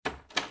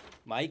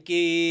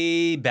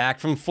Mikey, back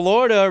from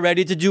Florida,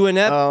 ready to do an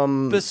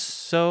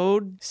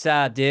episode.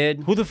 Sad,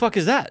 dude. Who the fuck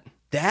is that?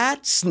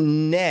 That's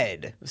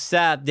Ned.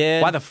 Sad,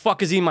 dude. Why the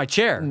fuck is he in my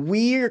chair?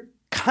 We're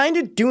kind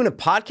of doing a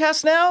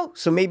podcast now,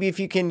 so maybe if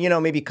you can,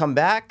 maybe come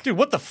back. Dude,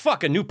 what the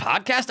fuck? A new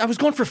podcast? I was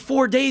going for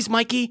 4 days,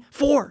 Mikey.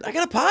 4. I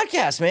got a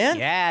podcast, man.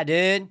 Yeah,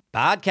 dude.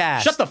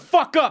 Podcast. Shut the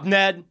fuck up,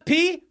 Ned.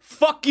 P,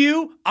 fuck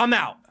you. I'm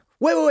out.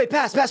 Wait.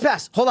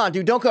 Pass. Hold on,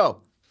 dude. Don't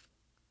go.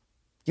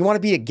 You want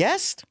to be a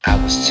guest?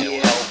 I was too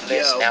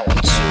hopeless, now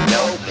I'm too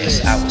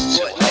hopeless. I was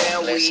too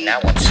hopeless, now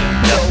I'm too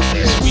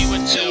hopeless. We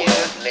were too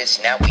hopeless,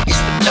 now we the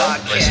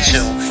dopeless.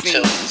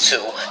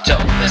 Two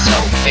dopeless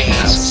hope fiends.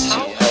 I was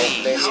too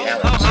hopeless, now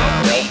I'm too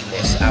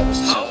hopeless. I was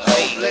too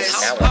hopeless,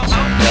 now I'm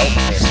too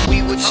hopeless.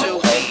 We were too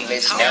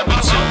hopeless, now we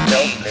too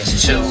dopeless.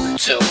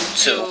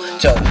 Two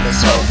dopeless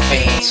hope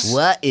fiends.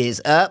 What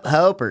is up,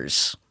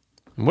 Hopers?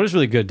 What is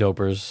really good,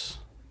 dopers?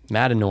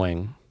 Mad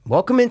annoying.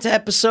 Welcome into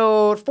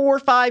episode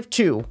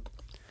 452.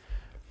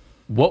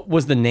 What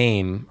was the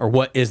name, or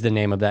what is the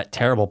name of that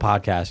terrible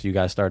podcast you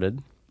guys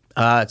started?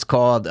 It's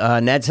called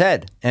Ned's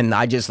Head, and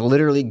I just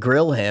literally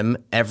grill him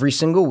every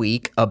single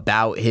week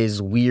about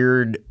his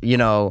weird,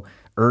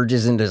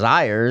 urges and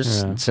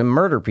desires to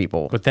murder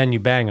people. But then you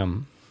bang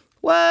them.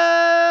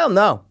 Well,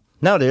 no,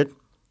 dude.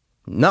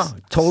 No,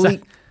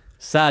 totally.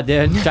 Sad,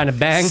 dude. Trying to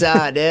bang?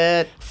 Sad,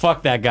 dude.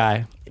 Fuck that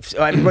guy.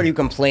 So everybody who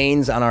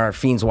complains on our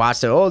Fiends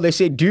Watch, they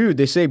say dude,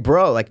 they say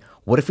bro. Like,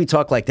 what if we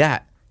talk like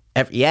that?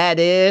 Yeah,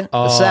 dude.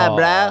 What's up,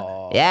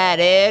 bro? Yeah,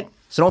 dude.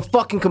 So don't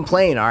fucking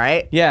complain, all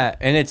right? Yeah,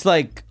 and it's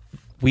like,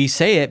 we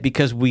say it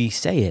because we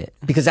say it.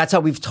 Because that's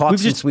how we've talked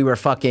since we were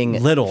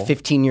fucking little.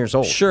 15 years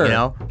old. Sure.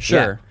 Sure.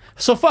 Yeah.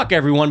 So fuck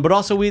everyone, but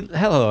also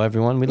hello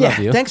everyone, we love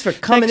you. Thanks for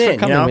coming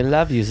in. We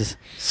love you.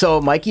 So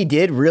Mikey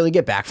did really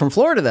get back from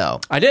Florida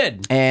though. I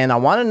did. And I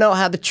want to know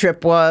how the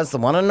trip was. I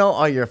want to know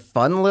all your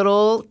fun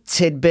little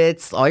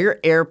tidbits, all your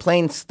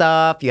airplane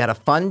stuff. You had a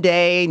fun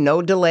day,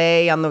 no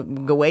delay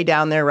on the way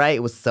down there, right?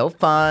 It was so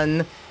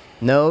fun.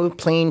 No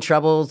plane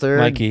troubles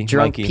or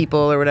drunk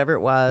people or whatever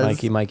it was.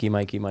 Mikey. Mikey.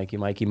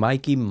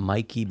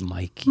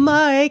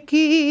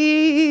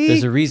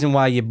 There's a reason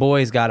why your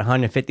boys got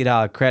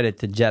 $150 credit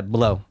to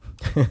JetBlue.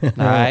 All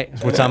right,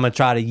 which I'm gonna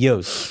try to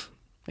use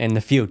in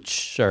the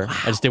future. Wow.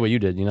 I just did what you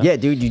did, Yeah,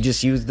 dude, you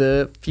just used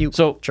the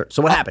future.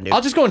 So what happened, dude?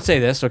 I'll just go and say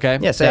this, okay?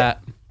 Yeah, say it.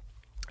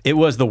 It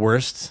was the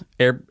worst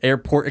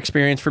airport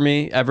experience for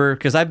me ever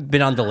because I've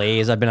been on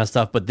delays, I've been on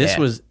stuff, but this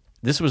was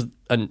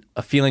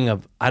a feeling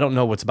of I don't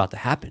know what's about to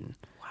happen.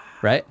 Wow.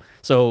 Right?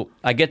 So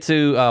I get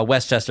to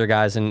Westchester,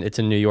 guys, and it's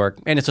in New York,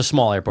 and it's a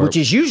small airport, which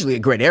is usually a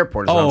great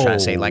airport. Is what I'm trying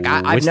to say. Like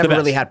I've never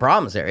really had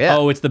problems there. Yeah.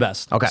 Oh, it's the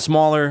best. Okay.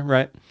 Smaller,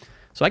 right?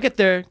 So I get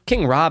there.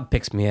 King Rob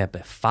picks me up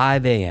at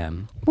 5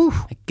 a.m. Woo.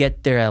 I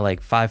get there at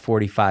like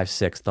 5:45,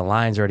 6. The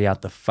line's already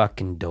out the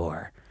fucking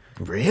door.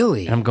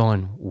 Really? And I'm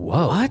going,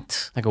 whoa.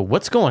 What? I go,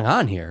 what's going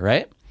on here,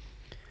 right?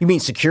 You mean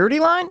security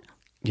line?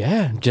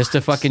 Yeah, just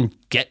to fucking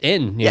get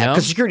in, you know? Yeah,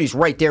 because security's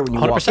right there when you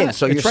walk in.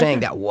 So you're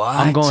saying that, what?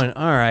 I'm going,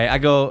 all right. I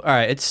go, all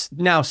right, it's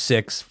now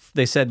 6.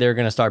 They said they were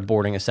going to start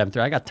boarding at 7:30.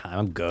 I got time.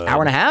 I'm good.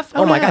 Hour and a half?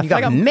 Oh my God, you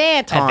got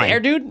mad time. At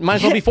there, dude? Might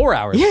as well be 4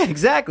 hours. Yeah,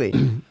 exactly.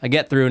 I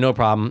get through, no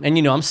problem. And,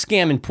 I'm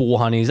scamming pool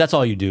honeys. That's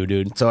all you do,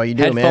 dude. That's all you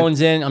do,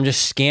 Headphones in. I'm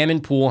just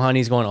scamming pool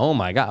honeys going, oh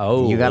my God.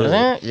 Oh, you got it.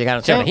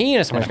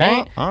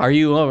 17. Are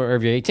you over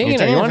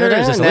 18? Are you under?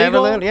 Is this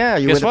legal? Yeah, are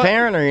you with a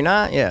parent or you're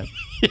not? Yeah.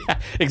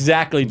 Yeah,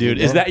 exactly, dude.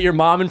 Is that your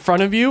mom in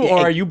front of you, or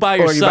are you by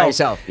yourself? Or you by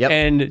yourself, yep.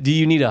 And do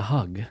you need a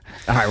hug?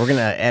 All right, we're going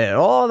to edit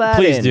all that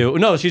Please in. do.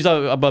 No, she's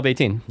above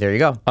 18. There you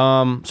go.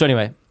 So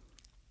anyway,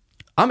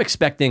 I'm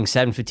expecting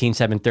 7:15,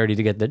 7:30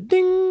 to get the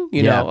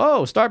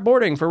ding, start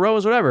boarding for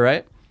Rose, whatever,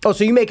 right? Oh,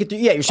 so you make it through,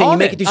 you're saying you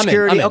make it through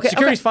security. I'm in. Okay,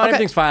 security's fine,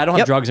 everything's fine. I don't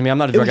have drugs in me. I'm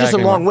not a drug addict. It was just a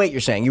anymore. long wait, you're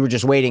saying. You were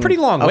just waiting. Pretty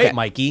long wait,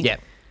 Mikey. Yeah.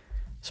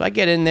 So I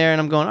get in there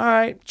and I'm going, all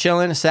right,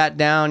 chilling, sat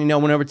down,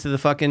 went over to the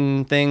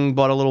fucking thing,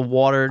 bought a little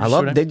water. I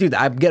love it. They do that.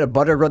 I get a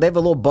buttered roll. They have a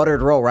little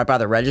buttered roll right by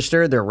the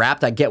register. They're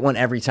wrapped. I get one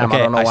every time. Okay,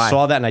 I don't know why. I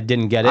saw that and I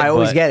didn't get it. I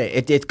always get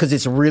it. It's because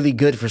it's really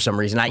good for some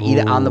reason. I eat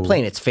it on the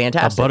plane. It's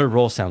fantastic. A buttered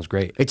roll sounds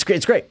great. It's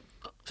great.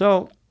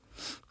 So,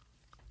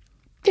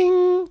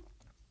 ding.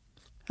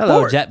 Hello,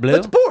 board. JetBlue.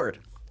 Let's board.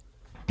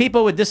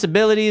 People with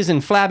disabilities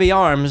and flabby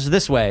arms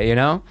this way,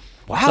 Wow,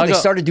 so they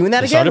started doing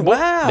that again?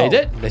 Wow. They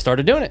did. They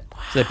started doing it. Wow.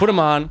 So they put them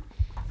on.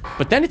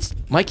 But then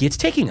Mikey, it's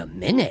taking a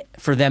minute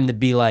for them to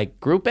be like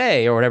Group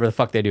A or whatever the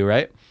fuck they do,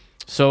 right?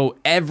 So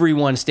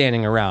everyone's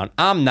standing around.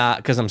 I'm not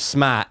because I'm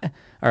smart,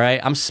 all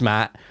right? I'm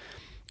smart.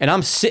 And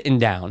I'm sitting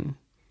down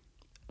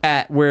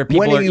at where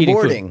people are eating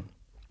boarding? Food.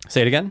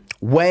 Say it again.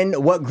 What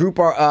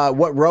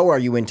row are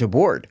you in to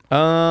board?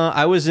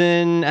 I was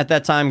in, at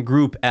that time,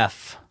 Group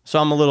F. So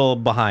I'm a little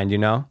behind,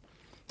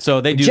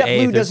 So they do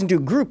JetBlue doesn't do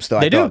groups,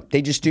 though. They do.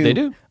 They just do. They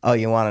do. Oh,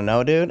 you want to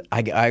know, dude?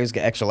 I always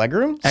get extra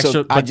legroom.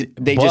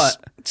 They but just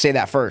say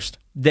that first.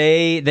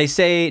 They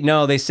say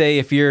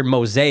if you're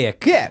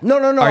Mosaic. Yeah. No.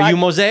 Are you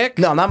Mosaic?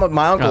 No, not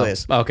my uncle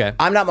is. Okay.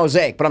 I'm not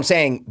Mosaic, but I'm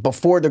saying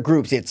before the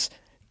groups, it's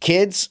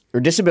kids or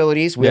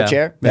disabilities,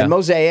 wheelchair, then yeah.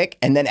 mosaic,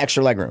 and then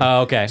extra legroom.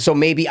 Oh, okay. So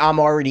maybe I'm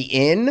already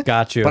in.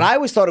 Got you. But I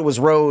always thought it was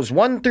rows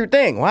 1 through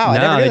thing. Wow, I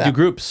No, never knew they that. do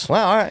groups.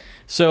 Wow, all right.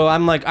 So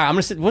I'm like, all right, I'm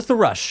gonna sit. What's the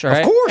rush? All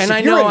right. course, And if I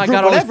you're know in I group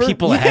got all whatever, these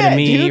people yeah, ahead of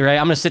me, dude. right?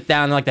 I'm gonna sit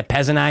down like the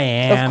peasant I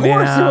am. Of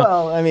course you you know?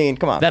 will. I mean,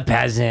 come on. The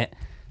peasant.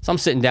 So I'm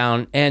sitting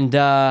down, and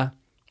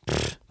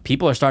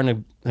people are starting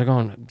to. They're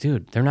going,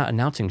 dude. They're not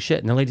announcing shit.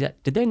 And the lady,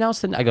 did they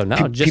announce it? I go,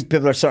 no. Just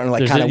People are starting to like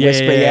there's kind of a- yeah,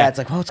 whisper. yeah, Yeah, yeah. it's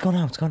like, oh, what's going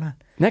on? What's going on?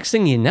 next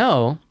thing you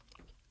know,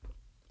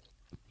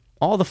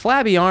 all the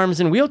flabby arms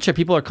and wheelchair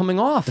people are coming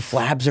off.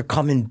 Flabs are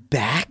coming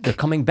back. They're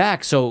coming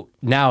back. So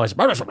now it's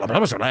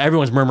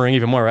everyone's murmuring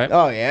even more, right?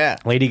 Oh yeah.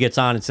 Lady gets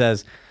on and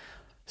says,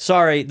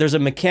 sorry, there's a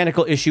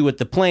mechanical issue with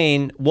the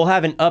plane. We'll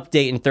have an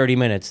update in 30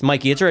 minutes.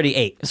 Mikey, it's already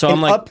 8. So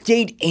I'm like,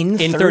 update in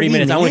 30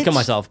 minutes. I want to kill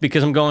myself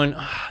because I'm going,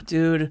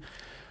 dude,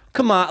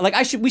 come on. Like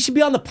we should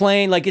be on the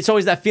plane. Like it's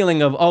always that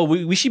feeling of,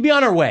 we should be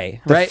on our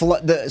way, right?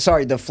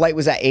 The flight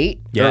was at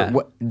 8. Yeah.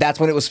 That's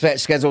when it was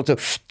scheduled to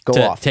go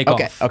to off. take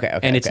okay, off. Okay.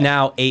 And it's okay.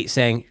 now 8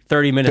 saying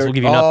 30 minutes. We'll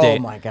give you an Oh, update.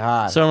 my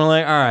God. So I'm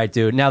like, all right,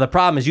 dude. Now the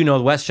problem is,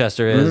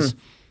 Westchester is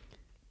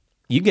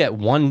you get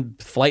one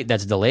flight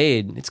that's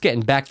delayed. It's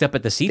getting backed up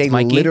at the seats, They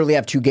Mikey. literally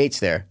have 2 gates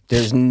there.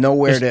 There's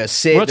nowhere to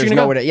sit. Where else you There's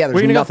gonna nowhere go? to. Yeah, Where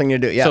there's you gonna nothing go? to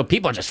do. Yeah. So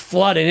people are just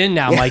flooding in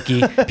now,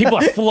 Mikey. People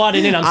are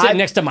flooding in. I'm sitting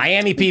next to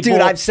Miami people.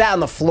 Dude, I've sat on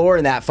the floor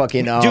in that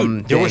fucking Dude,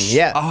 there thing. was.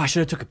 Yeah. Oh, I should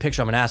have took a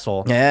picture. I'm an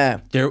asshole. Yeah.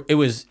 It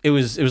was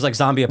like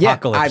zombie Yeah,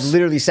 apocalypse. I've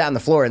literally sat on the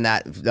floor in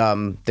that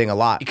thing a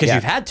lot. Because yeah.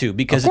 you've had to,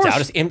 because Of it's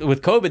course. out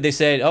with COVID. They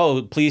said,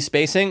 "Oh, please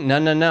spacing."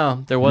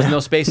 No. There was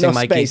no spacing, no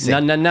Mikey.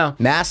 spacing. No.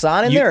 Masks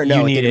on in You, there or no?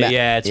 you It need didn't it. ma-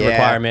 Yeah, it's a Yeah,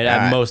 requirement all at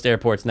right. most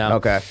airports now.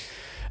 Okay.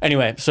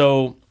 Anyway,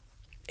 so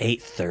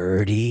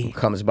 8:30.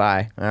 Comes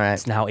by. All right.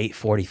 It's now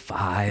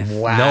 8:45.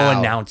 Wow. No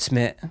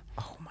announcement.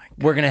 Oh my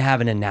God. We're gonna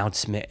have an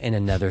announcement in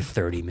another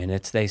 30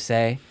 minutes. They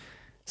say.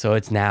 So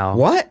it's now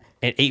What?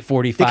 at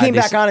 8:45. They came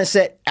back on and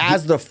said,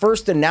 as the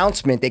first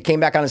announcement, they came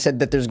back on and said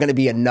that there's going to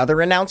be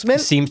another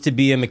announcement. Seems to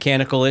be a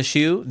mechanical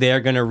issue. They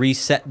are going to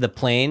reset the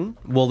plane.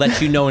 We'll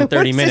let you know in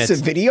 30 What's minutes. this,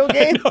 a video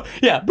game?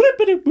 Yeah.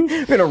 Bloop.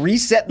 We're going to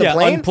reset the Yeah,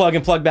 plane? unplug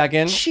and plug back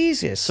in.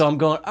 Jesus. So I'm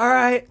going, all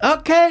right,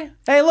 okay.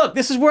 Hey, look,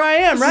 this is where I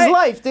am, this right? is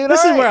life, dude.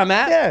 This All is where right. I'm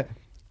at. Yeah.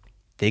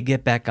 They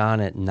get back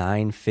on at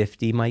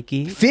 9:50,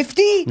 Mikey.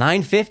 50?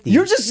 9:50.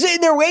 You're just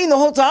sitting there waiting the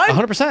whole time?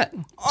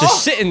 100%.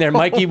 Just sitting there,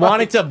 Mikey,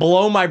 wanting to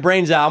blow my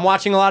brains out. I'm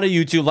watching a lot of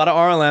YouTube, a lot of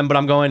RLM, but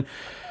I'm going,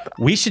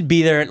 we should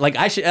be there. Like,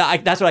 that's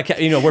what I kept,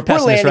 we're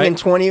pessimists, landing right? in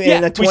 20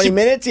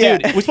 minutes? Yeah.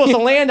 Dude, we're supposed to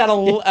land at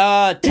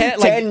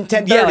 10,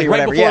 10:30, yeah, like right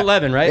whatever. before yeah.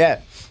 11, right?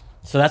 Yeah.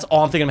 So that's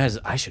all I'm thinking in my head is,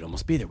 I should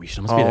almost be there. We should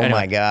almost be Oh, there. Anyway,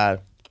 my God.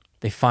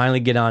 they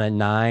finally get on at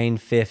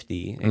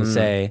 9:50 and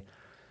say,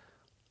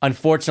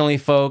 unfortunately,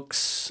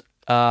 folks,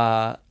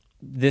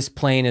 this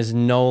plane is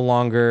no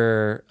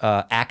longer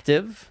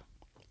active,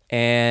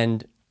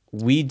 and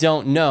we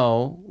don't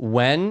know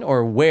when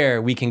or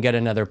where we can get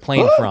another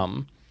plane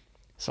from.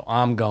 So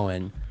I'm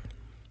going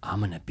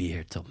to be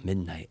here till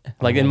midnight.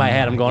 Like in my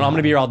head, I'm going, I'm going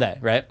to be here all day,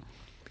 right?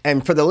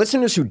 And for the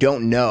listeners who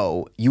don't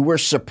know, you were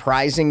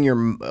surprising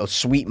your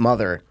sweet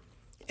mother.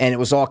 And it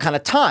was all kind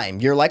of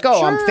timed. You're like,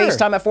 I'm Sure.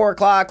 FaceTime at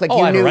 4:00. Like Oh,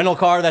 you I have knew a rental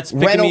car that's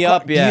picking me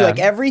up. Yeah. Like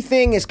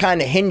everything is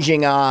kind of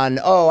hinging on.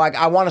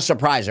 I want to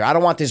surprise her. I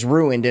don't want this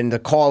ruined and the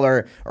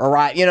caller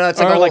arrive. It's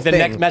like Or a like whole the thing.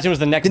 next, imagine it was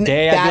the next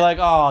day, I'd be like,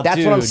 oh, that's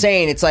dude. what I'm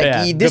saying. It's like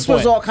Yeah, this good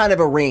was point. all kind of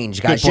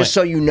arranged, guys. Good point. Just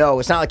so you know,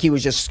 it's not like he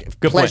was just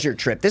Good pleasure point.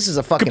 trip. This is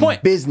a fucking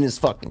point. business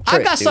fucking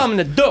trip. I got dude. something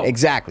to do.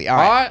 Exactly. All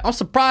right. I'm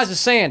surprised it's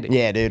Sandy.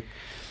 Yeah, dude.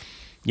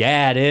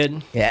 Yeah,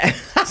 dude. Yeah.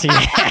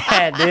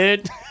 Yeah,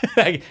 dude.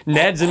 Like,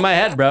 Ned's in my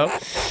head, bro.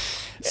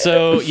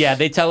 So, yeah,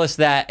 they tell us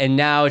that, and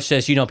now it's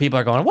just, people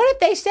are going, what if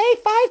they say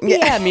 5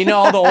 p.m.?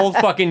 All the old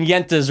fucking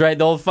yentas, right?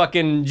 The old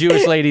fucking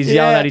Jewish ladies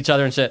yelling at each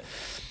other and shit.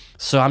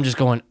 So I'm just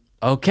going,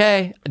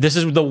 okay. This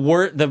is the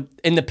worst,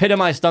 in the pit of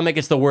my stomach,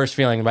 it's the worst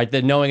feeling, right?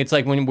 The knowing it's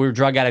like when we're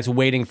drug addicts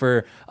waiting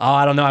for,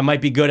 I don't know, I might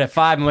be good at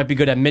 5, I might be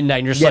good at midnight,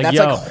 and you're just Yeah, like, that's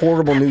yo. like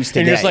horrible news today.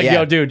 And you're just like, yeah.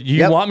 yo, dude, you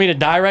Yep. want me to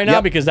die right now?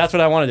 Yep. Because that's what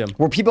I want to do.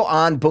 Were people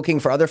on booking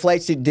for other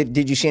flights?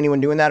 Did you see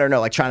anyone doing that or no?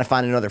 Like trying to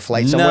find another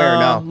flight somewhere or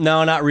no?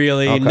 No, not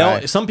really. Okay.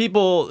 No, some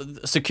people,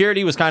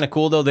 security was kind of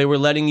cool though. They were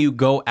letting you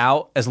go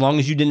out as long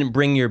as you didn't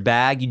bring your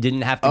bag. You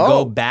didn't have to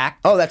go back.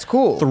 Oh, that's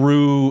cool.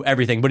 Through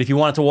everything. But if you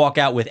wanted to walk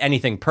out with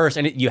anything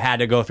you had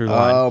to go through the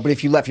line. Oh, but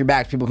if you left your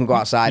bags, people can go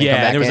outside and come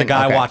Yeah, back there was in? a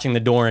guy Okay. watching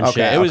the door and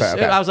Okay, shit. It was.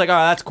 okay. I was like, oh,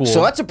 that's cool.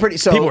 So that's a pretty.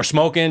 So people were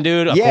smoking,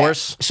 dude. Of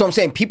course. So I'm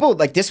saying people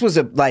like this was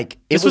a like.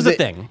 This was a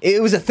thing.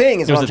 It was a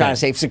thing. Is what was I'm a trying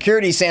thing. to say.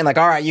 Security's saying like,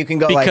 all right, you can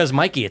go. Because like,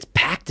 Mikey, it's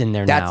packed in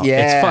there That's- now.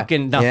 yeah, It's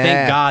fucking. Now, yeah.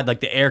 thank God, like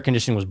the air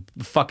conditioning was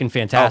fucking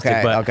fantastic.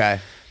 Okay, but okay.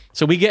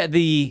 So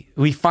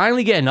we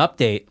finally get an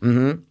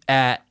update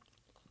at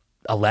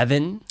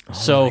 11.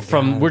 So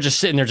we're just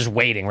sitting there just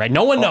waiting, right?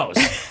 No one knows.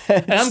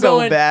 And I'm so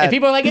going, bad. and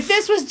people are like, if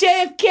this was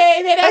JFK,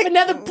 they'd have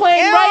another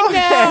plane right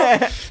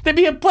now. There'd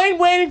be a plane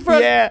waiting for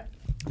us. Yeah.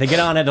 They get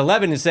on at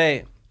 11 and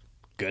say,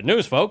 good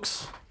news,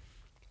 folks.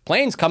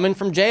 Plane's coming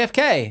from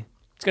JFK.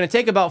 It's going to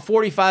take about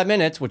 45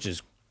 minutes, which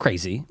is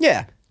crazy.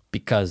 Yeah.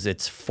 because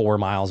it's 4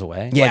 miles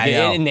away. Yeah, like, I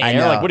know. in the I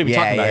air. know. Like, what are we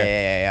talking about here?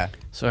 Yeah.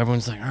 So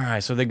everyone's like, all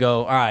right. So they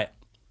go, all right,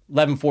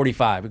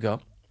 11:45. We go,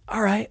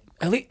 all right.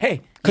 At least, hey,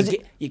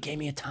 you gave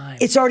me a time.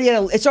 It's already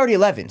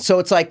 11, so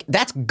it's like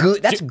that's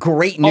good. That's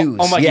great news.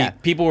 Oh my yeah.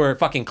 God. People were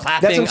fucking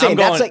clapping. That's what I'm saying. I'm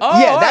going, That's like, oh,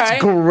 yeah, all that's right.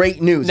 great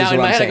news. Now is in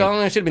what my I'm head, saying. I go,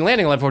 I should be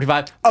landing at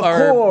 11:45. Of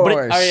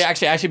course.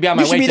 Actually, I should be on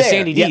my You should way be to there.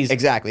 Sandy Yeah, D's.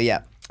 exactly.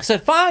 Yeah. I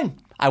said, fine.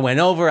 I went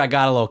over. I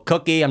got a little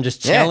cookie. I'm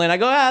just chilling. I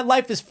go,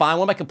 life is fine.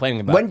 What am I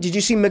complaining about? When did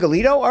you see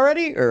Miguelito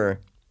already,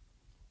 or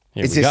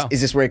Here is we this go.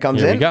 is this where he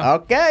comes Here we in? go.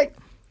 Okay.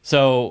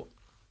 So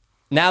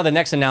now the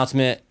next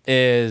announcement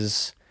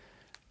is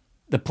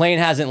the plane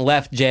hasn't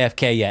left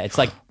JFK yet. It's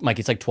like, Mike,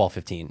 it's like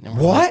 12:15. And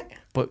we're What?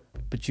 like,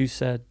 but you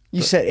said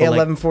You said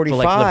but 11:45.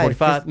 Like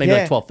 11:45, maybe Yeah.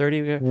 like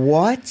 12:30.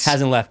 What?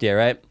 Hasn't left yet,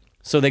 right?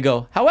 So they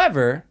go,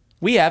 however,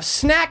 we have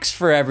snacks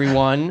for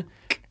everyone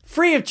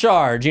free of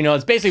charge. You know,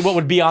 it's basically what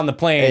would be on the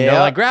plane. They're Yep.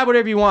 like, grab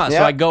whatever you want. So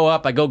Yep. I go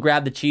up, I go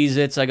grab the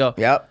Cheez-Its. I go,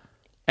 Yep.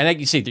 and I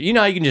can see, you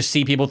know how you can just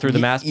see people through the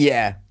mask?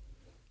 Yeah.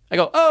 I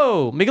go,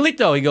 oh,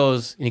 Miguelito. He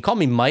goes, and he called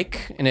me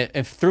Mike, and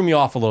it threw me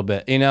off a little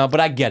bit, you know, but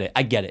I get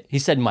it. He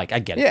said Mike, I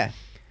get it. Yeah.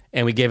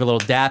 And we gave a little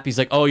dap. He's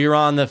like, oh, you're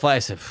on the flight. I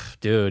said,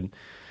 dude,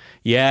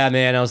 yeah,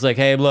 man. I was like,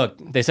 hey, look,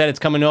 they said it's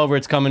coming over.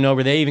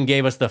 They even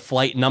gave us the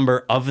flight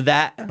number of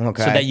that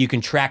Okay. so that you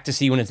can track to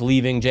see when it's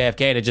leaving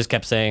JFK. And it just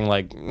kept saying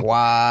like,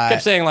 Why?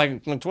 kept saying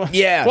like,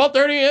 Yeah.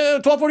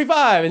 12:30,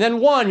 12:45. And then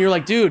 1, you're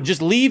like, dude,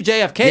 just leave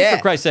JFK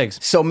for Christ's sakes.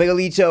 So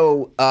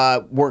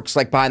Miguelito works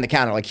like behind the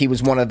counter, like he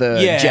was one of the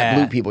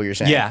JetBlue people. You're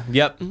saying, Yeah,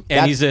 yep.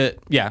 And he's a,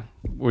 yeah.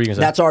 What were you going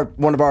to say?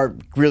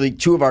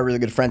 That's two of our really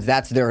good friends.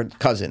 That's their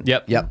cousin.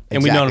 Yep. Yep.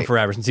 And we've known him exactly.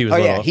 forever since he was Oh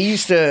little. yeah, he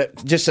used to,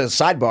 just a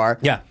sidebar.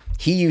 Yeah.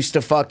 He used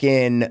to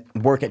fucking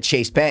work at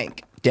Chase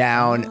Bank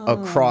down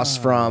across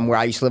from where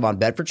I used to live on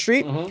Bedford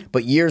Street. Mm-hmm.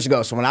 But years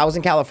ago, so when I was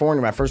in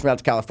California, when I first moved out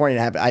to California,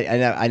 I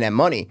didn't have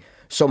money.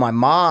 So my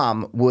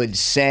mom would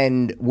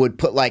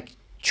put like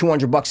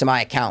 $200 in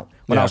my account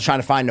when I Yeah. was trying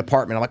to find an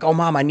apartment. I'm like, oh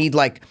mom, I need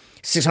like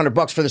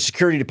 $600 for the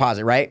security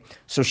deposit, right?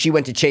 So she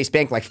went to Chase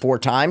Bank like 4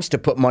 times to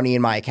put money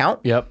in my account.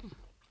 Yep.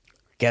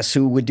 Guess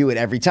who would do it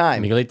every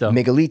time? Miguelito.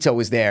 Miguelito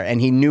was there,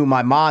 and he knew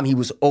my mom. He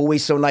was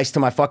always so nice to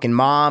my fucking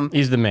mom.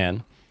 He's the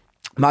man.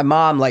 My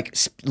mom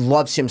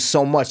loves him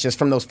so much just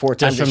from those 4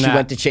 times that from she that.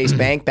 went to Chase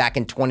Bank back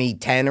in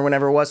 2010 or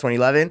whenever it was,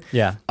 2011.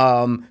 Yeah.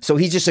 So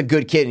he's just a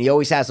good kid, and he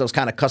always has those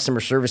kind of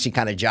customer servicey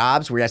kind of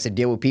jobs where he has to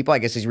deal with people. I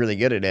guess he's really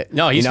good at it.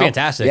 No, he's you know?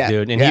 fantastic, Yeah,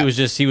 dude. And yeah.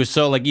 he was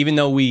so like, even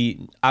though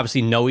we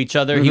obviously know each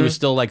other, he was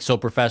still like so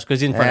professional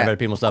because he's in front of Yeah. other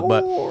people and stuff.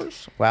 But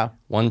Wow.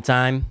 one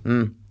time,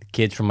 the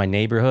kids from my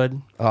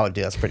neighborhood Oh,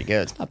 dude, that's pretty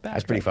good. not bad,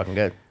 That's pretty fucking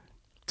good.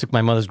 took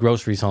my mother's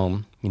groceries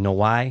home. You know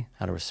why?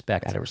 Out of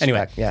respect.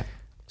 Anyway, yeah.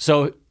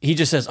 so he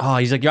just says, oh,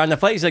 he's like, you're on the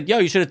flight. He's like, yo,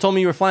 you should have told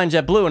me you were flying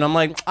JetBlue. And I'm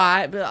like,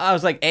 I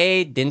was like,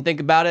 didn't think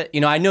about it. You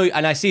know, I know,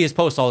 and I see his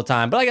posts all the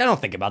time, but like, I don't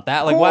think about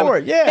that. Like, why?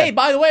 Course, yeah. Hey,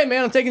 by the way,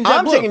 man, I'm taking JetBlue.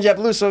 I'm taking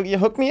JetBlue, so you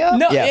hook me up?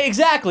 No, Yeah.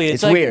 exactly.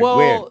 It's like, weird,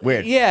 well,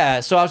 weird.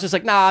 Yeah. So I was just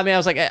like, nah, I mean, I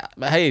was like,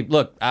 hey,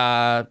 look,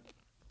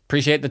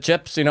 appreciate the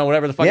chips, you know,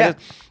 whatever the fuck Yeah. it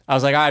is. I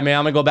was like, all right, man,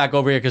 I'm gonna go back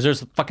over here because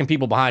there's fucking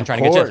people behind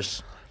trying to get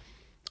chips.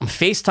 I'm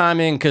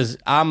FaceTiming because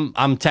I'm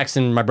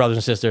texting my brothers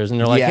and sisters, and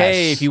they're like, Yes.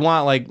 hey, if you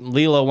want, like,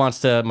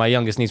 Lila my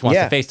youngest niece wants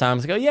Yeah. to FaceTime. I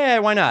was like, oh, yeah,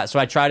 why not? So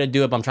I try to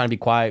do it, but I'm trying to be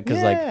quiet because,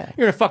 Yeah. like,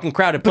 you're in a fucking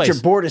crowded But place.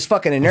 you're bored as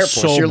fucking in airports.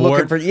 so you're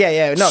looking bored. for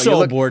No, So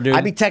you're bored, dude.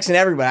 I'd be texting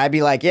everybody. I'd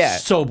be like, yeah,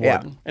 So bored.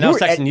 Yeah. And I was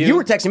texting you. You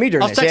were texting me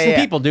during I was this. texting Yeah, yeah.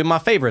 people, dude, my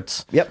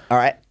favorites. Yep. All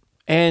right.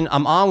 And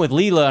I'm on with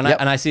Lila, and,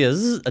 Yep. I see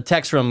a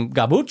text from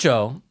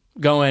Gabucho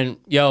going,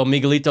 yo,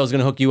 Miguelito's going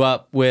to hook you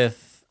up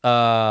with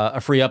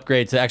a free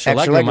upgrade to extra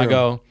Extra legroom. I legroom.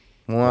 go,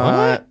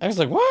 What? I was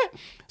like, what?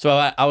 So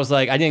I was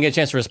like, I didn't get a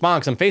chance to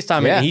respond because I'm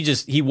FaceTiming, Yeah. and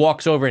he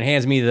walks over and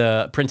hands me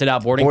the printed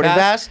out boarding Boarding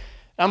pass. pass?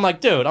 I'm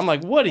like, dude,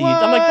 what are you?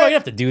 I'm like, bro, you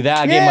have to do that.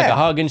 I gave him like Yeah. a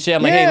hug and shit.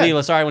 I'm like, Yeah. hey,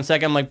 Lila, sorry, 1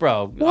 second. I'm like,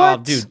 bro, oh,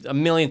 What? dude, a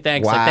million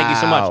thanks. Like, thank you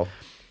so much. Wow.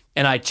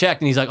 And I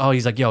checked, and he's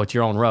like, yo, it's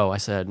your own row. I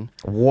said,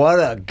 What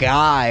a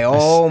guy.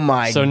 Oh,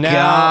 my so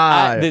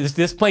now God.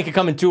 this plane could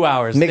come in 2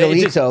 hours. It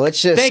Miguelito,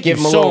 let's just thank give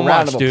you him a so little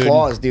round much, of dude.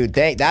 applause, dude.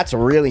 That's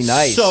really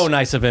nice. So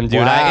nice of him, dude.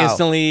 Wow. I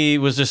instantly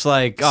was just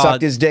like,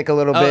 Sucked his dick a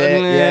little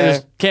bit. Yeah.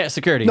 Can't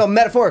security. No,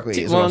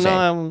 metaphorically is what I'm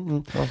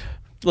saying.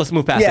 Let's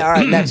move past it. Yeah, all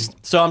right,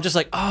 next. So I'm just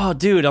like, oh,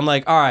 dude. I'm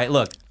like, all right,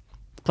 look,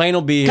 plane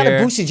will be Kind here.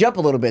 of boosted you up a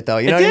little bit, though.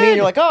 You know what I mean?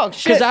 You're like, oh,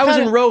 shit. Because I was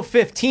kinda- in row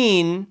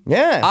 15,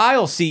 Yeah.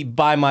 aisle seat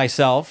by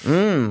myself.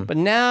 But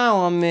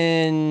now I'm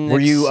in. Were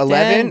you 11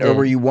 or extended.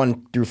 were you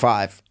 1 through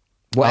 5?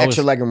 What I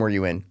extra was- legroom were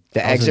you in?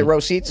 The I was exit in- row I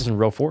seats? was in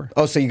row 4.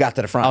 Oh, so you got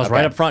to the front. I was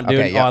right up front, dude.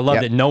 Okay, I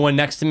loved yep. it. No one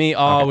next to me.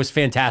 Oh, it was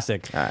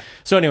fantastic. right.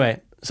 So anyway,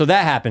 so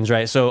that happens,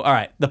 right? So all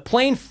right, the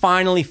plane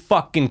finally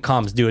fucking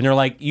comes, dude. And they're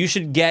like, you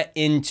should get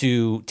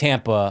into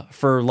Tampa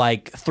for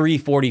like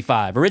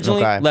 3:45.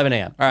 Originally Okay. 11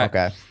 a.m. All right.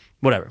 Okay.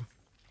 Whatever.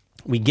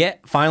 We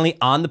get finally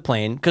on the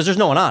plane because there's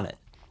no one on it,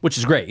 which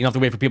is great. You don't have to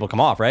wait for people to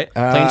come off, right?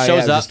 Plane shows yeah,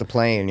 up. just the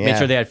plane, Make yeah.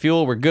 sure they had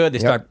fuel. We're good. They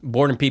start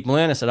boarding people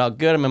in. I said, oh,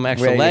 good. I'm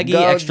extra Ready to leggy,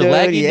 go, extra dude.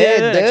 leggy, Yeah,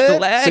 dude, dude. extra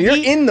leggy. So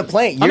you're in the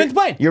plane. I'm in the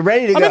plane. You're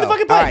ready to go. I'm in the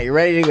fucking plane. All right, you're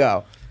ready to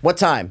go. What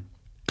time?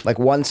 Like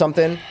 1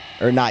 something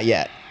or not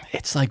yet?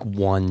 It's like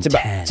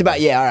 1:10. It's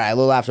about yeah. All right, a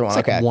little after 1. It's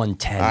like okay.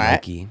 1:10, All right.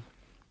 Mikey.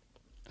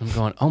 I'm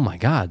going, oh my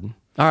God.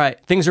 All right,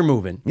 things are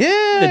moving.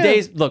 Yeah. The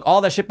days, look,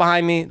 all that shit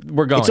behind me,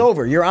 we're going. It's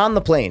over. You're on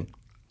the plane.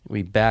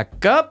 We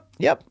back up.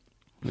 Yep.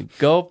 We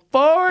go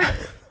forward.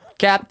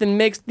 Captain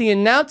makes the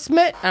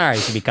announcement. All right,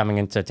 you should be coming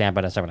into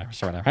Tampa.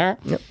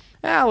 Yep.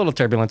 A little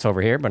turbulence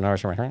over here, but no.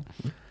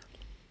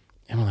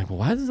 And we're like, well,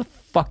 why is the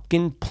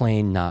fucking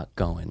plane not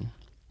going?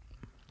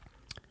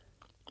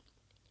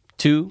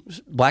 2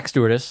 black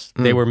stewardess.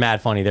 They were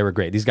mad funny. They were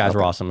great. These guys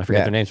were awesome. I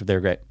forget their names, but they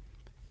were great.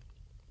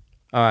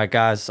 All right,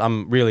 guys,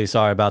 I'm really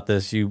sorry about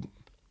this. You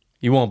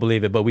won't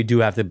believe it, but we do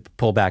have to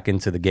pull back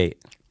into the gate.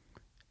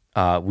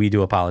 We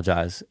do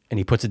apologize. And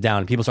he puts it down,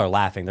 and people start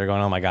laughing. They're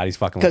going, oh my God, he's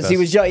fucking with us. Because he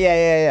was,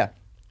 yeah.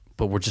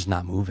 But we're just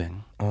not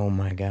moving. Oh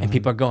my God. And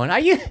people are going, are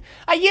you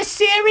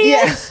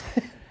serious?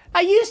 Yeah.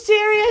 Are you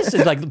serious?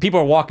 And like people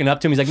are walking up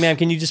to him. He's like, "Man,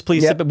 can you just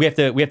please sit? We have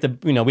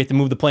to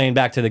move the plane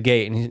back to the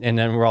gate." And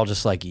then we're all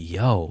just like,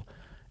 "Yo,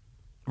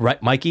 right,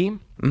 Mikey."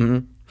 Mm-hmm.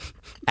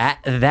 At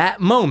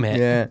that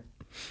moment,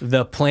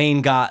 the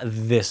plane got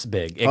this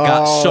big. It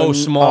got so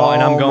small,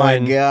 and I'm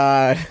going, "Oh my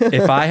God!"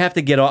 If I have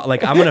to get off,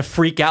 like I'm gonna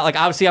freak out. Like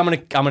obviously, I'm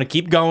gonna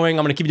keep going.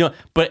 I'm gonna keep doing.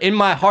 But in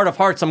my heart of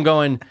hearts, I'm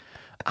going,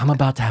 I'm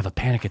about to have a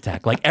panic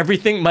attack. Like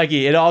everything,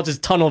 Mikey, it all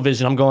just tunnel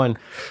vision. I'm going,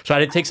 so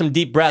I had to take some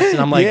deep breaths, and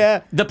I'm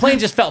like, the plane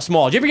just felt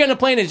small. Did you ever get in a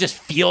plane and it just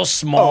feels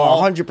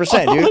small? 100%,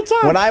 dude.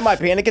 When I had my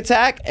panic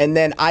attack, and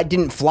then I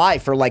didn't fly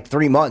for like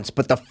 3 months,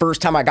 but the first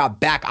time I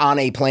got back on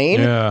a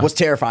plane was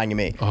terrifying to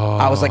me.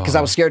 I was like, because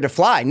I was scared to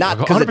fly, not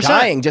because of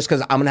dying, just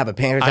because I'm gonna have a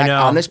panic attack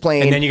on this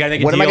plane. And then you gotta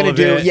get what am I gonna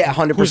do? It? Yeah,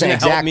 100%, Who's gonna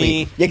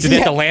exactly. Help me? Do they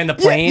have to land the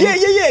plane?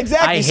 Yeah,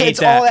 exactly. I so hate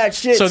it's all that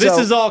shit. So this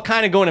is all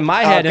kind of going in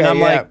my head, and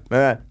I'm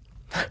like,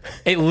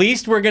 at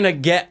least we're gonna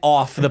get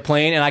off the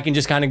plane, and I can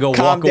just kind of go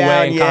walk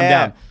away and calm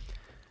down.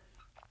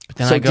 But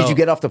then so did you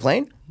get off the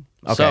plane?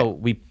 Okay. So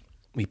we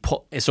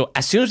pull. So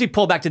as soon as we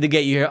pull back to the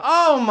gate, you hear,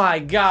 "Oh my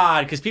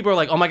God!" Because people are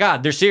like, "Oh my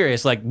God, they're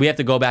serious! Like we have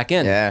to go back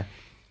in." Yeah.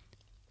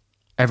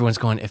 Everyone's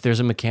going, if there's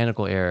a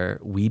mechanical error,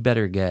 we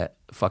better get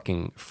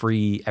fucking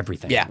free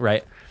everything. Yeah.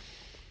 Right.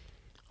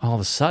 All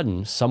of a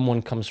sudden,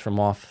 someone comes from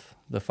off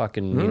the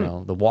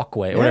fucking the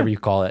walkway or whatever you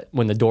call it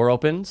when the door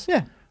opens.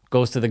 Yeah.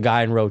 Goes to the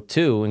guy in row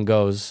 2 and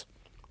goes,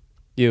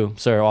 "You,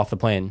 sir, off the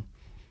plane."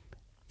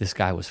 This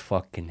guy was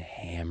fucking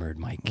hammered,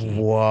 Mikey.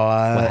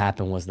 What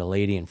happened was the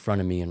lady in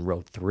front of me in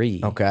row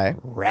 3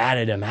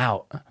 ratted him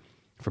out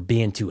for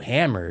being too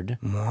hammered.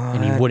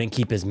 And he wouldn't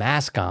keep his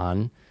mask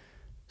on.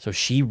 So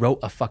she wrote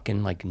a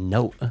fucking like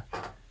note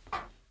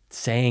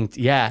saying,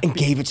 and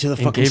gave it to the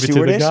fucking stewardess?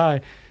 stewardess? To the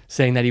guy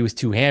saying that he was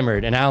too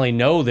hammered. And I only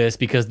know this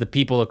because the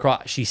people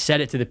across, she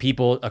said it to the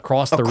people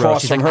across the row.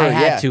 She's like, I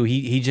had to.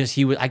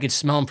 He was, I could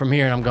smell him from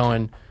here. And I'm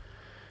going,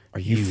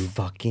 are you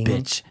fucking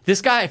bitch?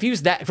 This guy, if he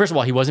was that, first of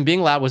all, he wasn't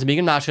being loud, wasn't being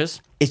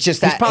obnoxious. It's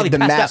just that probably the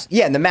mask.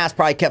 Yeah, and the mask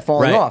probably kept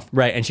falling off.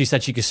 Right, and she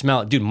said she could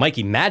smell it. Dude,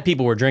 Mikey, mad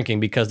people were drinking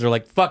because they're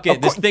like, fuck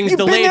it, this thing's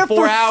delayed been there 4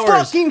 for hours.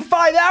 Fucking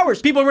 5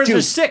 hours. People were there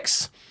for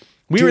 6.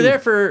 We were there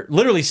for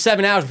literally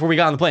 7 hours before we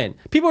got on the plane.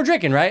 People were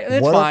drinking, right? And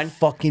it's fine. What a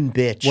fucking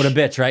bitch. What a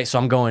bitch, right? So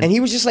I'm going. And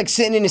he was just like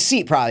sitting in his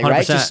seat probably,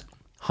 right?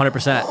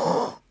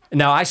 100%.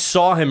 Now, I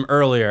saw him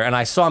earlier, and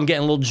I saw him getting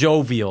a little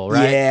jovial,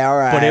 right? Yeah, all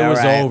right. But it was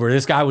over.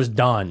 This guy was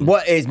done.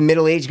 What is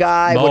middle-aged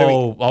guy?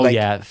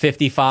 Yeah,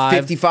 55.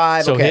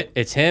 55, so okay.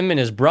 It's him and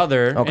his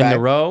brother in the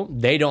row.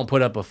 They don't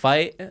put up a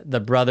fight.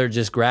 The brother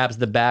just grabs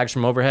the bags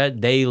from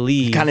overhead. They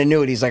leave. Kind of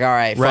knew it. He's like, all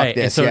right, fuck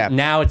this. And so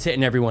now it's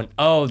hitting everyone.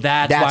 Oh,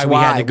 that's why we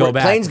had to go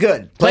back. Plane's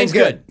good. Plane's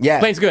good. Yeah.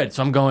 Plane's good.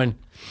 So I'm going,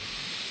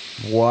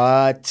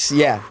 what?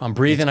 Yeah. I'm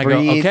breathing. I go,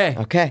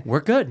 okay.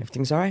 We're good.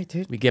 Everything's all right,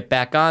 dude. We get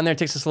back on there. It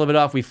takes us a little bit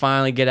off. We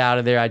finally get out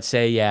of there. I'd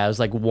say, it was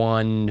like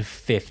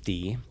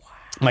 1:50. Wow.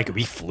 Mike,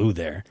 we flew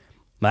there.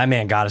 My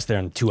man got us there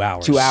in 2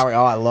 hours. 2 hours.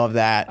 Oh, I love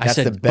that. That's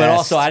the best. But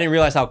also, I didn't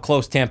realize how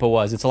close Tampa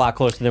was. It's a lot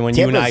closer than when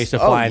you and I used to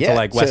fly into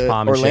like West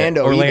Palm and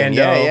Orlando. shit.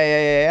 Orlando.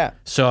 Yeah.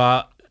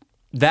 So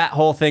that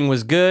whole thing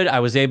was good.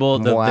 I was able,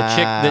 the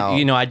chick that,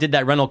 I did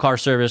that rental car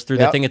service through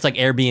the thing. It's like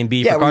Airbnb for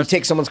cars. Yeah, when you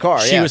take someone's car.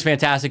 She was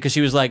fantastic because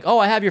she was like, oh,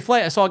 I have your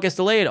flight. I saw it gets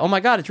delayed. Oh my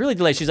God, it's really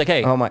delayed. She's like,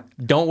 hey,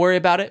 don't worry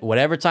about it.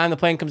 Whatever time the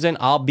plane comes in,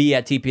 I'll be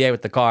at TPA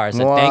with the car. I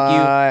said,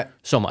 thank you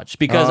so much.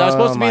 Because I was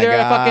supposed to be there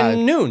at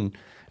fucking noon.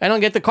 I don't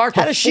get the car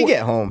till How does she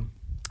get home?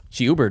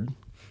 She Ubered.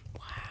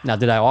 Now,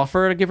 did I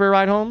offer to give her a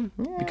ride home?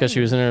 Yeah. Because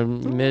she was in her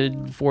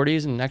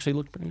mid-40s and actually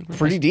looked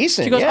pretty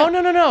decent. She goes, oh,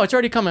 no, it's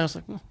already coming. I was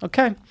like,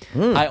 okay.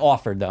 I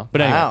offered, though.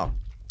 But anyway.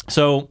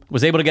 So,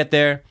 was able to get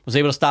there. Was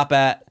able to stop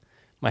at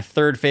my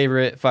third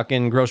favorite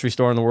fucking grocery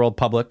store in the world,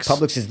 Publix.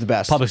 Publix is the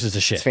best. Publix is the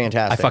shit. It's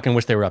fantastic. I fucking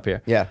wish they were up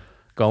here. Yeah.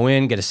 Go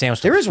in, get a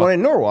sandwich. There is one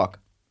in Norwalk.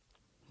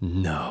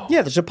 No.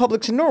 Yeah, there's a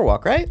Publix in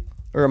Norwalk, right?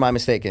 Or am I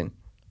mistaken?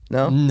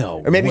 No?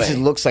 No Or maybe way. it just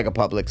looks like a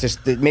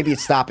Publix. Maybe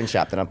it's Stop and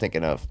Shop that I'm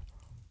thinking of.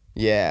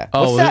 Yeah.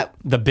 Oh, What's that?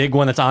 the big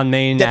one that's on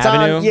Main That's on-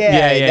 Avenue? yeah,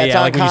 that's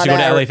on Like when you used to go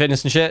to Con LA Ave.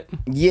 Fitness and shit?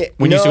 Yeah.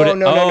 When you no, used to go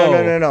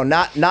to- no,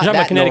 not talking that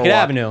about Connecticut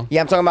Norwalk. Avenue.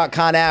 Yeah, I'm talking about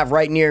Con Ave,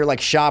 right near like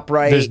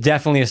ShopRite. There's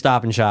definitely a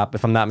Stop and Shop,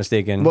 if I'm not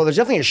mistaken. Well, there's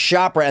definitely a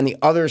ShopRite on the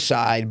other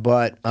side,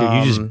 but Dude,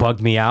 you just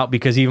bugged me out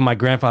because even my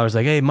grandfather was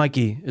like, "Hey,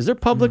 Mikey, is there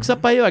Publix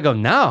up by you?" I go,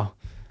 "No,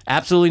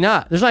 absolutely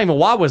not. There's not even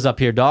Wawa's up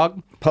here,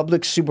 dog."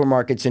 Publix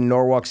supermarkets in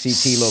Norwalk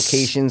CT,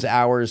 locations,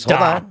 hours.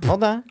 Stop.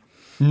 Hold on.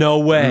 No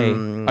way.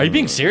 Are you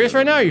being serious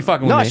right now? Or are you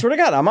fucking No, with I me? swear to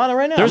God, I'm on it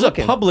right now. There's I'm a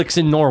looking. Publix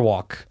in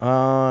Norwalk.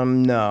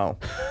 No.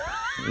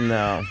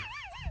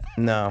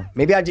 No.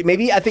 Maybe I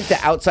think the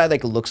outside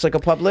like looks like a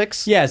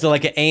Publix. Yeah, is it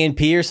like an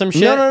A&P or some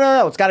shit?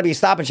 No. It's got to be a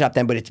Stop and Shop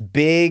then, but it's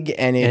big and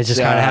And it it's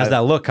just kind of has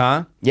that look,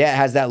 huh? Yeah, it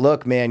has that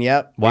look, man.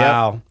 Yep.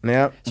 Wow.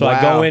 Yep. So I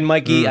Wow. go in,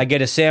 Mikey, I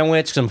get a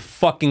sandwich because I'm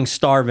fucking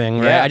starving,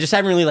 right? Yeah. I just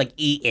haven't really like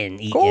eaten,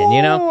 you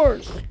know?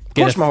 Of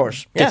course, my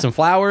horse. Get Yeah. some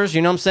flowers,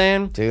 you know what I'm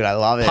saying? Dude, I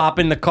love it. Pop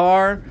in the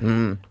car,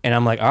 and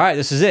I'm like, all right,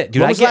 this is it. Dude,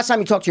 When I was the last time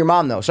you talked to your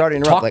mom though? Sorry to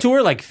interrupt. talk to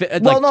her like,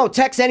 Well, no,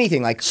 text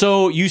anything. Like,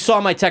 So you saw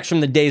my text from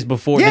the days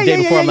before, Yeah, the day yeah,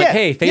 before. yeah, I'm like, yeah.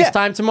 hey, Yeah.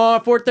 FaceTime tomorrow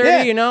at 4:30.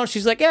 Yeah. You know,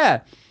 she's like,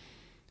 yeah.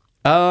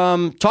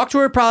 Talk to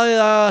her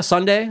probably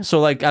Sunday. So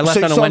like, I left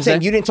on a I'm Wednesday.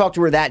 saying you didn't talk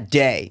to her that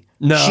day.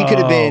 No, she could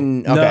have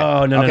been. Okay.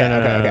 No. Okay.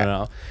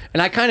 No.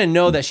 And I kind of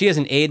know that she has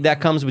an aide that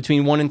comes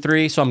between 1 and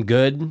 3, so I'm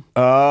good.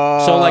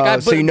 Oh, So,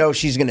 like, so you know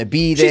she's gonna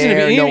be there. She's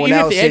gonna be, no even, one even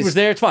if else the aide is. was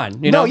there, it's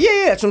fine. You No, know?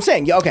 yeah, that's what I'm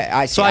saying. Yeah, okay,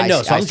 I see. So I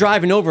know. see, So I'm see.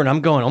 driving over and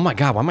I'm going, oh my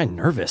God, why am I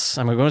nervous?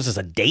 I'm like, is this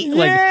a date?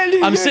 Like, Yeah,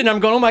 I'm sitting, I'm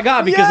going, oh my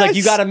God, because like you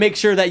Yes. got to make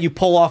sure that you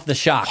pull off the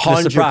shock,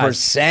 the surprise.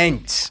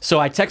 100%. So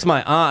I text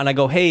my aunt and I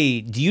go, hey,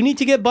 do you need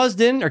to get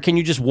buzzed in or can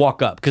you just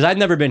walk up? Because I've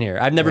never been here.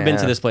 I've never been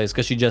to Yeah. this place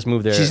because she just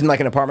moved there. She's in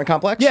like an apartment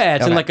complex. Yeah,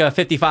 it's in Okay. like a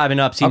 55 and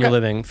up senior Okay.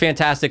 living.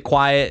 Fantastic,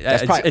 quiet.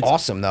 That's It's- probably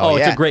awesome, though. Oh,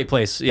 it's Yeah. a great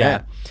place. Yeah.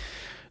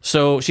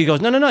 So she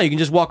goes, no, you can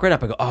just walk right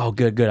up. I go, oh,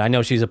 good. I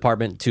know she's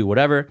apartment 2,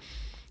 whatever.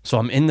 So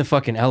I'm in the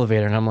fucking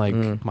elevator and I'm like,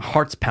 my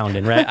heart's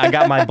pounding, right? I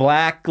got my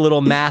black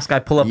little mask I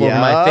pull up over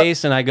my Yup.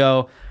 face and I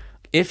go,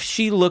 if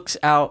she looks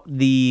out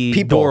the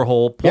People. door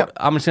hole, Yep.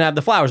 I'm just going to have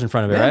the flowers in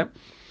front of her, right?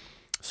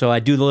 So I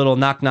do the little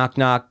knock,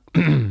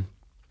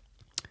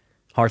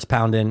 heart's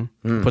pounding,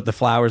 put the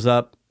flowers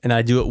up, and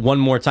I do it one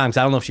more time because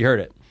I don't know if she heard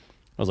it.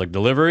 I was like,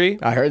 delivery?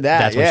 I heard that,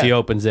 That's when yeah. she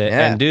opens it.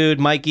 Yeah. And dude,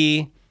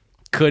 Mikey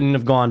couldn't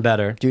have gone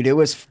better. Dude,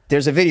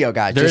 there's a video,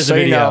 guys. There Just is so a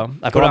you video. know,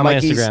 I put go it on my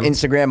Mikey's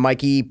Instagram.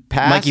 Mikey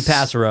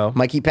Passero.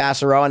 Mikey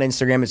Passero on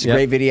Instagram. It's a Yep.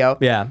 great video.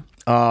 Yeah.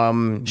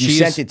 You She's-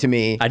 sent it to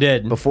me. I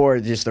did. Before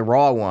just the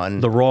raw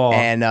one. The raw.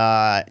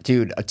 And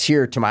dude, a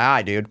tear to my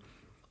eye, dude.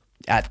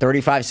 At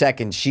 35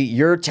 seconds,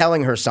 you're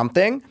telling her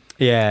something.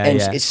 Yeah, And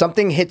yeah.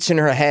 something hits in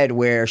her head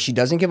where she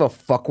doesn't give a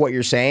fuck what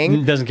you're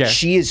saying. Doesn't care.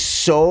 She is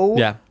so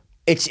Yeah.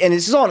 and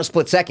this is all in a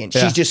split second.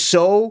 Yeah. She's just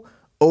so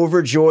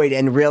overjoyed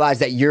and realized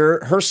that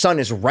her son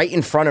is right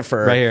in front of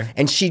her. Right here.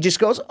 And she just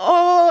goes,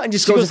 oh, and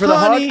just goes goes, in for the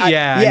hug. "Honey."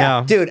 Yeah, I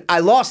know. Dude, I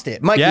lost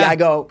it. Mikey, Yeah. I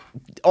go,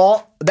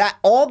 all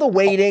the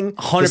waiting,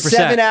 100%. the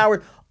 7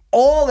 hours,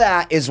 all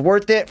that is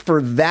worth it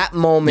for that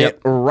moment Yep.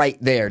 right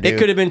there, dude. It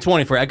could have been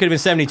 24. It could have been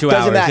 72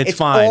 Doesn't hours. matter. It's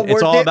fine. All worth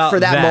It's all it about for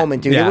that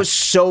moment, dude. Yeah. It was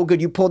so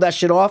good. You pulled that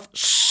shit off.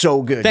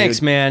 So good. Thanks,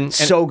 dude. man. And,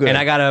 So good. And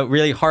I got a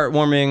really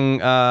heartwarming.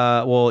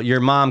 Well, your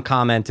mom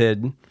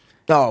commented.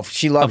 Oh,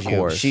 she loves Of you.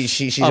 course.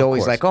 She's Of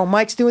always course. like, oh,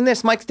 Mike's doing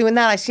this, Mike's doing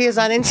that. I see us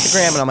on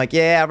Instagram, and I'm like,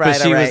 yeah, right. But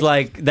she all right. was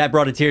like, that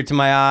brought a tear to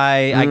my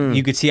eye.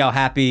 You could see how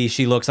happy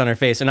she looks on her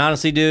face. And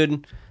honestly,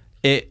 dude,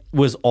 it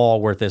was all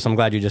worth it. So I'm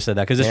glad you just said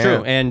that because it's Yeah.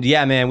 true. And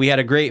yeah, man, we had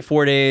a great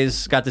 4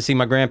 days. Got to see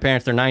my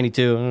grandparents. They're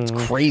 92.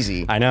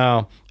 crazy. I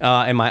know.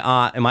 And my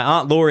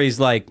aunt Lori's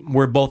like,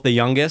 we're both the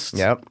youngest.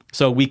 Yep.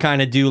 So we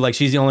kind of do like,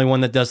 she's the only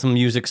one that does some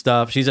music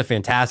stuff. She's a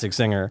fantastic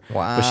singer.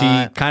 Wow. But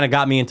she kind of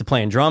got me into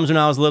playing drums when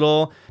I was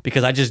little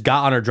because I just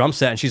got on her drum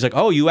set and she's like,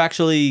 oh, you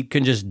actually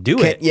can just do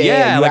it.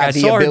 yeah, you like have I the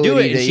saw her do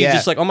ability it. And to- she's yeah.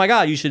 just like, oh my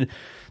God, you should.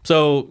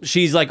 So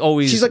she's like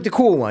always. She's like the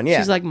cool one, yeah.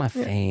 She's like my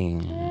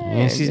fave.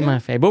 Yeah, she's my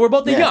fave. But we're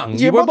both the young.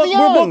 You're we're both the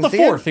we're both the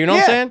youngs, fourth. You know yeah.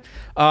 what I'm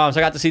saying? So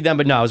I got to see them.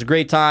 But no, it was a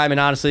great time. And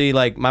honestly,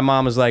 like my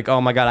mom was like,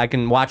 "Oh my God, I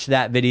can watch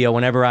that video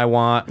whenever I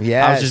want." I was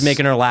Yes. just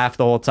making her laugh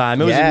the whole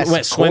time. It was Yes, we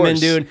went of swimming, course.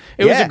 dude.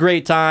 It was Yeah. a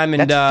great time.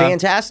 And That's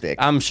fantastic.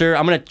 I'm sure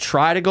I'm gonna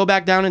try to go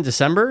back down in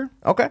December.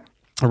 Okay.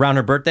 Around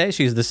her birthday,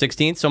 she's the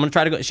 16th, so I'm gonna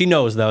try to go. She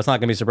knows though; it's not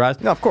gonna be a surprise.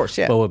 No, of course,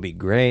 yeah. But what would be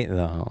great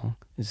though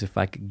is if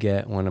I could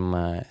get one of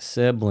my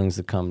siblings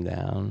to come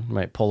down.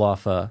 Might pull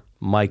off a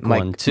Mike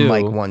 1-2.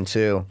 Mike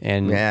 1-2.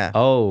 And yeah.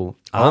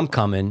 I'm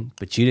coming,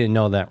 but you didn't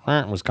know that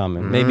was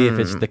coming. Maybe if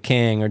it's the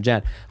King or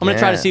Jen, I'm gonna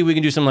try to Yeah. see if we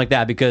can do something like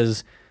that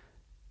because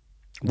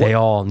they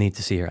all need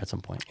to see her at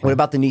some point. you What know?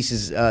 about the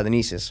nieces? The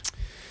nieces.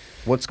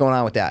 What's going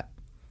on with that?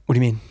 What do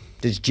you mean?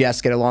 Does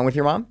Jess get along with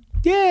your mom?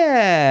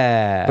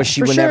 Yeah, But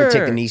she for would never take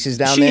sure. the nieces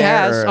down she there,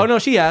 has. or- Oh no,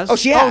 she has. Oh,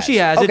 she has?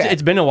 It's, Okay.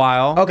 it's been a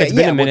while. Okay, it's been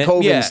yeah, a with minute.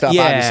 COVID and stuff,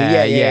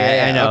 obviously.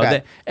 Yeah, I know.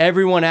 okay.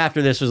 Everyone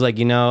after this was like,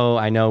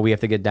 I know we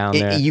have to get down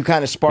there. You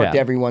kind of sparked Yeah.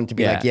 everyone to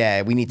be like,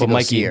 yeah, we need to But go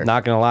Mikey, see her.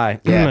 not gonna lie.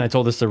 Yeah. I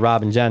told this to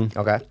Rob and Jen.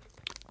 Okay.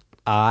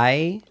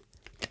 I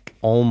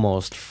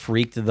almost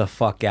freaked the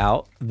fuck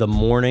out the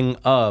morning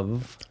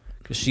of,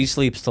 because she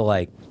sleeps till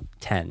like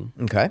 10.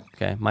 Okay.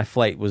 Okay. My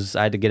flight was,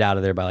 I had to get out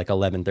of there by like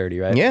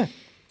 11:30, right? Yeah.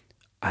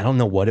 I don't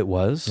know what it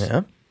was.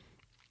 Yeah.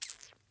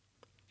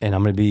 And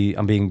I'm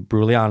being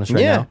brutally honest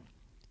right now.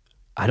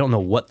 I don't know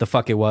what the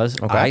fuck it was.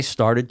 Okay. I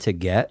started to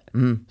get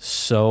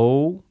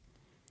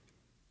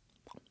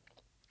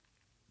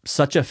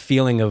such a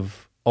feeling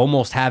of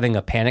almost having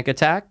a panic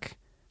attack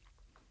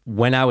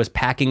when I was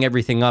packing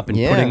everything up and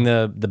putting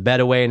the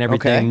bed away and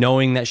everything,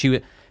 knowing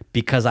that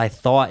because I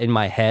thought in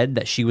my head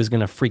that she was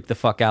going to freak the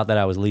fuck out that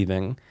I was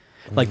leaving.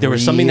 Like there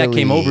was something that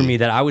came over me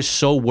that I was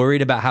so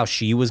worried about how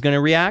she was going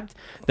to react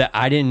that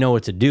I didn't know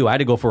what to do. I had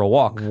to go for a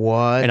walk.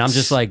 What? And I'm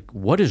just like,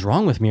 what is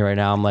wrong with me right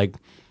now? I'm like,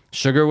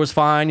 sugar was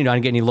fine. I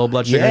didn't get any low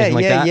blood sugar or anything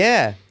like that.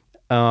 Yeah.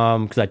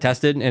 Because I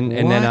tested and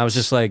then I was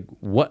just like,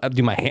 what?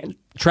 Do my hand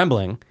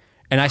trembling?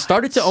 And I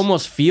started to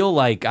almost feel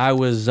like I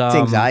was... It's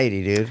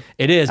anxiety, dude.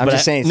 It is. I'm but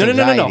just saying it's No,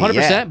 anxiety. 100%.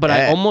 Yeah, but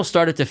I almost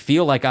started to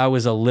feel like I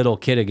was a little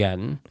kid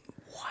again.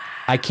 Wow.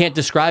 I can't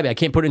describe it. I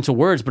can't put it into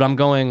words, but I'm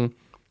going...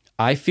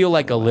 I feel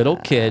like a little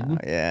kid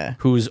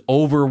who's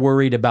over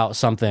worried about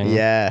something.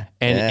 Yeah.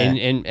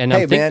 And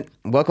hey, man,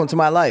 welcome to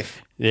my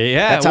life.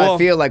 Yeah. That's how I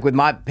feel like with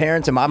my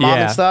parents and my mom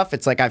and stuff.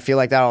 It's like I feel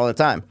like that all the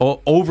time.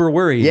 Over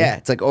worried. Yeah.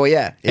 It's like, oh,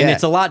 yeah. And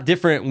it's a lot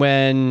different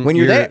when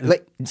you're there.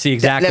 Like, see,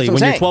 exactly. That's what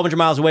when I'm you're saying. 1,200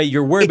 miles away,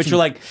 you're worried, but you're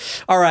like,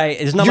 all right,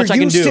 there's not much I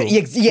can do.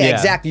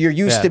 Exactly. You're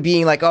used to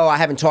being like, oh, I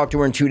haven't talked to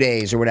her in 2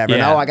 days or whatever.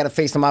 And, oh, I got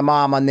to FaceTime my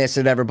mom on this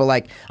or whatever. But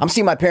like, I'm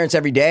seeing my parents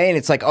every day and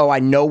it's like, oh, I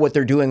know what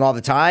they're doing all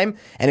the time.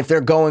 And if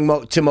they're going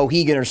to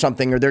Mohegan or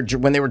something, or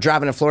when they were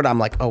driving to Florida, I'm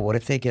like, oh, what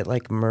if they get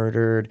like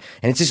murdered?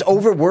 And it's just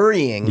over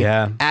worrying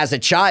as a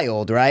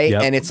child, right?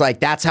 Yep. And it's like,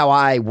 that's how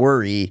I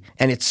worry.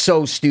 And it's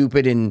so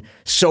stupid and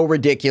so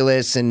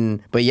ridiculous.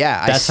 But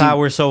yeah, that's how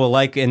we're so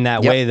alike in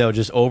that way, though.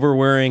 Just over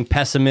worrying,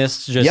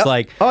 pessimists, just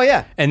like, oh,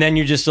 yeah. And then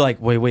you're just like,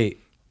 wait.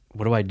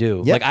 What do I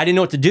do? Like, I didn't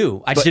know what to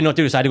do. I just didn't know what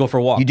to do, so I had to go for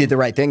a walk. You did the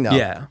right thing, though.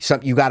 Yeah.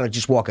 You got to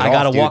just walk it off, I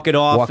got to walk it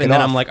off, Walk and it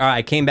then off. I'm like, all right,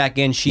 I came back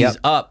in. She's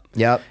up.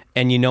 Yep.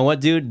 And you know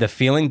what, dude? The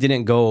feeling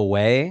didn't go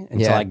away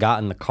until I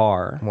got in the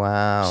car.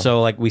 Wow.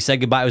 So, like, we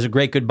said goodbye. It was a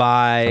great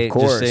goodbye. Of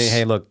course. Just saying,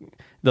 hey,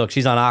 look,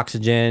 she's on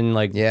oxygen.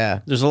 Like,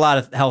 there's a lot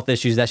of health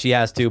issues that she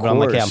has, too. But I'm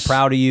like, hey, I'm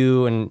proud of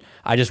you, and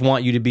I just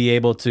want you to be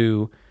able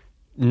to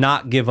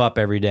not give up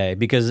every day,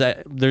 because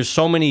there's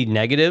so many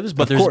negatives,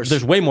 but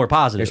there's way more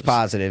positives. There's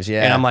positives,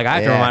 yeah. And I'm like, I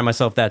have to remind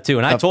myself that too.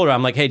 And I told her,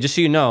 I'm like, hey, just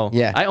so you know,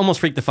 I almost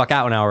freaked the fuck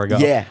out an hour ago.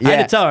 Yeah. I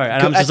had to tell her,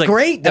 and I'm just like,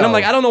 great. Though. And I'm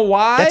like, I don't know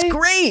why. That's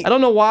great. I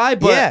don't know why,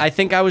 but I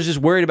think I was just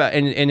worried about,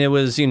 and it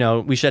was,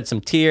 we shed some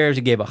tears.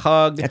 He gave a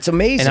hug. That's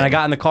amazing. And then I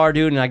got in the car,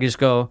 dude, and I just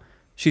go,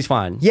 she's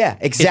fine. Yeah,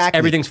 exactly.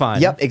 Everything's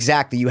fine. Yep,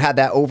 exactly. You had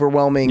that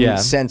overwhelming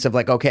sense of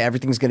like, okay,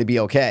 everything's going to be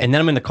okay. And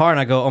then I'm in the car and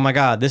I go, oh my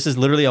God, this is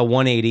literally a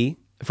 180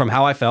 from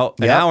how I felt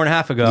an hour and a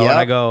half ago. And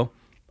I go,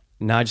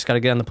 now I just got to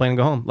get on the plane and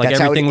go home. Like,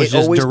 that's everything was it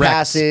just always direct.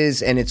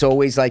 passes, and it's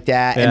always like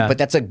that. Yeah. But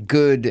that's a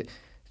good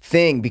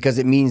thing, because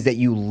it means that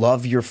you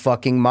love your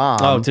fucking mom.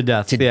 Oh, to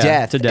death. To Yeah,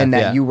 death. to death, And that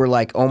yeah. you were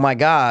like, oh my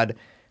God,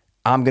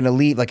 I'm going to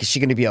leave. Like, is she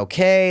going to be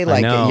okay?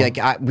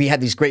 Like, we had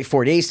these great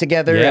 4 days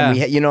together, and we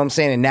had, you know what I'm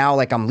saying? And now,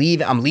 like, I'm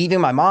leaving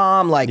my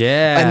mom. Like,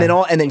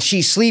 and then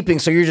she's sleeping.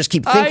 So you just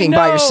keep thinking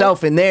by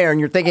yourself in there, and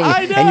you're thinking,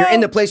 and you're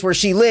in the place where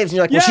she lives, and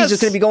you're like, well, she's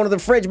just going to be going to the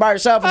fridge by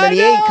herself. And then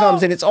the 8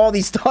 comes, and it's all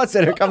these thoughts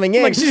that are coming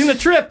in. Like, she's in the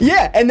trip.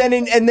 Yeah. And then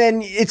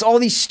it's all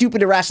these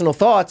stupid, irrational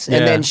thoughts.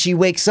 And then she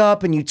wakes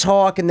up, and you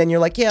talk, and then you're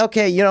like, yeah,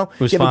 okay, you have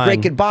a great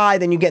goodbye.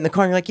 Then you get in the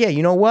car, and you're like, yeah,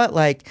 you know what?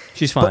 Like,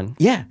 she's fine.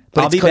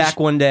 But I'll be back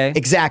one day.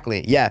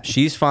 Exactly. Yeah.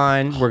 She's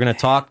fine. We're going to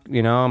talk. I'm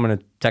going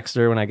to text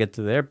her when I get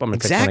to the airport. I'm going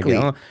to text her when I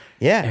get home.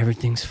 Yeah.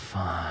 Everything's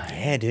fine.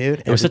 Yeah,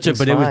 dude. It was it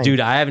was, dude,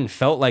 I haven't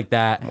felt like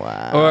that.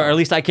 Wow. Or at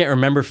least I can't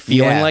remember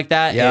feeling like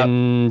that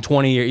in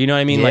 20 years. You know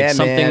what I mean? Yeah, like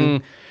something.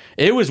 man.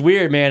 It was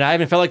weird, man. I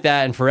haven't felt like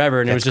that in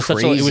forever. And it was just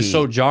it was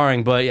so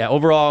jarring. But yeah,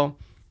 overall,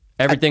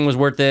 everything was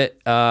worth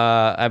it.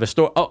 I have a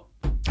story.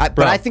 But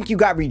I think you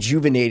got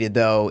rejuvenated,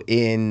 though,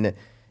 in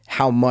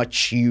how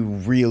much you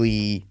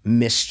really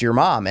missed your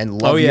mom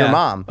and love your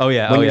mom. Oh,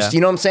 yeah. You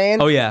know what I'm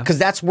saying? Oh, yeah. Because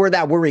that's where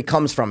that worry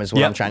comes from, is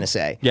what I'm trying to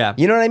say. Yeah.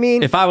 You know what I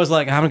mean? If I was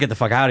like, I'm going to get the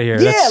fuck out of here,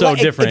 that's so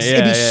different.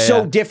 It'd be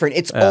so different.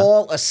 It's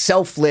all a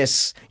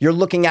selfless, you're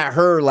looking at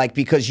her like,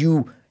 because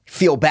you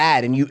feel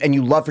bad and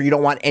you love her, you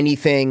don't want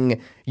anything,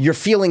 you're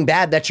feeling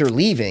bad that you're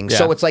leaving.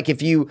 So it's like,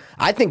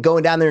 I think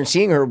going down there and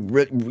seeing her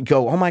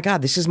go, oh my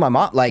God, this is my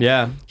mom. Like,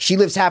 she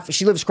lives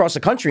across the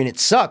country and it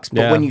sucks.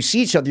 But when you see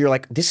each other, you're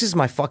like, this is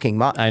my fucking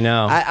mom. I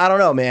know. I don't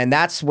know, man.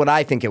 That's what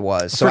I think it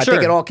was. So I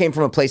think it all came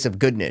from a place of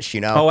goodness,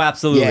 Oh,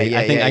 absolutely.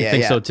 I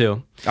think so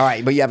too. All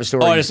right, but you have a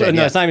story. No, it's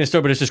not even a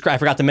story, but it's just, I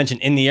forgot to mention,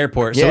 in the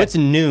airport. So it's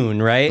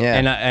noon, right? Yeah.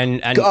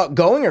 And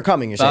going or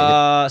coming, you're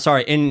saying?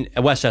 Sorry, in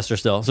Westchester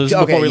still. So this is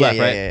before we left,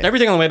 right?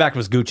 Everything on the way back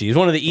was Gucci. It was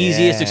one of the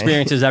easiest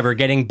experiences ever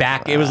getting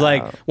back. It was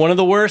like one of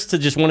the worst to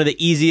just one of the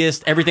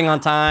easiest, everything on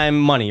time,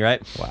 money,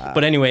 right? Wow.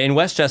 But anyway, in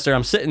Westchester,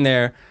 I'm sitting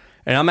there,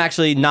 And I'm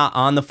actually not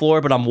on the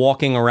floor, but I'm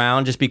walking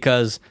around just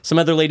because some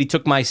other lady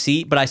took my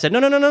seat. But I said,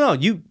 no.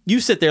 You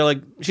sit there.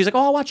 Like, she's like, oh,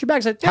 I'll watch your bag. I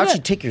said, yeah. How'd she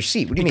take your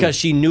seat? What do you Because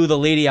mean? she knew the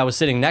lady I was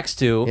sitting next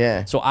to.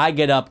 Yeah. So I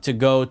get up to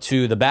go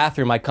to the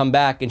bathroom. I come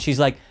back and she's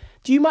like,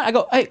 do you mind? I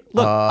go, hey,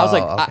 look. I was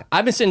like, okay.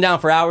 I've been sitting down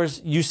for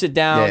hours. You sit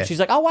down. Yeah. She's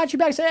like, I'll watch your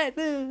bag. I said,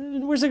 hey,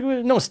 where's it?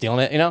 No one's stealing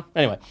it, you know?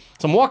 Anyway,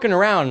 so I'm walking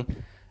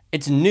around.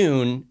 It's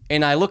noon.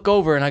 And I look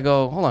over and I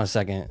go, hold on a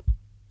second.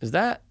 Is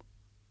that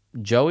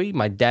Joey,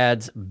 my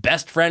dad's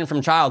best friend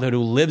from childhood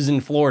who lives in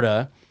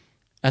Florida?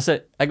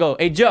 I go,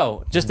 hey,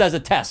 Joe, just as a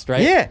test,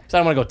 right? Yeah. So I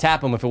don't want to go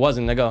tap him if it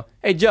wasn't. I go,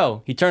 hey,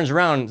 Joe. He turns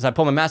around. So I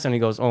pull my mask on and he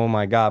goes, oh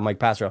my God, Mike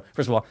Passero.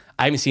 First of all,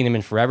 I haven't seen him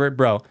in forever.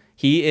 Bro,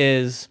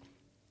 it's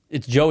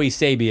Joey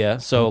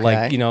Sabia. So Okay.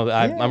 like, you know,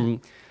 I'm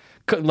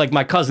like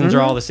my cousins are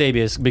all the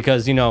Sabias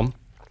because, you know,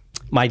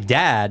 my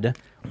dad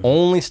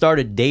only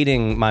started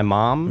dating my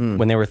mom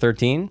when they were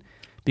 13.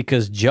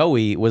 Because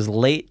Joey was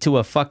late to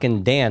a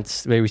fucking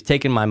dance that he was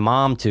taking my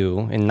mom to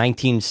in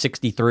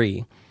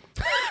 1963.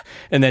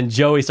 And then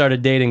Joey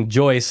started dating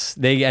Joyce.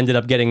 They ended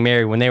up getting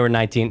married when they were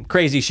 19.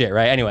 Crazy shit,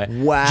 right? Anyway.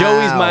 Wow.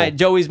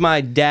 Joey's my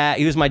dad.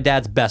 He was my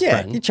dad's best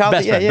friend. Your child,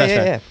 Best friend.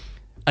 yeah.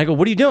 I go,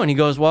 what are you doing? He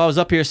goes, well, I was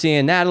up here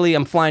seeing Natalie.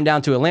 I'm flying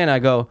down to Atlanta. He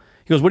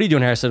goes, what are you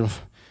doing here? I said, I'm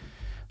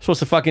supposed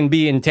to fucking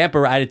be in Tampa.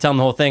 I had to tell him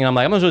the whole thing. I'm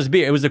like, I'm not supposed to be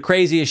here. It was the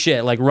craziest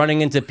shit, like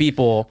running into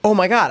people. Oh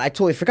my God, I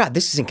totally forgot.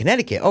 This is in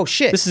Connecticut. Oh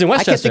shit. This is in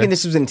Westchester. I kept thinking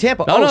this was in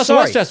Tampa. No, it's in sorry.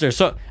 Westchester.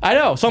 So I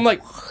know. So I'm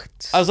like,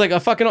 I was like,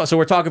 fucking. So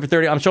we're talking for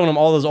 30. I'm showing him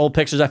all those old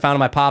pictures I found of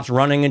my pops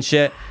running and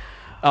shit.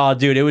 Oh,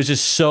 dude, it was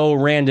just so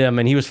random.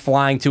 And he was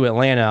flying to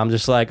Atlanta. I'm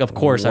just like, of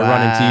course I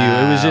run into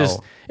you.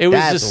 It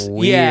was just,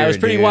 weird, yeah, it was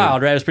pretty dude.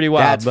 wild, right? It was pretty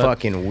wild. That's but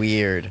fucking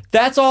weird.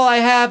 that's all I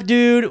have,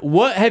 dude.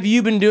 What have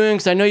you been doing?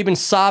 Because I know you've been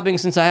sobbing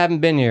since I haven't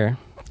been here.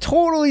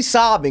 Totally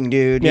sobbing,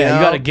 dude. Yeah, you know?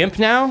 you got a gimp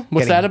now?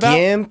 What's Got that a about?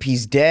 Gimp.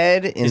 He's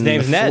dead. His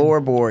name's the Ned.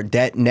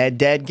 Floorboard. Ned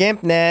dead.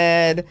 Gimp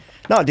Ned.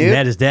 No, dude.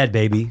 Ned is dead,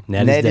 baby.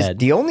 Ned is dead.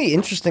 The only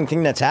interesting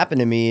thing that's happened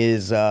to me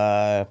is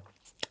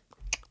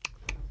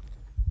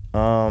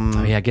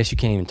Oh, yeah, I guess you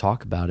can't even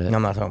talk about it.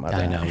 I'm not talking about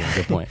I that. know. Yeah,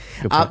 good point.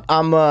 Good point.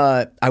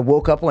 I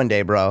woke up one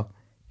day, bro,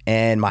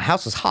 and my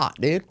house was hot,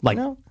 dude. Like,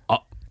 you know?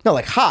 No,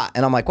 like hot.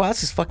 And I'm like, wow,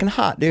 this is fucking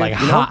hot, dude. Like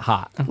you know?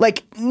 hot.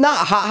 Like not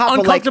hot,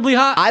 Uncomfortably but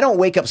like, hot? I don't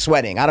wake up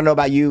sweating. I don't know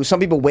about you.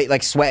 Some people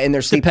sweat in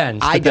their sleep.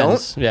 Depends. I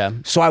Depends. don't. Yeah.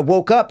 So I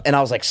woke up and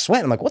I was like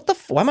sweating. I'm like, what the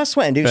why am I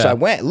sweating, dude? So Yeah. I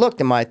went,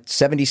 looked, and my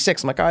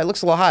 76. I'm like, all right, it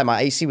looks a little high.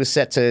 My AC was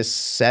set to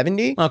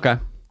 70. Okay.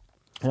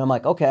 And I'm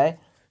like, okay.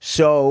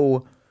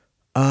 So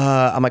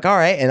I'm like, all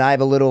right. And I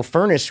have a little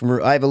furnace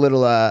room. I have a little,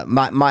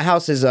 my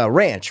house is a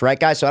ranch, right,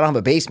 guys? So I don't have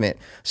a basement.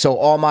 So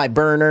all my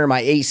burner,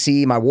 my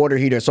AC, my water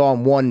heater, it's all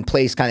in one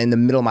place, kind of in the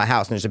middle of my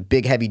house. And there's a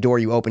big, heavy door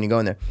you open, you go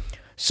in there.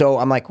 So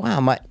I'm like, wow,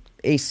 my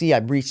AC, I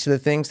reached to the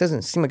things,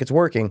 doesn't seem like it's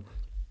working.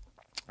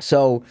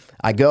 So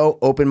I go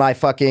open my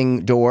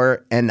fucking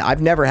door, and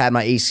I've never had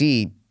my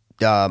AC.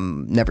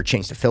 Never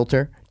changed the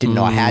filter. Didn't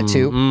know I had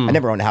to. I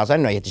never owned a house. I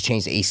didn't know you had to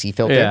change the AC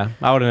filter. Yeah,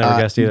 I would have never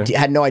guessed either.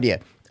 Had no idea.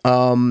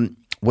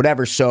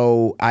 Whatever.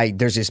 So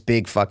there's this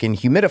big fucking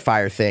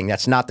humidifier thing.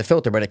 That's not the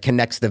filter, but it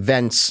connects the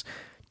vents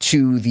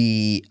to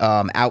the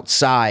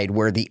outside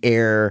where the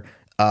air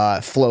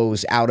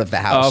flows out of the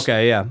house. Oh,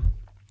 okay, yeah.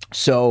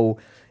 So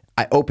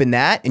I open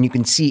that, and you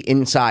can see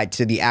inside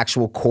to the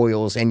actual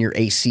coils and your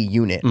AC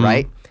unit,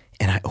 right?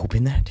 And I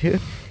open that, dude,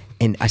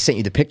 and I sent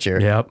you the picture.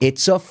 Yep.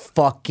 It's a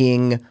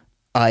fucking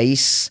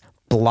ice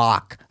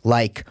block.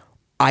 Like,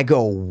 I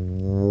go,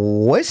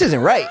 well, this isn't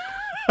right.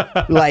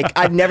 Like,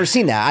 I've never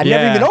seen that. I've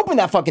never Yeah. even opened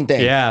that fucking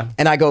thing. Yeah.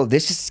 And I go,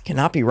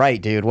 cannot be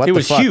right, dude. What It the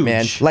was fuck, huge.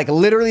 man? Like,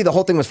 literally, the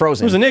whole thing was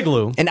frozen. It was an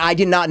igloo. And I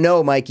did not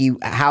know, Mikey,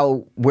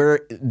 where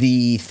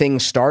the thing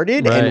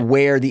started Right. and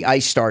where the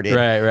ice started.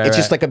 Right, It's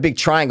just right. like a big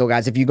triangle,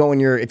 guys. If you have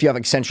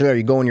Accenture there,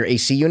 you go in your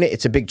AC unit,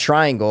 it's a big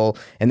triangle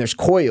and there's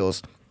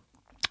coils.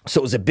 So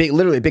it was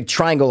literally a big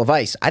triangle of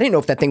ice. I didn't know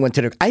if that thing went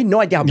to I had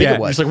no idea how big Yeah, it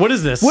was. it's like, what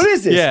is this? What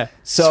is this? Yeah,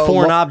 So it's a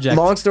foreign object.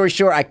 Long story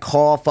short, I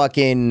call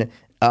fucking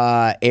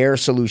Air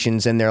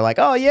Solutions, and they're like,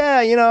 "Oh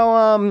yeah,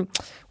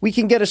 we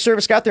can get a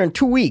service guy out there in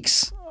 2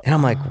 weeks." And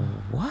I'm like,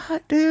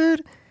 "What,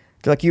 dude?"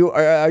 They're like,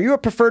 are you a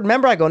preferred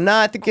member? I go,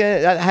 nah, I think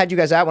I had you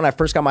guys out when I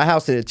first got my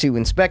house to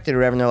inspect it or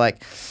whatever. And they're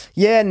like,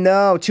 yeah,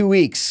 no, 2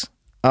 weeks.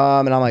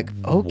 And I'm like,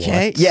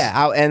 okay. What?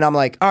 Yeah. And I'm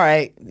like, all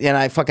right. And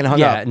I fucking hung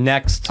Yeah, up.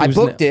 next. I Who's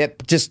booked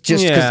it just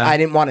because Yeah. I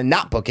didn't want to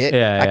not book it.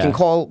 Yeah, I can yeah.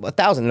 call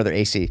 1,000 another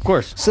AC. Of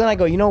course. So then I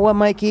go, you know what,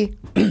 Mikey?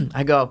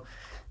 I go,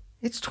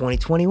 it's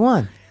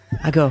 2021.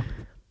 I go,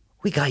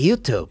 we got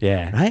YouTube.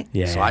 Yeah. Right?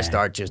 Yeah. So I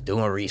start just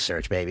doing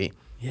research, baby.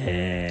 Yeah.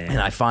 And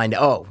I find,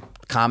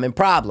 common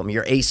problem.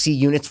 Your AC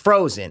unit's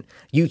frozen.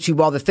 YouTube,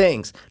 all the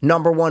things.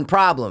 Number one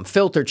problem,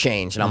 filter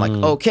change. And I'm like,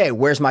 okay,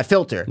 where's my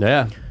filter?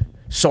 Yeah.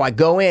 So I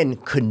go in,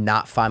 could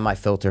not find my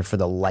filter for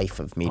the life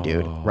of me,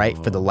 dude. Right?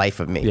 For the life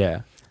of me.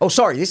 Yeah. Oh,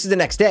 sorry. This is the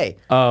next day.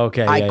 Oh,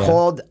 okay. I yeah,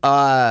 called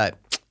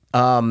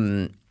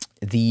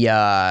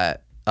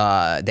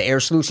the Air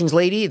Solutions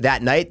lady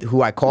that night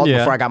who I called Yeah.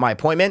 before I got my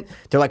appointment.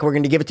 They're like, we're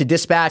going to give it to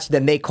dispatch.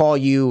 Then they call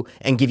you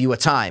and give you a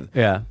time.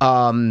 Yeah.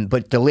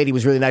 But the lady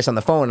was really nice on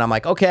the phone. And I'm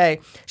like, okay.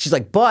 She's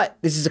like, but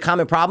this is a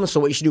common problem. So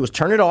what you should do is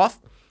turn it off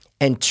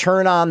and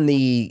turn on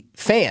the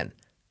fan.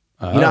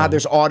 You know how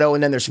there's auto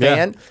and then there's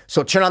fan?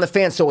 So turn on the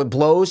fan so it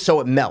blows,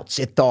 so it melts,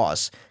 it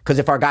thaws. Because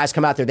if our guys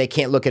come out there, they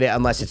can't look at it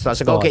unless it's thawed.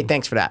 Like, okay,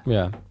 thanks for that.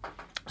 Yeah.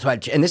 So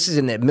and this is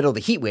in the middle of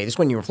the heat wave. This is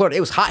when you were in Florida.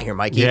 It was hot here,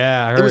 Mikey.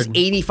 Yeah, I It was heard.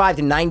 85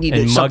 to 90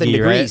 And to something muggy,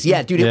 degrees. right?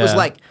 Yeah, dude, it was Yeah.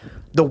 like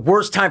the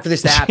worst time for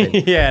this to happen.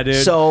 Yeah,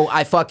 dude. So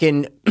I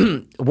fucking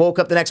woke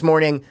up the next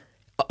morning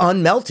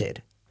unmelted.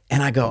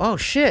 And I go, oh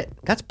shit,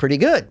 that's pretty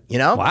good, you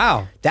know?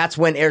 Wow. That's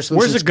when Air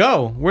Solutions. Where's it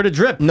go? Where'd it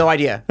drip? No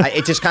idea.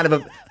 It just kind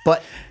of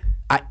but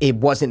it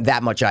wasn't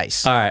that much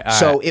ice. All right, all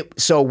so right.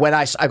 so when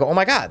I go, oh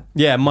my God.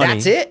 Yeah, money.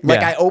 That's it? Like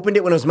Yeah. I opened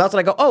it when it was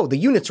melted. I go, oh, the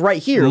unit's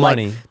right here.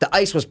 Money. Like the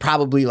ice was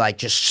probably like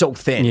just so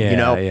thin, Yeah, you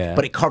know? yeah.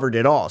 But it covered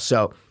it all.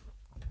 So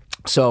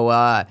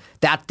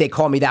that they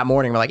called me that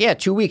morning. We're like, yeah,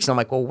 2 weeks. And I'm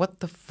like, well,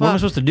 what the fuck? What am I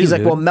supposed to do, He's like,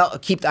 dude? well,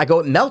 I go,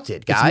 it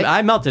melted, guy.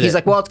 I melted He's it.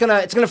 like, well,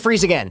 it's gonna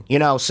freeze again, you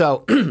know?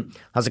 So I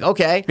was like,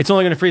 okay. It's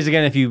only going to freeze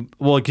again if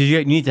because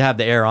you need to have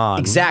the air on.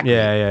 Exactly.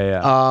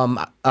 Yeah.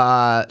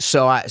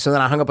 So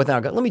then I hung up with them. I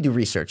go, let me do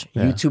research.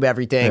 YouTube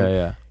everything.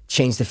 Yeah.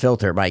 Change the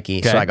filter,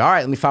 Mikey. So Okay. I go, all right,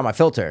 let me find my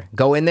filter.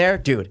 Go in there,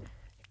 dude.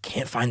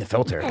 Can't find the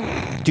filter.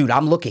 Dude,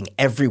 I'm looking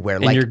everywhere.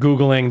 And you're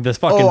Googling this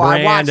fucking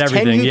I brand, watched 10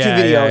 everything. YouTube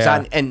Yeah, videos yeah.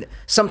 on, and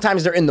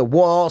sometimes they're in the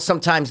wall,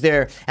 sometimes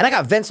they're, and I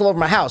got vents all over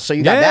my house. So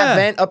you got Yeah. that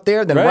vent up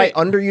there, then Right. right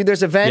under you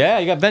there's a vent. Yeah,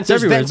 you got vents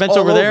There's everywhere. There's vents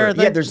all over there, I Yeah,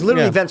 think. there's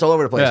literally Yeah. vents all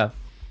over the place. Yeah.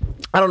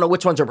 I don't know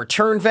which ones are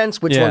return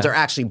vents, which Yeah. ones are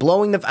actually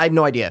blowing I have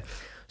no idea.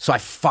 So I'm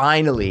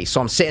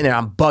sitting there,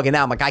 I'm bugging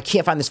out. I'm like, I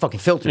can't find this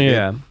fucking filter, dude.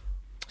 Yeah.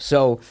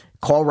 So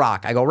call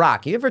Rock. I go,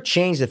 Rock, you ever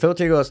change the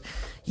filter? He goes,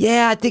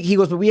 yeah, I think. He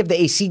goes, but we have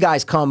the AC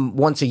guys come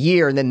once a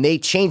year and then they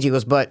change. He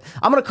goes, but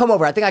I'm going to come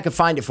over. I think I can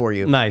find it for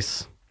you.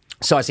 Nice.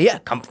 So I said, yeah,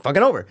 come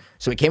fucking over.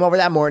 So we came over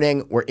that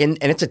morning. We're in,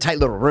 and it's a tight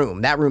little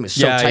room. That room is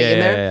so Yeah, tight yeah, in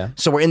there. yeah.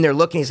 So we're in there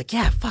looking. He's like,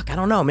 yeah, fuck, I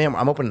don't know, man.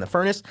 I'm opening the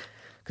furnace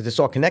because it's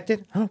all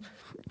connected. I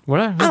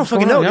don't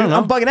fucking know, dude.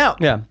 I'm bugging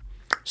out. Yeah.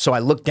 So I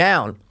look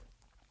down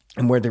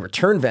and where the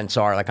return vents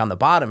are, like on the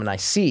bottom, and I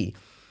see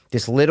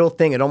this little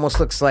thing. It almost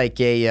looks like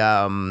a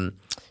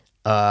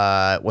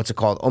what's it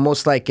called?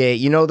 Almost like a,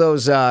 you know,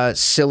 those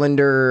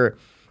cylinder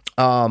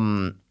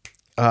like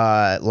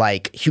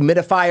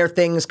humidifier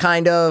things,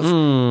 kind of.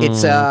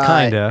 It's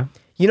kinda.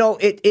 You know,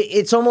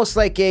 it's almost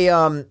like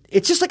a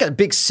it's just like a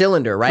big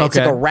cylinder, right? It's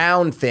like Okay. a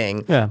round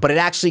thing, Yeah. but it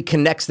actually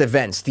connects the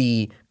vents.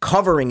 The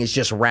covering is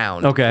just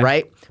round, Okay.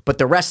 right? But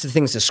the rest of the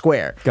thing's a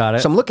square. Got it.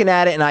 So I'm looking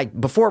at it,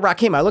 and before Rock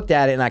came, I looked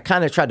at it, and I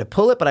kind of tried to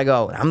pull it, but I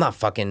go, I'm not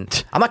gonna,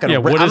 Yeah,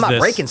 what I'm is not this?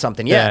 breaking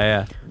something. Yeah, Yeah.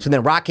 yeah. So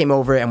then Rock came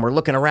over, and we're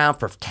looking around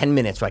for 10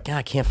 minutes. We're like,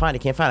 I can't find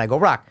it. I go,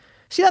 Rock,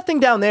 see that thing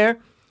down there?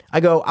 I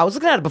go, I was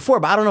looking at it before,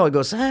 but I don't know. He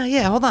goes,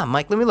 yeah, hold on,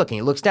 Mike, let me look. And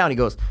he looks down, he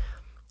goes,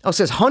 oh, it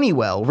says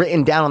Honeywell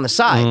written down on the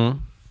side. Mm-hmm.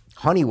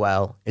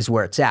 Honeywell is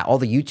where it's at. All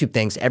the YouTube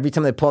things, every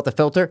time they pull out the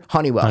filter,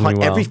 Honeywell.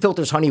 Honeywell. Every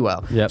filter's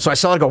Honeywell. Yep. So I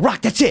saw it, I go,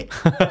 Rock, that's it.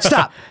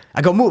 Stop.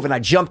 I go, move. And I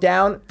jumped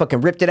down,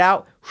 fucking ripped it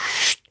out.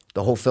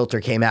 The whole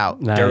filter came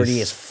out. Nice.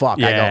 Dirty as fuck.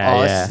 I go, Yeah,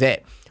 oh, yeah. this is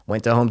it.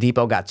 Went to Home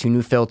Depot, got 2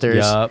 new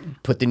filters, Yup.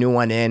 put the new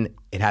one in.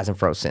 It hasn't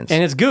froze since.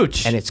 And it's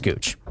gooch. And it's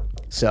gooch.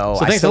 So,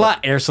 so thanks a lot,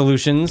 Air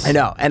Solutions. I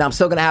know, and I'm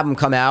still gonna have them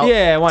come out.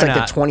 Yeah, why it's like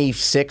not? the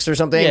 26th or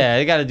something. Yeah,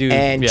 they gotta do-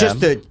 and yeah.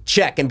 just to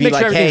check and be Make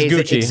like, sure hey,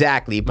 everything's Gucci.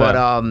 exactly. But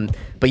Yeah.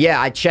 but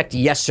yeah, I checked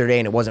yesterday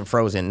and it wasn't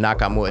frozen.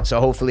 Knock on wood. So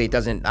hopefully it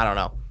doesn't. I don't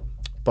know.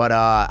 But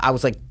I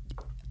was like,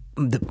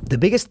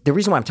 the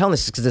reason why I'm telling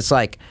this is because it's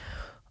like,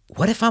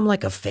 what if I'm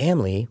like a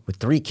family with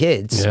 3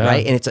 kids, Yeah.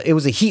 right? And it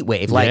was a heat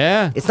wave. Like,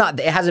 Yeah. it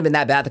hasn't been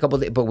that bad the couple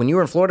of days, but when you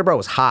were in Florida, bro, it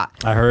was hot.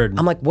 I heard.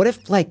 I'm like, what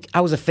if like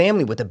I was a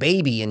family with a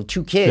baby and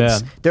 2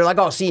 kids? Yeah. They're like,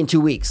 oh, I'll see you in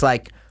 2 weeks.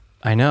 Like,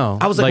 I know.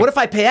 I was like, what if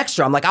I pay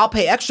extra? I'm like, I'll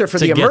pay extra for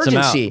To the get them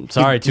emergency. out.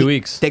 Sorry, 2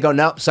 weeks. They go,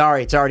 nope,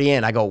 sorry, it's already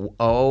in. I go,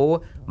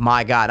 oh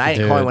my God. I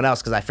didn't call Dude. anyone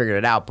else because I figured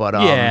it out. But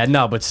Yeah,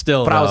 no, but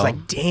still. but I was though,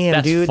 like, damn,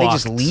 that's dude, they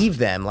just fucked. leave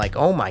them. Like,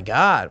 oh my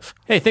God.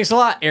 Hey, thanks a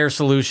lot, Air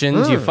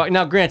Solutions. Hmm. You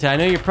now, granted, I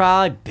know you're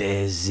probably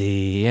busy.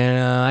 You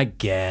know, I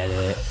get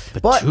it.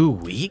 But 2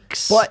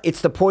 weeks. But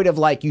it's the point of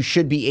like, you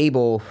should be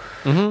able,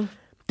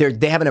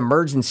 they have an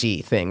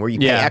emergency thing where you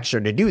pay Mm-hmm. Yeah.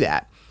 extra to do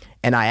that.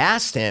 And I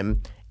asked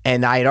him,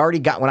 and I had already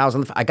got, when I was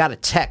on I got a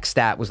text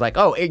that was like,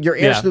 oh, your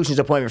Air Yeah. Solutions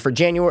appointment for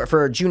June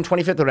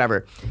 25th or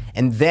whatever.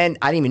 And then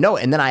I didn't even know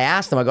it. And then I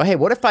asked him, I go, hey,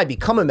 what if I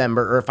become a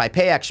member or if I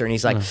pay extra? And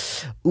he's like,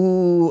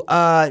 no,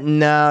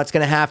 it's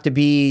going to have to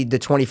be the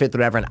 25th or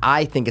whatever. And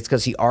I think it's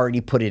because he already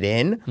put it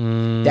in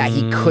that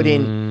he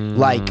couldn't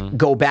like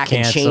go back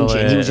and Cancel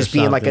change it. He was it just or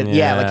being like, something, like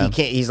yeah. he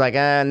can't, he's like,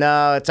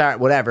 no, it's all right,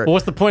 whatever. Well,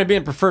 what's the point of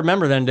being a preferred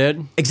member then,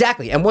 dude?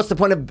 Exactly. And what's the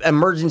point of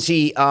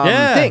emergency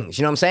Yeah. things?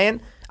 You know what I'm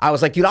saying? I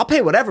was like, dude, I'll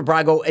pay whatever, bro.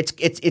 I go, it's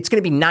going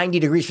to be 90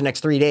 degrees for the next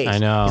 3 days. I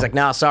know. He's like,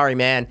 nah, sorry,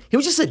 man. He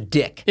was just a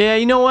dick. Yeah,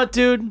 you know what,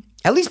 dude?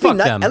 At least be Fuck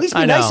them. At least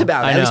be I nice know,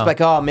 about it. I At least know. be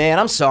like, oh man,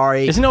 I'm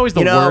sorry. Isn't it always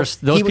the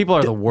worst? Those people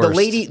are the worst. The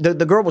lady, the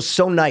girl was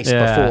so nice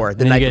Yeah. before the And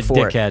then night you get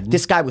before. dickhead.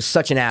 This guy was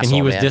such an asshole. And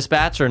he was man.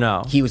 dispatch or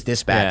no? He was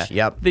dispatch.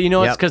 Yeah. Yep. You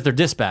know, it's Yep. because they're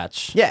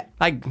dispatch. Yeah.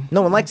 Like,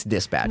 No one likes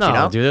dispatch. no, you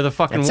know? dude, they're the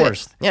fucking That's it.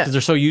 worst. Yeah. Because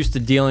they're so used to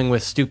dealing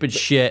with stupid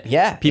shit.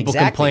 Yeah, People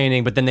exactly.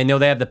 complaining, but then they know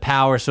they have the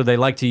power, so they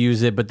like to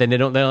use it, but then they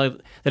don't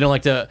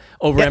like to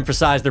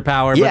overemphasize their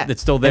power, Yeah. but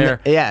it's still And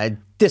there.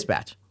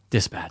 dispatch.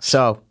 Dispatch.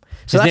 So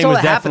His that's name all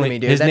was that happened to definitely me,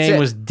 dude. his That's name it.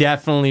 was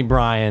definitely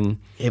Brian.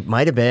 It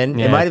might have been.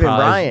 Yeah, it might have been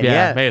probably. Brian.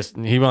 Yeah.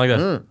 He went like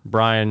this.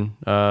 Brian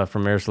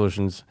from Air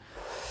Solutions.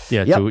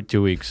 Yeah, Yep.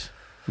 2 weeks.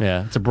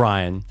 Yeah, it's a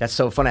Brian. That's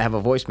so fun. I have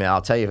a voicemail.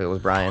 I'll tell you if it was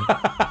Brian.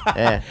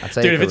 Yeah, I'll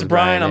tell you Dude, if it it's was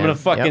Brian, I'm man. gonna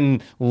fucking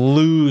Yep.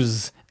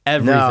 lose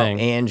everything.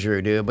 No,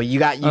 Andrew, dude. But you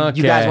guys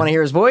Okay. want to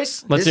hear his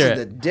voice? Let's this hear is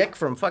it. the Dick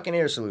from fucking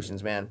Air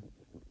Solutions, man.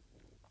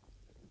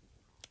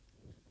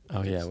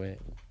 Oh yeah, wait.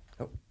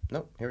 Oh,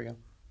 no, here we go.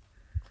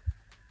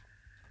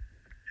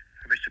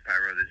 Mr.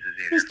 Pyro, this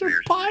is Andrew Mr. from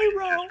Air Solutions.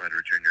 Pyro. Just wanted to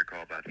return your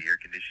call about the air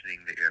conditioning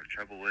that you're having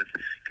trouble with.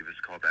 Give us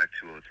a call back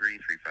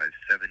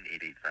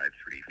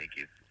 203-357-8853. Thank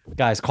you.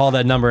 Guys, call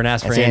that number and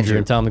ask for Andrew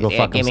and tell him to go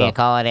fuck Give me a himself.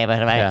 call.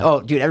 Yeah.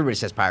 Oh, dude, everybody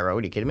says Pyro.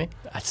 Are you kidding me?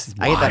 That's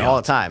I get that all the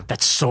wild. time.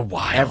 That's so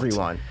wild.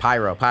 Everyone.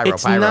 Pyro.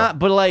 It's Pyro. not,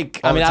 but like,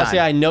 All I mean, the obviously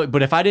time. I know,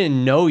 but if I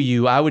didn't know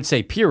you, I would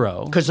say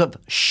Piro. Because of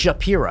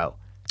Shapiro.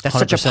 That's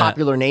such a 100%.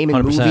 popular name in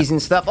 100%. movies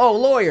and stuff. Oh,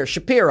 lawyer,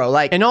 Shapiro.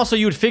 Like, And also,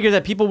 you would figure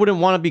that people wouldn't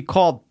want to be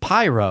called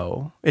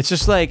Pyro. It's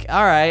just like,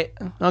 all right,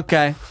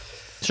 okay,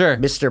 sure.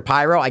 Mr.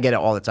 Pyro, I get it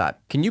all the time.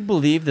 Can you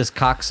believe this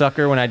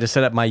cocksucker when I just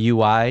set up my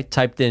UI,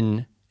 typed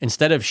in,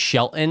 instead of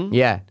Shelton,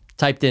 Yeah.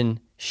 typed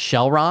in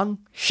Shellron?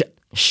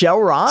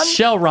 Shelron?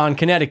 Shellron,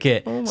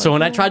 Connecticut. So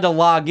when I tried to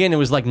log in, it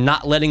was like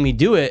not letting me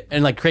do it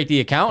and like create the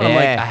account. And I'm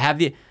like, Yeah. I have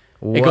the.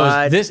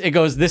 What? It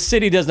goes, this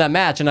city does not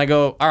match. And I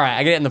go, all right,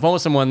 I get on the phone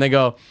with someone. They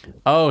go,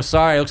 oh,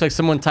 sorry. It looks like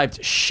someone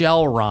typed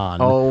Shellron.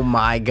 Oh,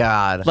 my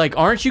God. Like,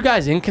 aren't you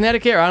guys in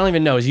Connecticut? Or I don't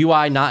even know. Is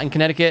UI not in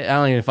Connecticut? I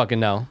don't even fucking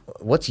know.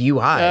 What's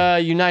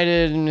UI?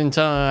 United,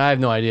 I have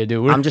no idea,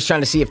 dude. I'm just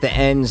trying to see if the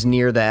N's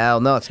near the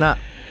L. No, it's not.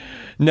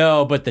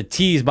 No, but the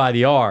T's by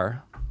the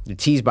R. The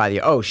T's by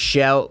the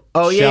Shell.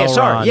 Oh yeah, Shellron.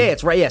 sorry. Yeah,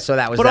 it's right. Yeah, so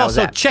that was But that also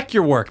was that. check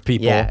your work,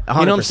 people. Yeah, you know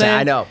what I'm 100%. saying?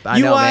 I know,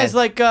 man.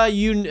 like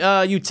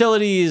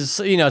utilities.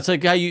 You know, it's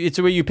like it's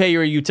where you pay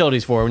your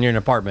utilities for when you're in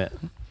an apartment.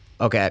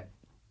 Okay.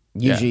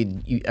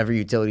 Usually, every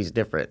utility is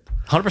different.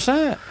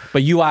 100%.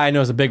 But UI I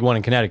know is a big one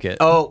in Connecticut.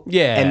 Oh,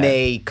 yeah. And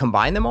they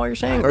combine them all. You're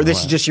saying, or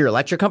this is just your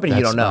electric company?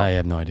 You don't know. I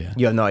have no idea.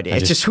 You have no idea.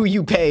 It's just who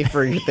you pay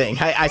for your thing.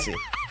 I see.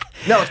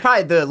 No, it's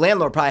probably the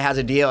landlord probably has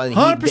a deal, and,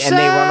 and they 100%.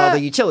 run all the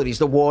utilities,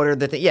 the water,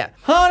 yeah.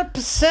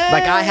 100%.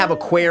 Like I have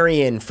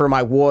Aquarian for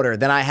my water,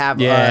 then I have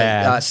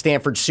Yeah.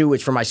 Stanford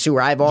sewage for my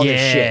sewer. I have all this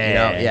shit, you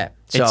know. Yeah.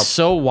 So, It's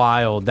so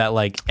wild that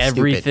like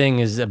everything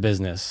is a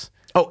business.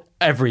 oh,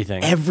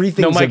 Everything.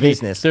 Everything's a Mikey,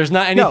 business. There's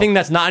not anything No.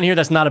 that's not in here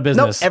that's not a no,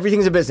 business.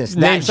 everything's a business.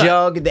 Name That some-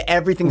 jug,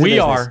 everything's a We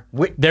business.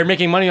 are. They're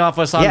making money off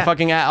us on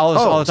fucking all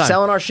the time.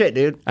 Selling our shit,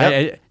 dude.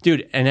 Yep.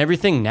 Dude, and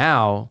everything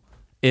now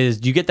is,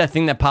 do you get that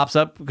thing that pops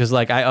up? Because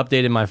like I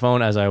updated my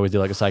phone, as I always do,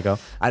 like a psycho,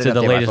 I to didn't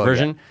the update my latest phone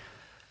version. yet.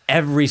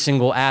 Every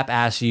single app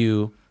asks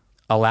you,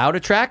 allow to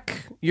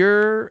track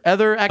your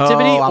other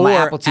activity on my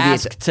or Apple TV,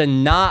 ask to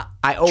not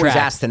I always track.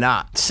 ask to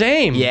not.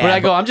 Same. Yeah, but I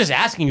go, but I'm just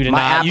asking you to My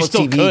not. Apple You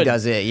still TV could.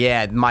 does it.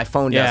 Yeah, my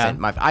phone Yeah.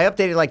 doesn't. I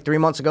updated like 3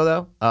 months ago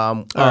though.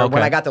 Or okay.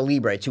 when I got the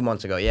Libre 2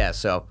 months ago. Yeah,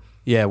 so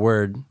Yeah,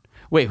 word.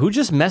 Wait, who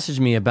just messaged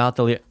me about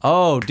the...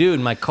 Oh, dude,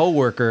 my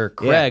coworker,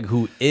 Craig,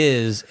 who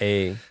is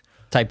a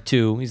Type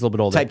 2. He's a little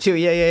bit older. Type 2.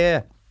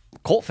 Yeah.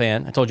 Colt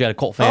fan. I told you I had a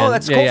Colt fan. Oh,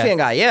 that's a Colt fan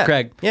guy, yeah.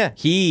 Craig. Yeah.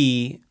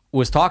 He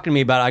was talking to me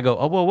about it. I go,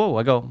 oh, whoa.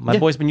 I go, my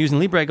boy's been using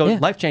Libre. I go,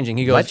 life-changing.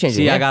 He goes, Life-changing,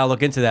 see, yeah. I got to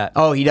look into that.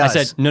 Oh, he does.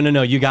 I said,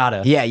 no, you got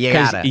to. Yeah, you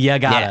gotta. You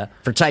got to. Yeah.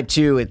 For Type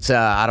 2, it's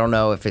I don't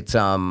know if it's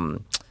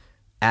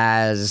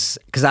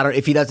because I don't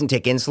if he doesn't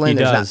take insulin. He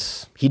there's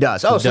does. He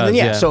does. Oh, He so then does,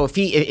 yeah. yeah. So if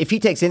he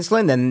takes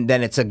insulin,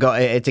 then it's a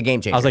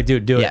game changer. I was like,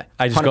 dude, do it. Yeah,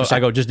 I just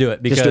 100%. just do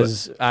it. Just do it.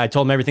 Because I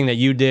told him everything that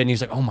you did, and he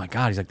was like, oh my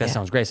God. He's like, that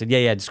sounds great. I said,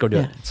 yeah, just go do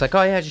it. It's like,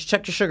 oh yeah, just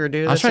check your sugar,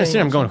 dude. I was trying to see.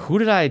 I'm going, who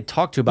did I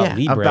talk to about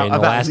Yeah, Libre in the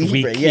about last Libre.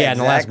 week? Yeah, in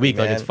the last exactly, week.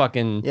 Like, man. it's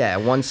fucking... Yeah,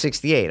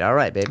 168. All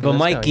right, baby. But Let's go,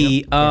 Mikey,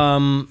 you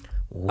know?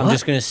 I'm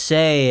just going to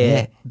say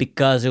it Yeah.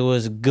 because it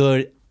was a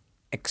good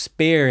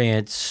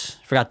experience.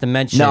 Forgot to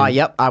mention No,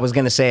 yep. I was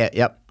gonna say it.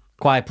 Yep.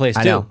 Quiet Place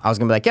 2. I know. I was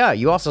gonna be like, yeah,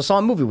 you also saw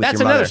a movie with That's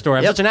your mother. another story.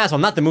 I'm Yep. such an asshole.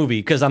 Not the movie,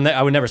 because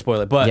I would never spoil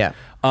it. But Yeah.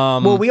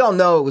 Well, we all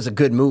know it was a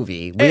good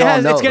movie. We It all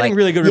has- know it's getting like,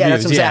 really good Yeah,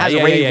 reviews. that's what I'm saying. It has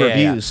Yeah, a rave yeah, yeah.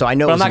 reviews, so I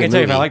know. But it I'm was not a gonna good tell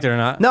you if I movie. liked it or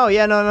not. No,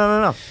 yeah,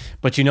 no.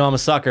 But you know I'm a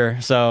sucker,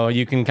 so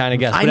you can kind of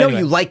guess. I But know anyway.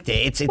 you liked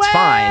it. It's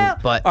fine,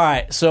 but All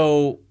right,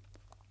 so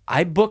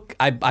I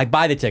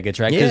buy the tickets,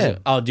 right? 'Cause, Yeah.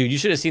 oh, dude, you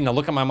should have seen the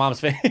look on my mom's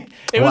face.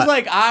 It was What?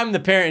 like I'm the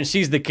parent and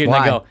she's the kid. And Why?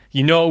 I go,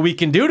 you know what we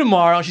can do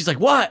tomorrow? And she's like,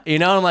 what? You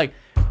know, and I'm like,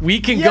 we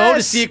can go to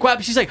Yes. see a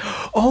Quiet. She's like,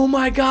 oh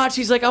my God.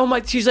 She's like,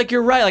 She's like,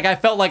 you're right. Like I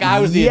felt like I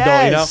was the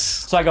adult, you know? Yes.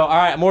 So I go, all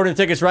right, I'm ordering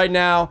tickets right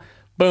now.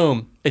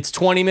 Boom. It's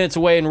 20 minutes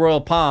away in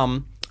Royal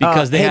Palm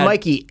because they hey, had.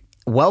 Mikey.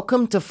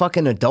 welcome to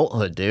fucking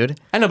adulthood, dude.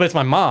 I know, but it's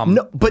my mom.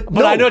 No, but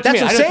I know what you that's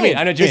mean. what I I'm know what you mean. saying.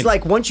 I know what you mean. It's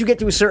like once you get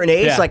to a certain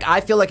age, Yeah. like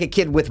I feel like a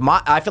kid with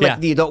I feel like Yeah.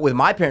 the adult with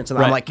my parents, and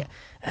I'm Right. like,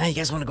 you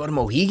guys want to go to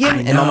Mohegan? I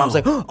And my know. mom's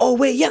like, oh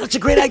wait, yeah, that's a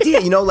great idea.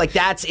 You know, like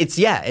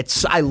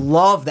it's. I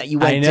love that you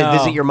went to know.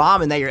 visit your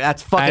mom, and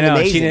that's fucking I know.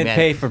 amazing. She didn't man.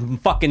 pay for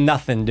fucking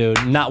nothing,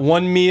 dude. Not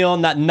one meal,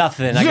 not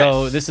nothing. I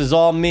go, Yes. this is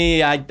all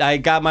me. I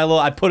got my little,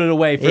 I put it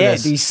away for Yeah,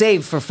 this. you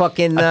saved for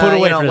fucking. I put away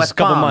you know, for this West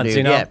couple Palm, months, dude.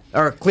 you know? Yeah.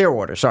 Or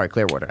Clearwater. Sorry,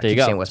 Clearwater. There you I keep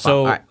go. saying West Palm. So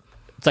All right.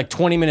 it's like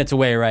 20 minutes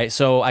away, right?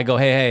 So I go,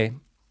 hey,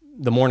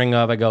 the morning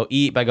of, I go,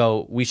 eat. I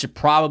go, we should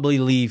probably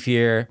leave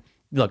here.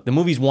 Look, the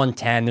movie's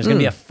 1:10. There's going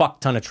to be a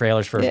fuck ton of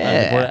trailers for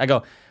Yeah. I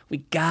go, we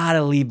got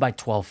to leave by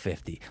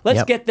 12:50. Let's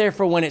Yep. get there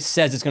for when it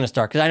says it's going to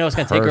start. Because I know it's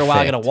going to take her a while.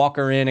 I got to Perfect. walk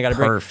her in. I got to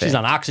bring, Perfect. she's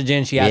on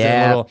oxygen. She has it a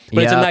Yeah. little,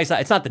 but it's a Yep. nice,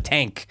 it's not the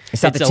tank.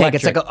 It's not the tank.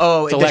 It's like, electric.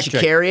 It's does she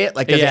electric. carry it?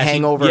 Like, does it Yeah,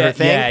 hang she- over yeah, her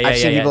thing? yeah, I've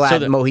seen yeah. people So at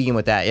the- Mohegan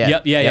with that. Yeah.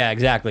 Yep, yeah,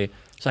 exactly.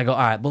 So I go, all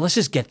right, well, let's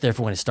just get there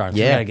for when it starts.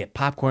 So we Yeah. got to get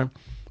popcorn.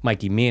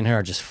 Mikey, me and her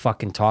are just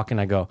fucking talking.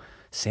 I go,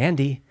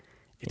 Sandy,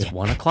 it's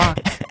 1 o'clock.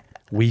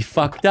 We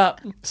fucked up.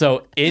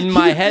 So in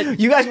my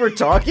head, You guys were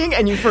talking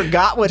and you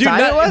forgot what dude, time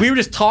it was? we were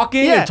just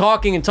talking Yeah. and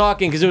talking and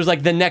talking because it was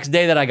like the next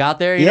day that I got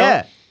there, you Yeah.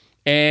 know?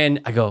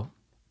 And I go,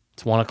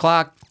 it's 1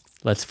 o'clock.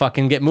 Let's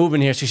fucking get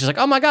moving here. So she's like,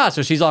 oh my God.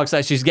 So she's all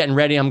excited. She's getting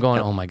ready. I'm going,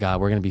 oh my God,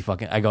 we're going to be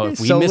fucking. I go, if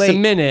we So miss a late.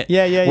 minute,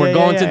 Yeah, we're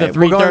going to the 3:30.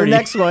 We're going to the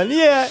next one.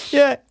 Yeah.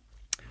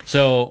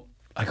 So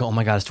I go, oh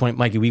my God, it's 20.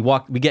 Mikey, we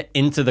get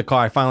into the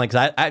car. I finally,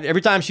 because I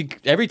every time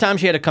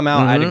she had to come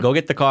out, I had to go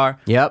get the car,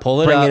 Yep,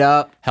 pull bring it it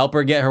up. help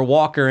her get her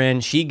walker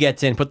in. She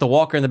gets in, put the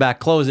walker in the back,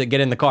 close it,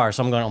 get in the car.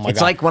 So I'm going, oh my It's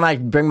God. like when I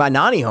bring my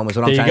nanny home is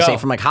what I'm There you trying to go. say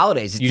from like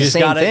holidays. It's You the just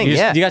same gotta, thing. you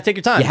Yeah. got to take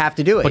your time. You have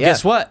to do it. But yeah.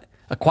 guess what?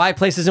 A Quiet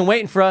Place isn't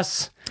waiting for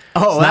us.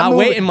 Oh, It's that not movie,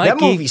 waiting, Mikey.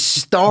 That movie's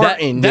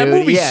starting, That dude.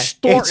 movie's yeah.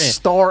 starting. It's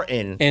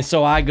starting. And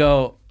so I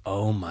go,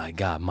 oh my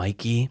God,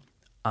 Mikey,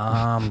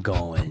 I'm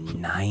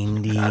going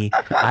 90.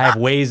 I have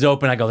Waze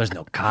open. I go, there's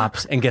no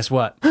cops. And guess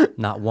what?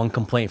 Not one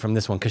complaint from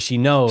this one because she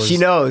knows. She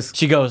knows.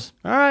 She goes,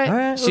 all right.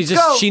 let's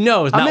go. She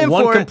knows. I'm Not in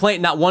one for it.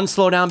 complaint, not one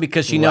slowdown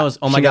because she Wow. knows,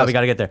 oh my She God, knows. we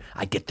got to get there.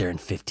 I get there in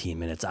 15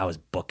 minutes. I was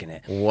booking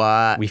it.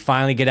 What? We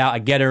finally get out. I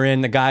get her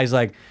in. The guy's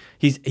like,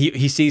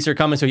 he sees her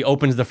coming, so he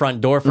opens the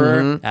front door for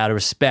her out of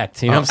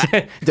respect. You know what I'm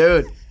saying?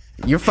 Dude,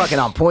 you're fucking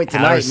on point Out of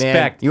tonight, man.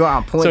 respect. You are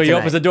on point So he tonight.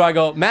 opens the door. I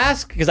go,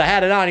 mask? Because I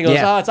had it on. He goes,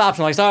 Yeah. oh, it's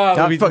optional. I said, oh,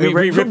 Oh, fucking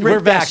rip we're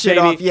that back, shit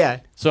baby. off, yeah.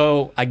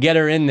 So I get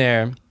her in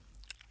there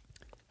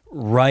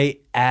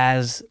right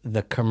as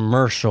the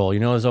commercial, you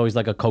know, there's always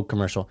like a Coke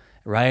commercial,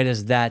 right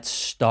as that's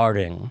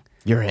starting.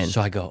 You're in.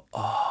 So I go,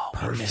 oh,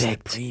 Perfect. we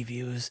missed the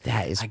previews.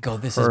 That is I go,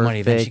 this is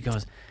money. Then she perfect.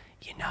 goes,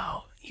 you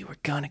know, you were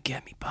gonna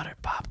get me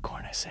buttered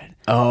popcorn. I said,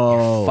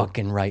 Oh. you're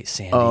fucking right,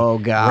 Sandy. Oh,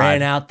 God.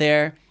 Ran out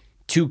there,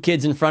 2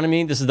 kids in front of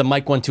me. This is the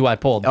Mike 1-2 I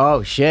pulled.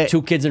 Oh, shit.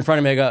 2 kids in front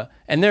of me. I go,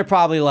 and they're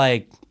probably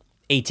like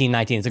 18,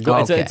 19. It's a girl.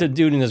 Okay. It's a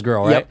dude and this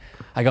girl, right? Yep.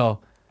 I go,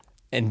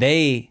 and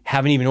they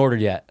haven't even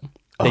ordered yet.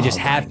 They just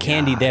have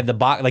candy. They have the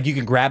box. Like you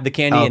can grab the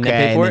candy and then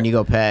Okay, pay for and then it. you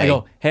go pay. I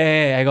go,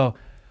 hey. I go,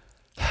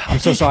 I'm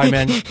so sorry,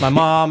 man. My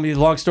mom.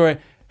 Long story.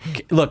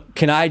 Look,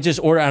 can I just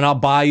order and I'll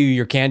buy you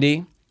your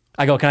candy?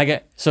 I go, can I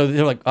get? So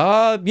they're like,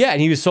 yeah. And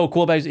he was so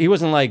cool about it. He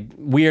wasn't like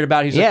weird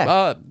about it. He's Yeah.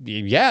 like,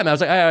 yeah. And I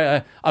was like,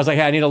 I was like,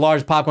 hey, I need a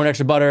large popcorn,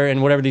 extra butter,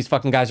 and whatever these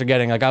fucking guys are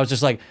getting. Like, I was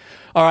just like,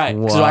 all right.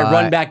 So I run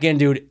What? back in,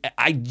 dude.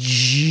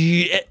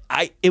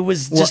 It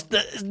was just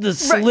the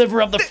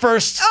sliver of the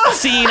first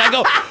scene. I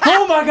go,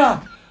 oh my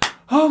god.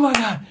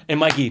 And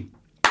Mikey,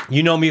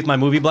 you know me with my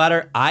movie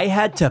bladder. I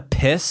had to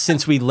piss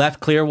since we left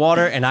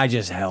Clearwater, and I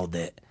just held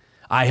it.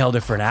 I held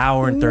it for an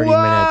hour and 30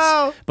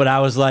 Wow. minutes. But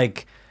I was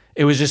like,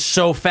 it was just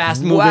so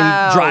fast moving,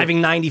 Wow.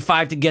 driving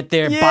 95 to get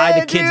there, Yeah, buy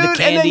the kids dude. the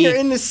candy. And then you're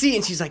in the seat,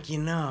 and she's like, you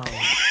know.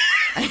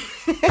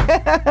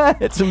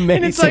 It's amazing.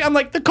 And it's like, I'm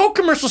like, the Coke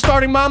commercial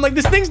starting, Mom. Like,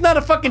 this thing's not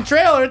a fucking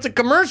trailer. It's a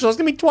commercial. It's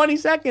going to be 20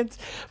 seconds.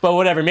 But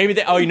whatever. Maybe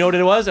you know what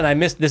it was? And I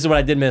missed, this is what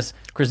I did miss.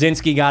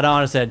 Krasinski got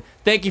on and said,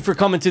 thank you for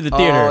coming to the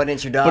theater. an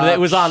introduction. But it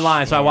was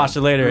online, so I watched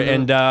it later.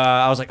 And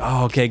I was like,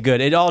 oh, okay,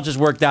 good. It all just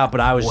worked out,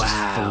 but I was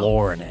just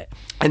flooring it.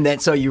 And then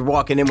so you're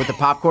walking in with the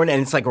popcorn, and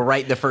it's like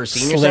right the first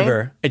scene. You're saying?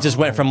 Sliver. It just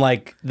went from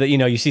like,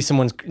 you see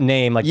someone's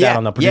name like Yeah, that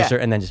on the producer,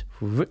 yeah. and then just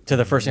to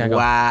the first thing I go,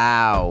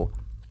 Wow.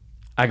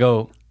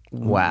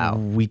 Wow,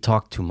 we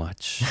talk too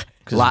much.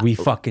 Because Lot- we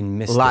fucking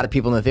missed A lot it. of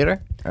people in the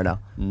theater, or no?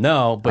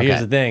 No, but here's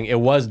Okay. the thing. It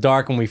was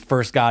dark when we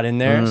first got in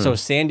there. So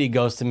Sandy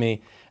goes to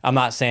me. I'm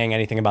not saying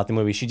anything about the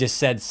movie. She just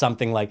said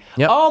something like,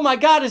 Yep. oh my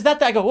God, is that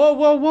that? I go,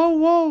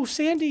 whoa,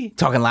 Sandy.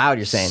 Talking loud,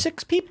 you're saying.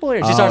 6 people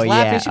here. She Oh, starts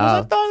laughing. yeah. She goes, I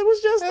Oh. thought it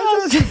was just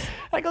us.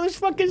 I go, there's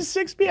fucking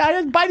 6 people. I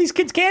didn't buy these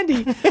kids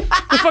candy.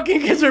 The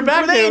fucking kids are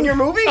back Were they there. in your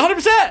movie?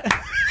 100%.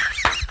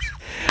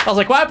 I was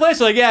like, Quiet Place?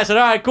 They're like, yeah. I said,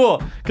 all right,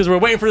 cool. Because we're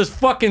waiting for this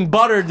fucking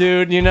butter,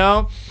 dude, you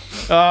know?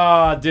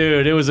 Oh,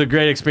 dude, it was a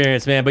great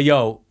experience, man. But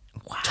yo,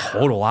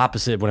 total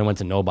opposite when I went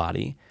to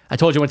Nobody. I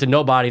told you I went to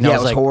Nobody, and Yeah, I it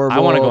was was like, horrible, I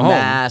want to go home.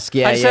 mask,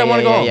 yeah, I just yeah, said I want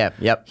to yeah, go home. yeah,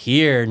 yep.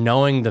 Here,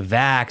 knowing the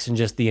vax and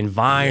just the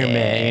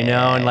environment, you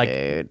know, and like,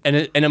 dude.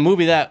 and a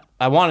movie that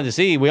I wanted to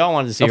see, we all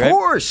wanted to see, Of right?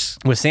 course.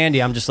 With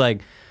Sandy, I'm just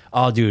like,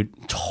 Oh, dude,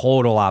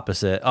 total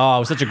opposite. Oh, it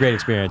was such a great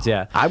experience.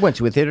 Yeah. I went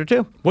to a theater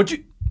too. What'd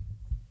you?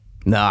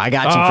 No, I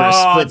got you for a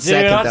split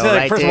second I'll though, tell you,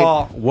 right, first dude? of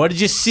all, what did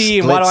you see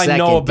and Split what do I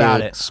know second, about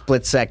dude. it?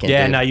 Split second.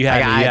 Yeah, dude. no, you had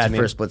me, I you got had you me.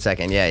 for a split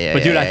second. Yeah.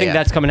 But dude, I think yeah.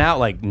 that's coming out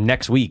like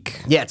next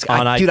week. Yeah,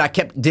 dude, I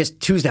kept this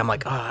Tuesday. I'm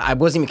like, I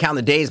wasn't even counting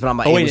the days, but I'm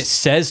like, Oh wait, was- it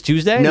says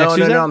Tuesday. No, Next no,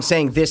 Tuesday? no. I'm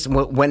saying this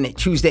when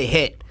Tuesday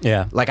hit.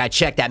 Yeah. Like I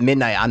checked at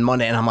midnight on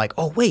Monday, and I'm like,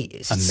 oh wait,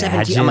 it's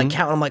 17. I'm like Imagine.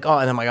 counting. I'm like, oh,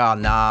 and I'm like, oh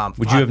nah.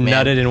 Would you have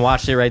nutted and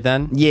watched it right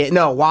then? Yeah,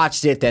 no,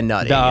 watched it then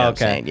nutted. You know what I'm okay.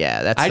 saying?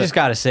 Yeah, that's. I just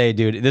gotta say,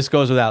 dude, this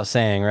goes without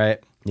saying, right?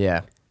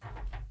 Yeah.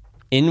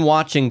 In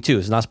watching too,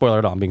 it's not a spoiler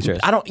at all. I'm being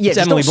serious. I don't. Yeah, It's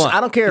just Emily don't, Blunt. I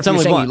don't care It's if you're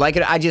Emily saying Blunt. you like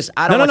it.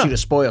 I don't want you to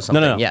spoil something.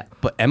 No. Yeah.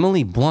 But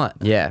Emily Blunt.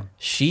 Yeah.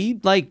 She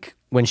like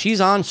when she's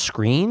on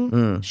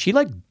screen, she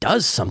like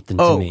does something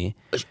to me.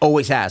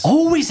 Always has.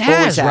 Always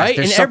has, right?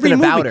 There's In something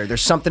every about movie. her.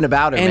 There's something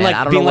about her, And man. like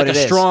I don't being know what like a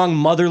it is. strong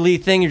motherly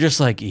thing, you're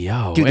just like,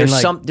 yo. Dude, and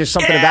there's like, there's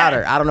something about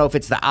her. I don't know if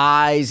it's the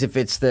eyes, if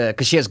it's the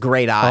because she has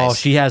great eyes. Oh,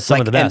 she has some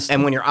of the best.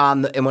 And when you're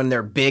on and when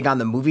they're big on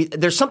the movie,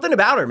 there's something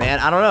about her, man.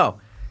 I don't know.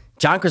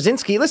 John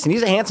Krasinski, listen,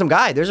 he's a handsome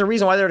guy. There's a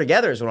reason why they're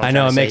together. Is what I'm I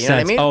know, trying it to say. makes You know what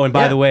sense. I mean? Oh, and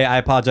by Yeah. the way, I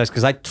apologize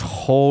because I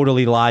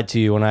totally lied to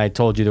you when I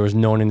told you there was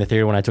no one in the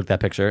theater when I took that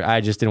picture. I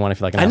just didn't want to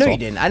feel like an I know asshole. you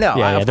didn't. I know.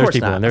 Yeah, of there's course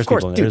people not. in. There's of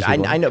course, people in. dude. There's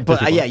people I know. in. But There's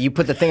people yeah, in. you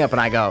put the thing up,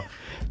 and I go,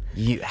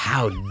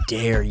 how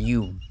dare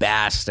you,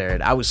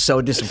 bastard! I was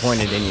so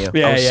disappointed in you.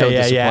 I was so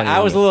disappointed I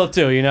in was you. a little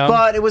too, you know.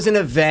 But it was an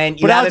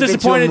event. You But I was haven't been to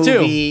a disappointed, too.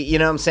 movie, You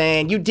know what I'm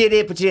saying? You did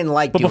it, but you didn't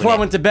like but doing before it. I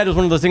went to bed, it was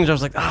one of those things where I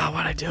was like,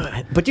 why'd I do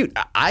it? But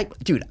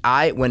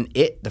I when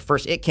the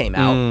first It came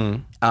out,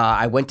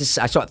 I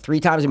saw it 3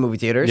 times in movie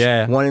theaters.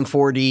 Yeah. One in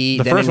 4D.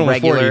 The then first in one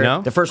was regular. 4D,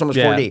 no? The first one was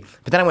Yeah. 4D.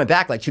 But then I went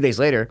back like 2 days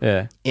later.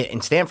 Yeah.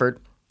 In Stanford,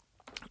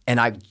 and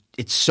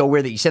it's so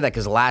weird that you said that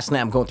because last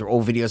night I'm going through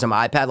old videos on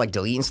my iPad, like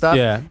deleting stuff.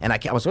 Yeah. And I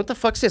was, what the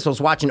fuck's this? I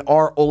was watching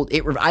our old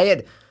It. I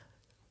had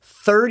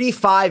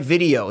 35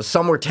 videos.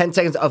 Some were 10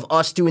 seconds of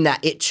us doing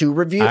that It 2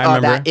 review, I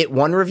remember. that It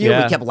 1 review.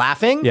 Yeah. We kept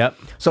laughing. Yep.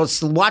 So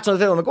it's watching the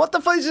video. I'm like, what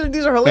the fuck? These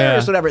are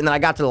hilarious, Yeah. whatever. And then I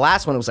got to the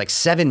last one. It was like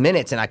 7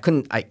 minutes, and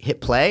I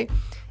hit play.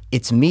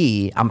 It's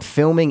me. I'm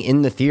filming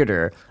in the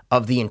theater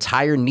of the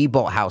entire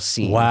Neibolt house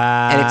scene.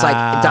 Wow. And it's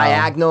like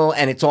diagonal,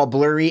 and it's all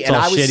blurry. And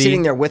all I was shitty.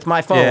 sitting there with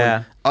my phone.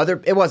 Yeah.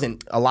 It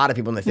wasn't a lot of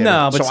people in the theater.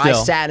 No, but so I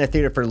still. sat in the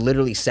theater for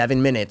literally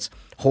 7 minutes,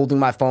 holding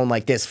my phone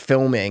like this,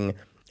 filming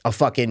a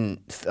fucking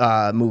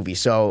movie.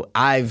 So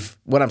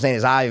what I'm saying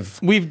is I've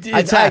done it.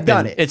 It's happened. I've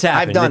done It's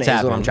it. Is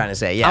happened. what I'm trying to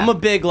say. Yeah. I'm a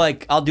big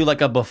I'll do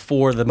like a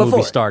before the movie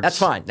Before. starts. That's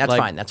fine. That's Like,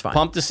 fine. That's fine.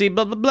 Pumped to see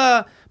blah blah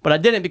blah. But I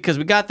didn't because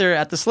we got there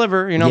at the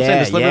Sliver. You know what I'm saying?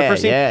 The Sliver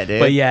first scene. yeah, dude.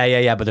 But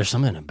yeah. But there's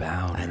something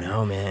about her. I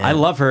know, man. I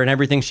love her and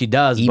everything she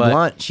does. E. but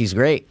Blunt, she's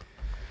great.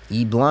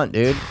 E. Blunt,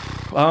 dude.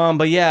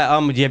 but yeah.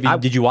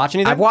 Did you watch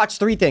anything? I've watched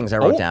 3 things I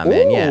wrote down,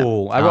 man. Yeah.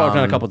 I wrote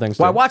down a couple things.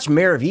 Well, I too. watched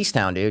Mayor of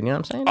Easttown, dude. You know what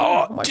I'm saying? I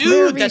Oh, watched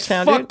Mayor of dude, that's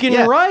Easttown, dude. fucking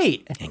Yeah.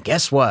 right. And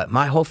guess what?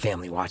 My whole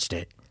family watched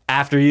it.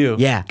 After you,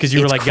 Yeah, because you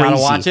were it's like, gotta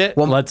crazy. watch it.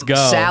 Well, Let's go.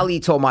 Sally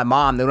told my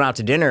mom they went out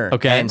to dinner.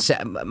 Okay. And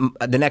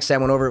the next day I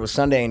went over. It was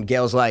Sunday, and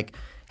Gail's like,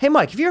 "Hey,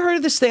 Mike, have you ever heard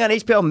of this thing on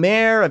HBO,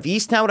 Mayor of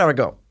Easttown?" Whatever. I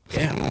go,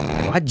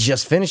 "Yeah, I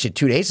just finished it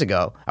 2 days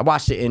ago. I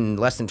watched it in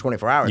less than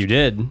 24 hours." You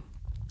did.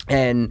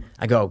 And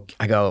I go,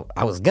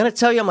 I was gonna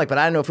tell you. I'm like, but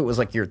I don't know if it was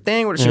like your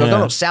thing. Or she goes,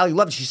 no, Sally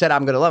loved it. She said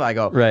I'm gonna love it. I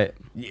go, Right.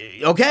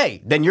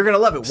 Okay, then you're gonna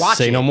love it. Watch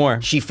it. Say no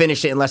more. She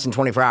finished it in less than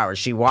 24 hours.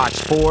 She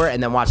watched 4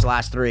 and then watched the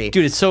last 3.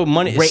 Dude, it's so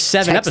money. It's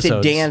 7 texted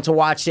episodes. Dan to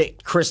watch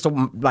it. Crystal,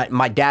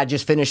 my dad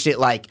just finished it.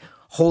 Like,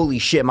 holy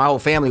shit, my whole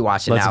family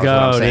watched it Let's now. Is what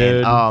I'm go,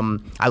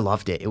 saying. dude. I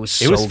loved it. It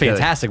was It was so good.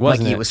 fantastic,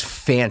 wasn't Like, it? It was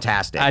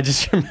fantastic. I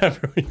just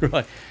remember when you were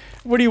like,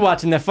 "What are you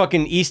watching? That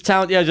fucking East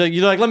Town?" Yeah,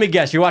 you're like, "Let me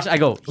guess, you're watching." I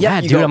go, Yeah, "Yeah,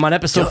 you dude, go, I'm on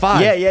episode "Duh,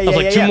 5." yeah, I was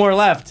like, 2 more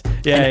left.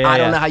 Yeah, and yeah, I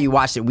don't yeah. know how you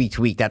watched it week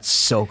to week. That's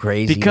so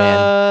crazy, man.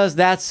 Because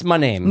that's my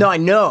name. No, I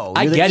know.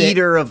 I You're get the it.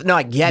 eater of. No,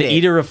 I get the it.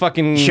 eater of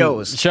fucking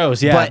shows.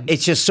 Yeah, But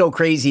it's just so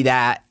crazy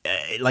that,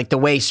 like, the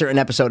way certain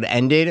episode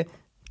ended.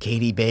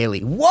 Katie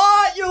Bailey.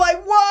 What? You're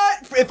like,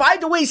 what? If I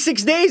had to wait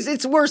 6 days,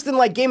 it's worse than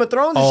like Game of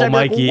Thrones. oh, I'd be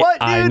Mikey, like, what,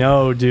 dude? I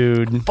know,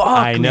 dude. Fuck,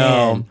 I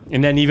know. man.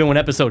 And then even when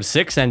episode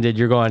 6 ended,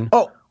 you're going,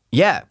 Oh,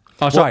 yeah.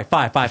 "Oh, sorry,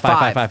 Well,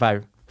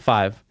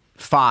 5.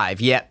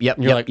 5. Yep.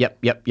 You're like-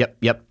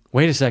 Yep.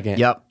 Wait a second.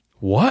 Yep.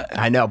 What?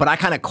 I know, but I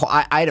kind of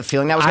I had a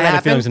feeling that was I going to had a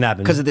happen. feeling it was gonna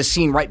happen. Because of the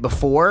scene right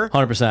before.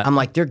 100%. I'm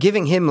like, they're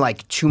giving him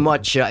like too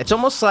much. It's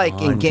almost like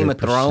in Game of 100%.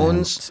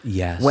 Thrones.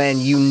 Yes.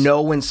 When you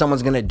know when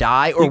someone's going to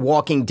die, or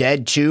Walking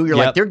Dead too. You're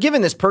Yep. like, they're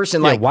giving this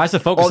person Yeah, like why is the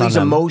focus all on these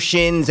them?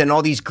 emotions and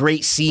all these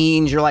great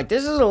scenes. You're like,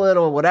 this is a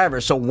little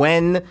whatever. So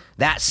when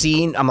that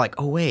scene, I'm like,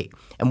 oh wait.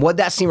 And what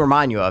that scene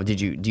remind you of? Do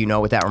you know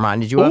what that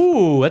reminded you of?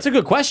 Ooh, that's a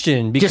good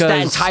question. Because Just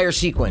that entire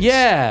sequence.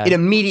 Yeah. It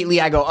immediately,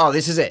 I go, oh,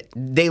 this is it.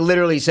 They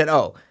literally said,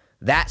 oh,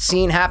 that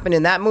scene happened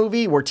in that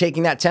movie. We're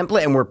taking that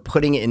template and we're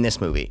putting it in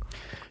this movie.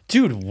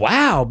 Dude,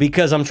 wow.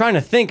 Because I'm trying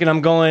to think and I'm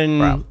going,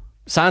 Bro.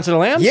 Silence of the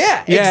Lambs?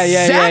 Yeah, yeah,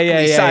 exactly.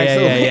 yeah. Silence of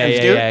the Lambs,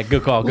 dude. Yeah.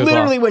 Good call. Good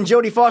Literally, call. when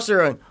Jodie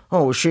Foster,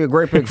 was she a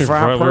great big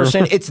frat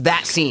person? It's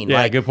that scene.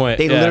 Yeah, like, good point.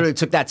 They Yeah. literally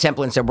took that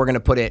template and said, we're going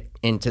to put it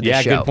into the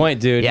show. Good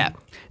point, dude. Yeah.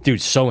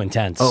 Dude, so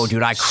intense. Oh,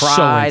 dude, I So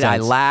cried, I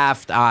intense.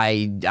 laughed,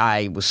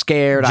 I was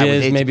scared.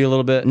 Jizz maybe a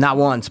little bit. Not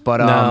once, but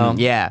No.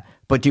 yeah.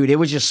 But dude, it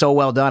was just so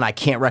well done. I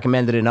can't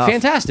recommend it enough.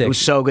 Fantastic. It was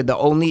so good.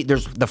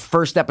 The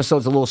first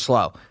episode's a little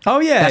slow.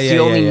 Oh, yeah, That's yeah, the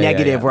only yeah,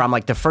 negative yeah. where I'm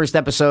like, the first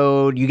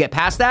episode, you get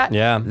past that,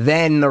 Yeah.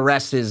 then the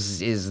rest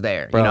is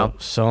there. Bro, You know,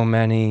 so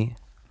many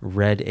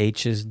red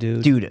H's,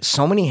 dude. dude,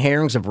 so many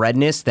herrings of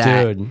redness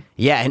that, Dude.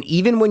 yeah. And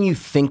even when you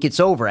think it's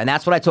over, and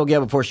that's what I told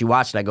Gail before she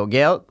watched it. I go,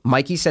 Gail,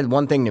 Mikey said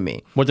one thing to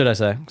me. What did I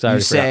say? 'Cause I You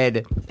already forgot.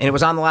 said, and it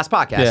was on the last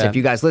podcast. Yeah. If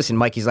you guys listen,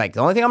 Mikey's like,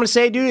 the only thing I'm going to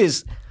say, dude,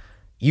 is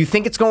you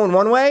think it's going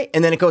one way,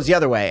 and then it goes the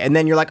other way, and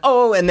then you're like,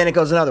 oh, and then it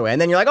goes another way, and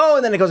then you're like, oh,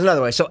 and then it goes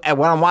another way. So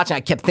when I'm watching, I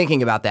kept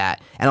thinking about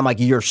that, and I'm like,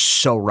 you're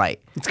so right.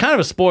 It's kind of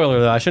a spoiler,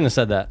 though. I shouldn't have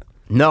said that.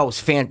 No,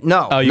 it's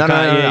no, Oh, you no, no,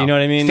 kinda- no, no, yeah, no. you know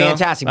what I mean, though?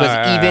 Fantastic, because All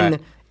right, all even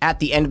right. at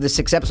the end of the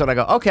 6th episode, I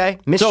go, okay,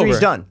 mystery's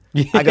over. done.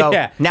 I go,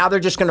 Yeah. now they're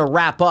just going to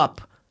wrap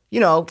up. You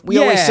know, we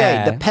always say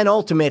Yeah. the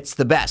penultimate's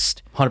the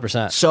best.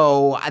 100%.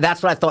 So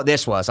that's what I thought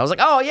this was. I was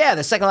like, oh, yeah,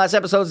 the second last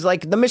episode is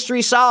like the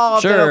mystery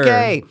solved. and Sure.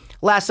 okay,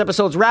 last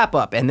episode's wrap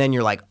up. And then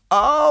you're like,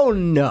 oh,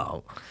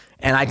 no.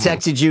 And I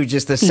texted you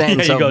just the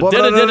sentence you of, go, blah, blah,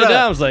 blah, da-da-da-da-da.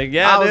 blah. I was like,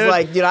 yeah, I was dude.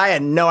 like, dude, I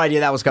had no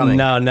idea that was coming.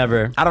 No,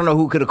 never. I don't know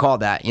who could have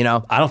called that, you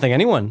know? I don't think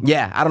anyone.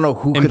 Yeah, I don't know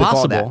who could have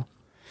called that. Impossible.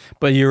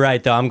 But you're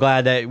right, though. I'm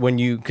glad that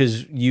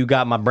because you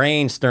got my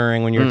brain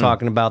stirring when you were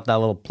talking about that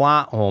little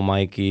plot hole,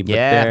 Mikey. But Hmm.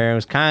 Yeah. there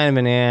was kind of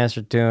an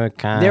answer to it.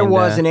 There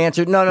was an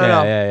answer. No, no, Yeah,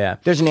 no. yeah.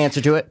 There's an answer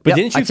to it. But Yep,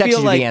 didn't you I texted feel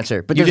you like the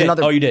answer? But you there's did.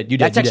 another. Oh, you did. You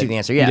did. I texted did. you the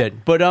answer. Yeah. You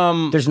did.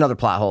 But There's another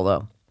plot hole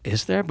though.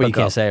 is there? But you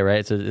go. can't say it,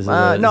 right? Is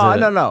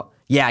No.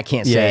 Yeah, I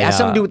can't say. Yeah, It has yeah.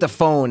 something to do with the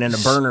phone and a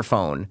burner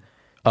phone.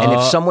 And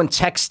if someone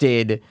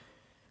texted,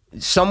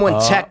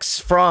 texts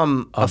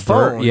from a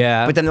phone.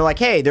 yeah. But then they're like,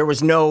 hey, there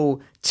was no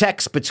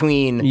text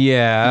between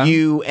Yeah.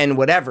 you and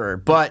whatever.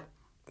 But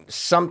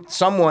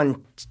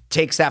someone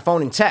takes that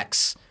phone and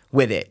texts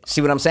with it.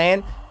 See what I'm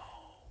saying?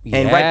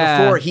 And right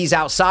Yeah. before he's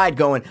outside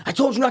going, I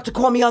told you not to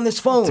call me on this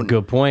phone. That's a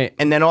good point.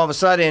 And then all of a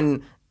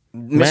sudden,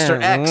 Mr.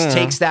 Man, X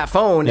takes that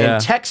phone Yeah.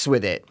 and texts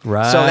with it. So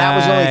that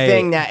was the only Right.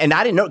 thing that, and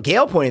I didn't know,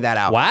 Gail pointed that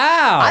out.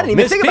 Wow. I didn't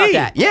even Miss think P. about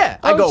that. Yeah.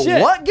 I Oh, go,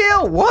 shit. what,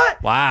 Gail?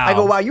 What? Wow. I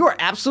go, wow, you are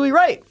absolutely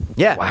right.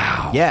 Yeah.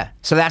 Wow. Yeah.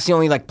 So that's the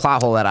only like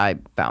plot hole that I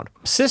found.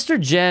 Sister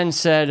Jen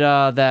said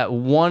that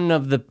one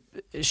of the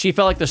she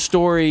felt like the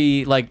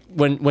story, like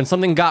when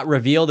something got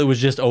revealed, it was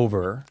just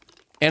over.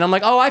 And I'm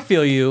like, oh, I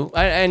feel you,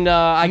 I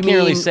can't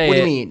really say what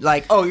it. do you mean?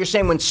 Like, oh, you're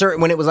saying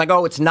when it was like,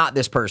 oh, it's not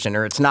this person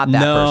or it's not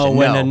that No, person.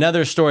 when No.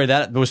 another story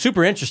that was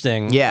super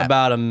interesting. Yeah.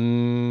 About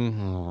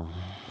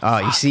Oh,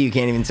 you see, you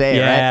can't even say it,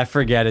 yeah, right?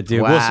 forget it,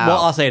 dude. Wow. Well,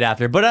 I'll say it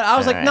after. But I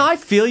was like, All no, right. I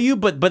feel you.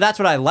 But that's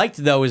what I liked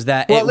though is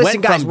that Well, it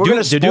listen, went guys, from we're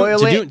going to do-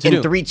 spoil it to in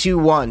do. 3, 2,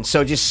 1.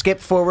 So just skip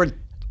forward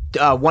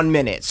 1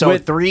 minute. So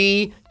With-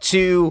 3,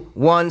 2,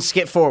 1,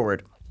 skip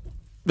forward.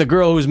 The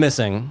girl who's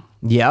missing,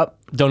 Yep.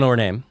 don't know her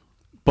name,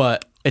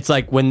 but it's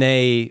like when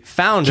they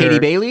found her. Katie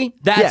Bailey?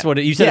 That's Yeah.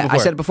 what you said. Yeah, it before.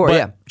 I said it before, But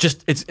yeah.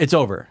 just it's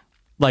over.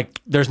 Like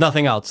there's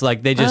nothing else.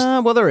 Like they just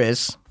Well, there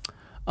is.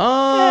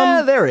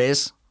 Yeah, there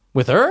is.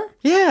 with her.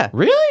 Yeah.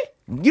 Really?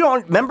 You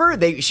don't remember?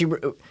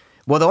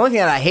 Well, the only thing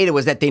that I hated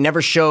was that they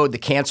never showed the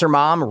cancer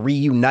mom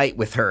reunite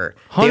with her.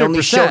 They only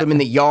 100%. showed them in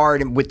the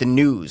yard and with the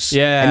news.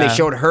 Yeah. And they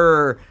showed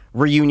her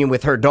reunion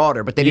with her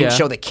daughter, but they didn't Yeah.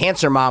 show the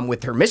cancer mom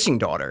with her missing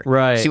daughter.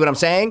 Right. See what I'm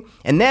saying?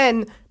 And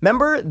then,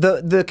 remember,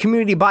 the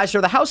community buys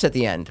her the house at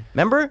the end.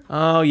 Remember?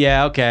 Oh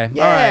yeah. Okay.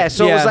 Yeah. All right.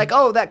 So it yeah. was like,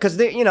 oh, that, because,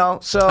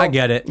 so. I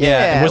get it.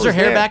 Yeah. Was it her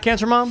hair there. back,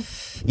 Cancer Mom?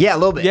 Yeah, a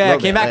little bit. Yeah, little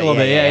it came bit. back a little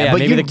bit. Yeah. But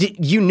Maybe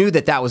you knew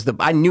that was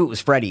I knew it was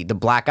Freddie, the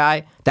black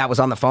guy that was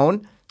on the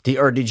phone.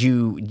 Or did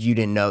you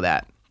didn't know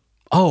that?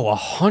 Oh,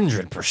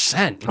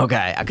 100%. Okay.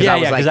 Yeah, I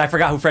was because like, I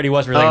forgot who Freddie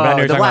was for a second. But I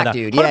knew you the were talking black about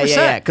dude. that.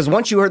 Yeah. Because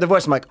once you heard the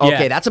voice, I'm like,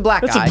 okay, Yeah. that's a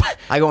black That's a guy. black-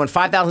 I go, in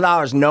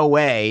 $5,000, no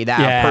way that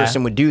Yeah.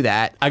 person would do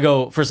that. I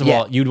go, first of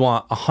Yeah. all, you'd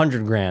want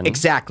 100 grand.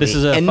 Exactly. This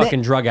is a And fucking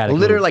then, drug addict.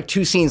 Literally, move. like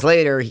 2 scenes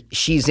later,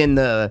 she's in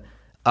the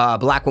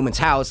black woman's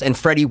house, and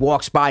Freddie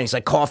walks by, and he's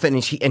like coughing,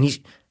 and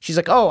she's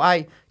like, oh,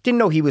 I didn't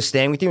know he was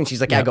staying with you, and she's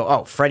like, I go,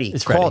 oh, Freddie,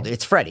 It's called. Freddie.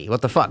 It's Freddie.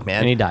 What the fuck,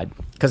 man? And he died.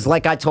 Because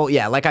like I told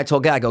Gail,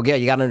 I go, Gail,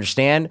 you got to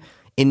understand,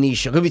 in these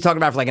shows, we'll be talking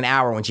about it for like an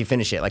hour when she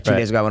finished it, like 2 Right.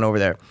 days ago I went over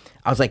there.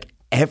 I was like,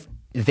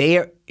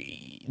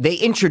 they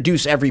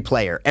introduce every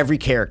player, every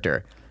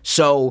character.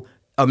 So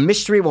a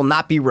mystery will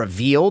not be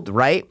revealed,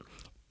 right?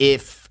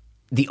 If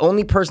the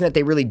only person that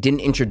they really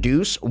didn't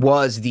introduce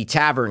was the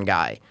tavern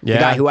guy, the Yeah.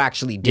 guy who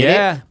actually did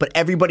Yeah. it. But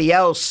everybody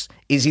else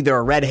is either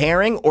a red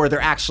herring or they're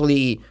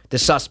actually the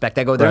suspect.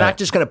 I go, they're Right. not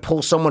just going to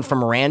pull someone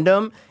from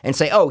random and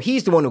say, oh,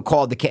 he's the one who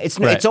called the It's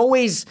Right.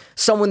 always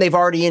someone they've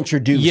already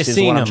introduced. You is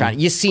seen what I'm him. trying.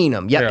 You seen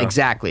them. Yep, Yeah.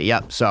 exactly.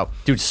 Yep. So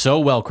Dude, so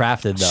well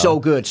crafted, though. so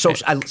good. So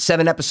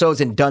 7 episodes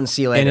and done.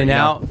 See you later. In and you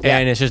know? out,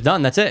 and it's just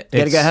done. That's it.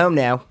 Gotta It's- go home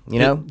now. You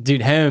know.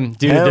 Dude, home.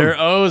 Dude, Home. their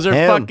O's are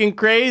Home. fucking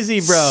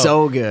crazy, bro.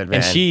 So good, man.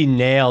 And she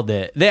nailed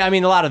it. I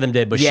mean, a lot of them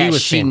did, but Yeah, she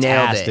was nailed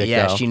fantastic, it.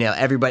 Yeah, though. she nailed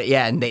everybody.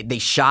 Yeah, and they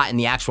shot in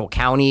the actual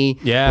county.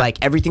 Yeah. like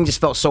everything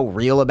just felt so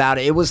real about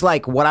it. It was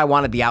like what I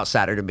wanted The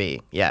Outsider to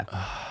be. Yeah,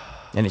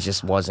 And it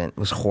just wasn't. It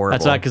was horrible.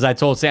 That's why, because I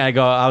told Sam,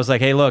 I was like,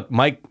 hey, look,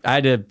 Mike, I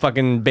had to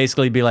fucking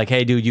basically be like,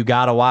 hey, dude, you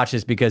gotta watch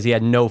this because he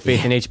had no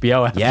faith in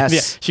HBO. Yes. Yeah.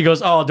 She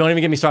goes, oh, don't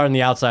even get me started on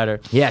The Outsider.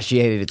 Yeah, she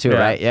hated it too,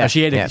 right? Yeah.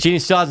 She hated yeah. it. She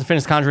still hasn't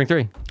finished Conjuring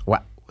 3.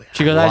 Wow.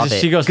 She goes, Love it.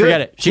 she goes, Good.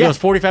 forget it. She Yeah. goes,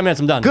 45 minutes,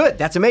 I'm done. Good.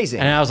 That's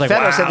amazing. And I was like,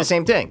 Fedor wow. said the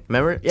same thing.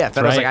 Remember? Yeah.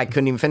 Fedor was Right. like, I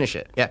couldn't even finish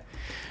it. Yeah.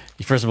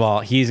 First of all,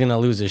 he's gonna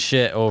lose his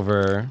shit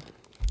over.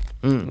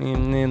 Oh, maybe.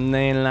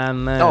 I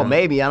don't know.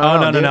 Oh,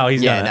 no, dude. no,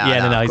 he's gonna.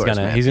 Yeah, no, of he's course,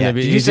 gonna. man. He's Yeah. gonna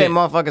be. Did you say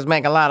motherfuckers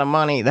make a lot of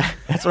money?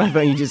 That's what I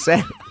thought you just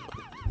said.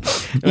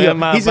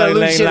 Yeah, He's gonna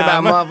lose shit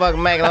about motherfuckers.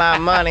 motherfuckers making a lot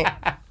of money.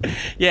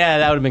 Yeah,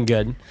 that would have been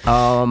good.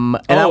 And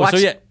I watched.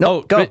 so yeah.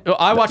 No, go.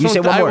 I watched. You say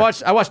one more.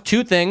 I watched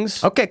two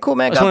things. Okay, cool,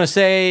 man. I just Go. want to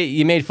say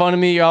you made fun of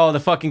me. Oh, the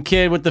fucking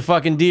kid with the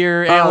fucking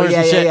deer Oh antlers yeah,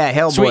 and shit. yeah,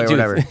 Hellboy Sweet or Tooth.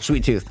 whatever.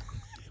 Sweet Tooth.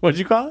 What'd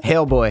you call it?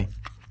 Hellboy.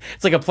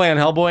 It's like a play on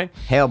Hellboy.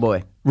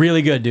 Hellboy.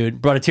 Really good,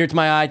 dude. Brought a tear to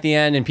my eye at the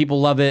end, and people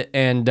love it.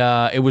 And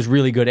it was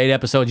really good. 8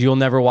 episodes. You'll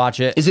never watch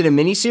it. Is it a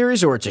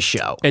miniseries or it's a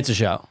show? It's a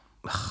show.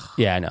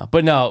 Yeah, I know.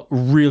 But no,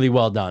 really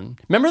well done.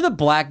 Remember the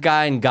black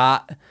guy in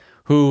Got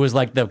who was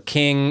like the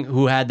king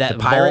who had that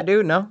Pirate vault?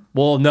 dude? No.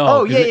 Well, no.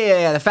 Oh 'cause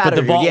yeah. The fat But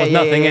the dude. vault yeah, was yeah,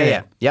 nothing yeah, in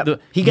yeah. it.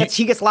 Yep.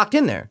 He gets locked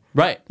in there.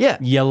 Right. Yeah.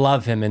 You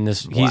love him in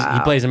this. He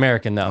Wow. plays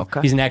American, though.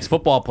 Okay. He's an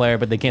ex-football player,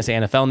 but they can't say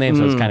NFL name,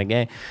 so it's kind of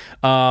gay.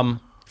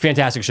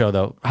 Fantastic show,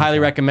 though. Highly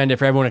recommend it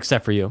for everyone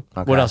except for you.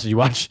 What else did you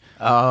watch?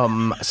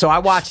 So I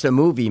watched a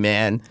movie,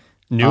 man.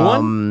 New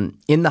one?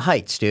 In the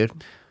Heights, dude.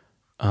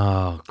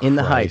 Oh, In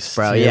the Christ. Heights,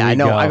 bro. Here Yeah, we I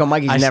know. go. I go,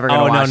 Mikey's never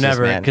gonna watch this,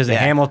 never. man. Because Yeah.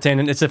 Hamilton,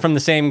 and it's from the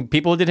same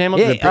people who did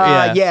Hamilton?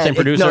 Yeah, Same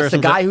producer No, or it's the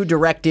something? guy who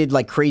directed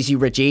like Crazy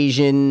Rich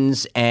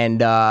Asians and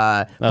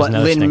but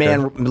another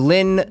stinker.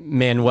 Lin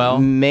Manuel.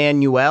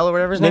 Manuel or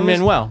whatever his name is.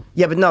 Lin-Manuel.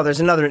 Yeah, but no, there's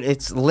another.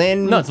 It's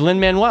Lin. No, it's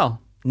Lin-Manuel.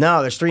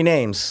 No, there's 3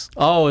 names.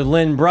 Oh,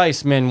 Lin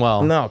Bryce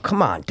Manuel. No,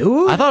 come on,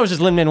 dude. I thought it was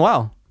just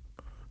Lin-Manuel.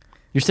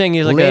 You're saying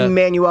he's like Lin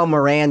Manuel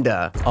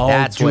Miranda. Oh,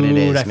 That's what it dude,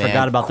 is, I man.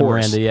 forgot about Of the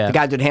course. Miranda, yeah. The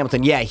guy who did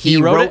Hamilton. Yeah, he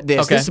wrote wrote it?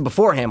 this. Okay. This is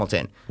before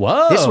Hamilton.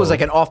 Whoa. This was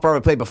like an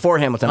off-Broadway play before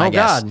Hamilton, I Oh,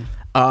 guess.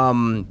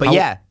 God. But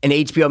yeah, and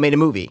HBO made a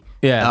movie.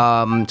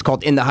 Yeah. It's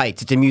called In the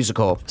Heights. It's a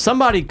musical.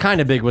 Somebody kind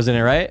of big was in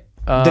it, right?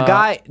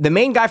 The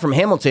main guy from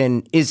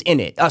Hamilton is in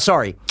it.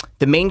 Sorry.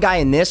 The main guy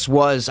in this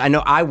was,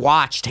 I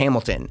watched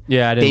Hamilton.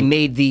 Yeah, I didn't. They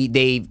made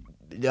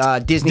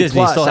Disney Disney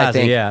Plus, still I has it,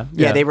 think.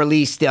 yeah. They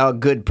released a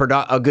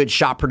good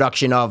shot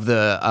production of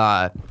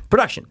the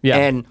production. Yeah.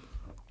 And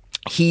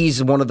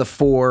he's one of the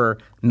 4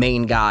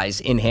 main guys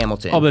in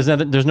Hamilton. Oh,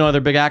 but there's no other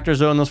big actors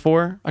though in those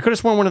 4? I could have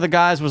sworn one of the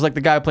guys was like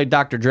the guy who played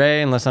Dr.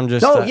 Dre, unless I'm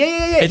just... No,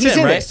 yeah. It's He's him,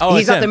 in right? this. Oh,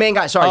 He's it's not him. the main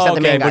guy. Sorry, he's Oh, not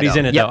the main guy. but he's though.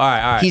 in it, Yep. though. All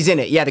right. He's in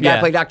it. Yeah, the guy Yeah.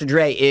 who played Dr.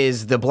 Dre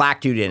is the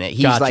black dude in it.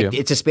 He's Got like, you.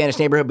 it's a Spanish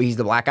neighborhood, but he's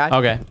the black guy.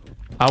 Okay.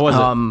 How was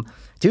it?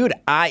 Dude,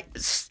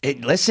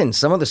 listen.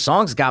 Some of the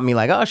songs got me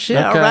like, oh shit,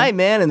 Okay. all right,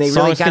 man. And they really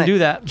Songs can kind do of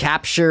that.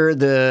 capture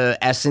the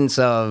essence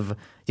of.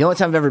 The only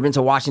time I've ever been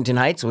to Washington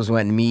Heights was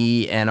when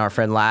me and our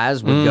friend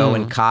Laz would go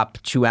and cop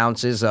 2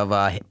 ounces of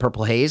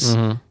Purple Haze,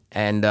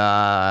 and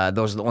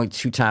those are the only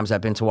 2 times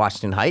I've been to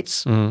Washington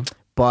Heights.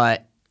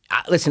 But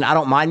listen, I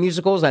don't mind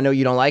musicals. I know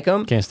you don't like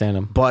them. Can't stand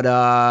him. But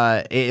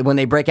when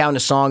they break out in a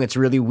song, it's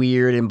really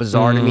weird and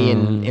bizarre to me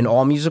in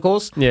all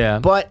musicals. Yeah.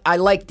 But I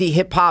like the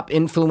hip hop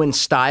influence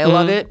style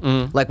of it.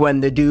 Like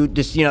when the dude,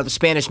 the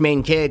Spanish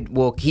main kid,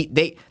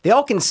 they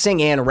all can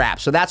sing and rap,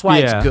 so that's why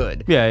Yeah. it's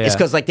good. Yeah. It's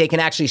because like they can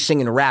actually sing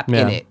and rap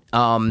Yeah. in it.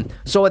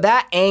 So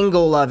that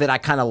angle of it, I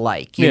kind of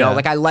like. You Yeah. know,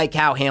 like I like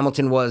how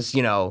Hamilton was,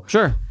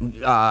 Sure.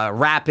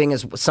 rapping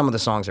as some of the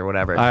songs or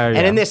whatever. Yeah.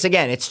 And in this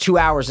again, it's 2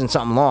 hours and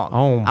something long.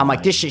 Oh I'm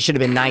like, this shit should have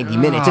been 90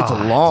 minutes. It's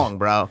long,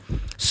 bro.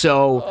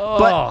 So,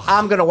 but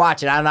I'm gonna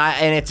watch it,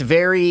 and it's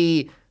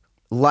very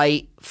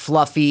light,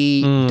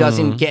 fluffy.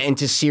 Doesn't get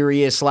into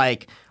serious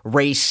like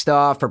race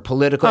stuff or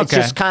political. It's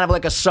Okay. just kind of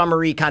like a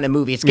summary kind of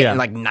movie. It's getting Yeah.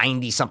 like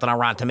 90 something on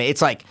Rotten Tomatoes.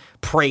 It's like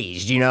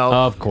praised, you know.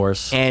 Of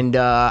course. And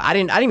I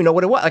didn't even know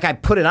what it was. Like I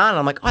put it on, and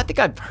I'm like, oh, I think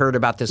I've heard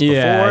about this before.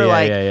 Yeah,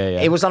 like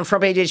yeah. it was on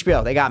front page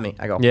HBO. They got me.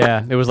 I go,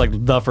 Yeah, it was like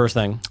the first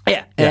thing.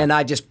 yeah. And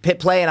I just hit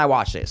play and I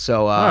watched it.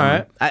 So,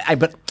 right.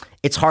 but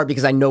it's hard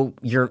because I know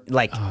you're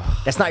like,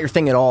 that's not your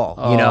thing at all,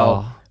 you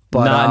know?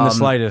 But, Not in the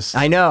slightest.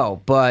 I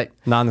know, but,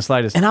 Not in the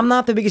slightest. and I'm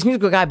not the biggest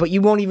musical guy, but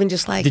you won't even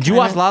just like. Did you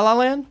watch La La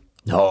Land?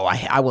 No,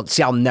 I will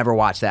see. I'll never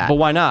watch that. But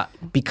why not?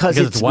 Because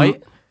it's it's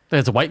white.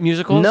 It's white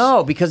musicals.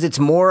 No, because it's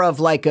more of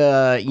like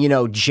a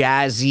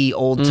jazzy,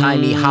 old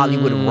timey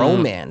Hollywood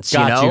romance.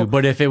 Got you know, you.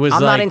 But if it was,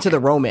 I'm not like- into the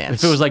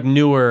romance. If it was like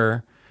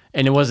newer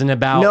and it wasn't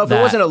about no, if that,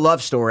 it wasn't a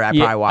love story, I'd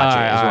probably watch it. Is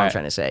all what I'm right.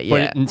 trying to say.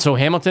 But Yeah. so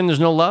Hamilton, there's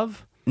no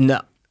love.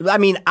 No, I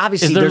mean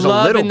obviously Is there there's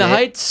love a little in the bit.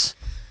 Heights?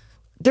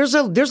 There's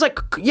like You there's like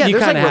kinda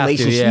have to,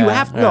 relationships. yeah, You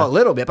have yeah. a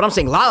little bit, but I'm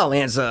saying La La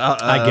Land's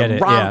I get a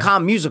it,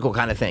 rom-com musical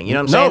kind of thing. You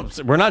know what I'm No,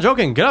 saying? we're not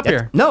joking. Get up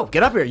here. No,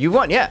 get up here. You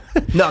won, yeah.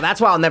 No, that's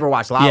why I'll never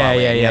watch La La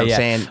Land. You know what I'm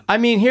saying? I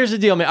mean, here's the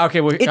deal, man. Okay,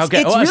 It's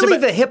okay. really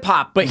the hip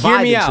hop. But hear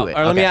me out. It.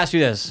 Or let me Okay. ask you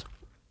this: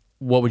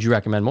 what would you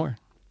recommend more,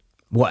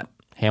 What?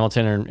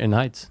 Hamilton or In the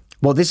Heights?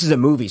 Well, this is a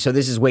movie, so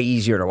this is way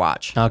easier to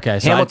watch. Okay,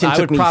 so Hamilton I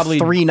took would me probably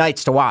 3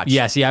 nights to watch.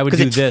 Yeah, see, I would 'Cause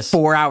do it's this.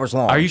 4 hours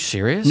long. Are you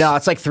serious? No,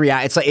 it's like 3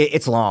 hours.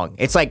 It's long.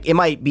 It's like it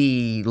might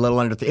be a little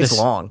under. It's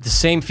long. The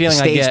same feeling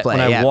I Stage get play,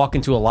 when I yeah. walk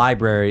into a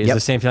library is Yep.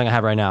 the same feeling I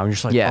have right now. I'm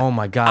just like, Yeah. oh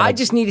my god. I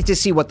just needed to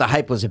see what the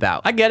hype was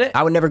about. I get it.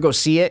 I would never go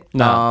see it.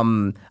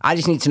 No. I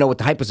just need to know what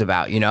the hype was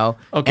about, you know?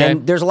 Okay.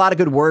 And there's a lot of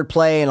good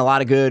wordplay and a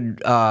lot of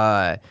good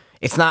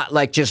it's not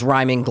like just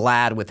rhyming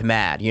glad with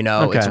mad, you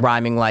know? Okay. It's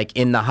rhyming like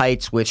in the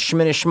heights with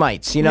schminish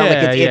schmites, you know?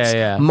 Yeah, like it's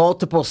yeah.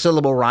 multiple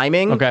syllable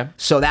rhyming. Okay.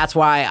 So that's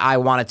why I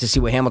wanted to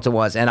see what Hamilton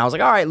was. And I was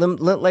like, all right,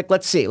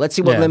 let's see. Let's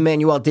see what Yeah.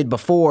 Lin-Manuel did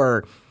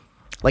before.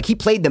 Like he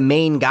played the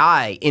main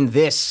guy in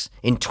this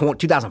in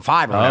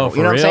 2005 or whatever. for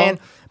You know what real? I'm saying?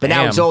 But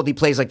now he's Damn. old. He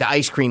plays like the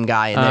ice cream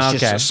guy, and that's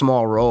just okay. a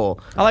small role.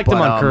 I liked him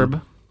But, on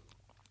Curb.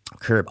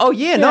 Curb. Oh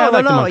yeah, I no, liked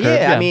him no. on Curb,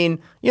 Yeah, yeah. I mean,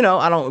 you know,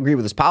 I don't agree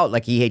with his politics.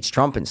 Like he hates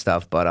Trump and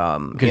stuff, but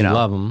Because you know,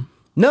 love him.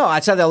 No, I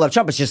said that I love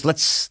Trump. It's just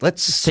let's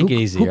Take who, it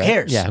easy, Who right?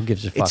 cares? Yeah, who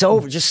gives a fuck? It's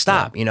over. Just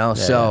stop. You know.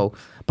 So,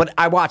 but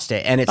I watched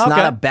it, and it's not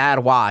Okay. a bad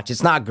watch.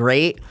 It's not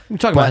great. You're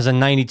talking but about it has a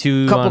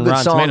 92 couple on good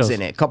Rotten songs Tomatoes.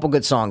 in it. Couple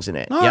good songs in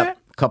it. All Yep. right.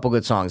 Couple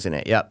good songs in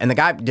it. Yep. And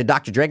the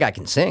Dr. Dre guy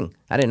can sing.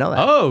 I didn't know that.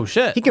 Oh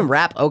shit. He can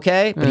rap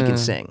okay, but he can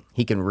sing.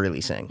 He can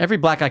really sing. Every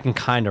black guy can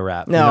kind of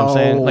rap. No, you know what I'm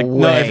saying? Like, no,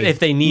 way. if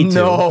they need to.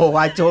 No,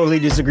 I totally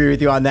disagree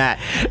with you on that.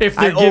 If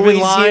they're I given always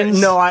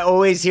lines? I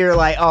always hear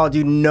like, oh,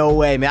 dude, no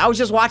way, man. I was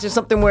just watching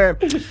something where,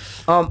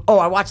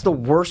 I watched the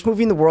worst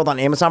movie in the world on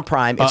Amazon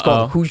Prime. It's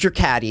called Who's Your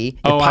Caddy? It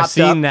Oh, I've popped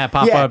seen up. that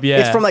pop up, yeah.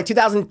 It's from like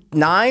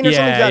 2009 or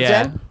something, Yeah,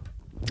 2010.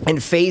 And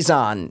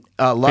Faison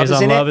Love is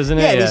Faison in Love it. is in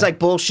it, Yeah, and yeah. he's like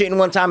bullshitting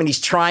one time, and he's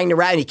trying to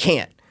rap, and he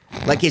can't.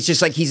 Like it's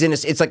just like he's in.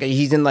 It's like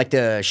he's in like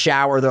the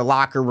shower, the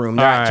locker room.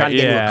 They're All right, trying to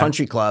get into yeah. a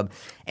country club,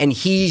 and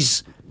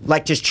he's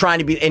like just trying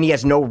to be, and he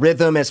has no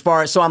rhythm as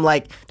far as. So I'm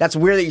like, that's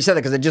weird that you said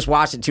that because I just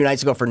watched it 2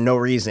 nights ago for no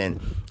reason,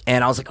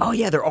 and I was like, oh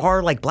yeah, there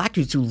are like black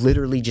dudes who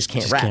literally just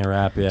can't rap. can't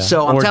rap, yeah.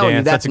 So I'm Or telling you,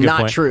 dance, that's that's a good not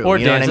point. true. Or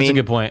you know dance, what I that's a mean?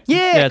 good point. Yeah,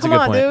 Yeah, that's a come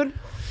good on, point. dude.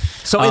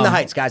 So in the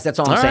Heights, guys, that's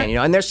all I'm all saying. right. You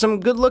know, and there's some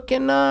good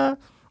looking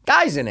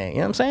guys in it. You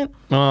know what I'm saying?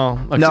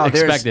 Well,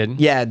 expected.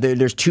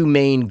 There's 2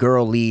 main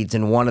girl leads,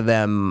 and one of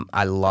them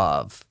I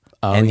love.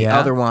 And the yeah?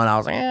 other one, I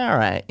was like, all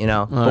right, you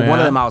know. But one yeah?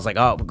 of them, I was like,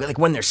 oh, like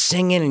when they're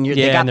singing and they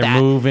Yeah, got and they're that,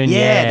 moving,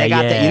 yeah, they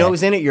got that. yeah. You know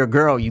who's in it? Your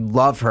girl, you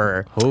love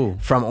her. Who?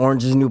 From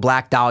Orange Is the New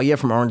Black, Dahlia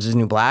from Orange Is the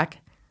New Black.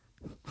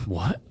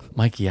 What?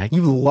 Mikey,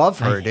 You love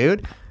her,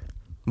 dude.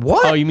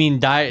 What? Oh, you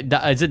mean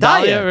is it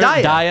Dahlia?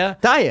 Dahlia.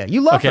 Dahlia. You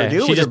love Okay, her,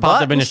 dude. she with just her popped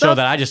butt up in and a show stuff?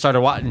 that I just started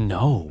watching.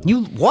 No.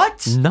 You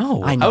what?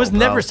 No. I know, was bro.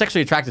 never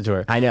sexually attracted to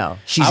her. I know.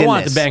 She's I in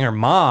wanted this. to bang her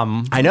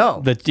mom. I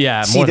know.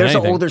 Yeah, See, more than there's an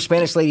anything. older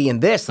Spanish lady in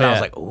this, and I was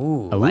Yeah. like,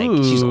 ooh,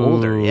 like she's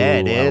older. Yeah,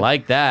 Ooh, dude. I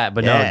like that.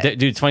 But Yeah. no,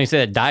 dude, it's funny you say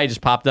that. Dahlia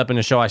just popped up in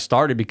a show I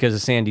started because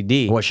of Sandy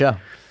D. What show?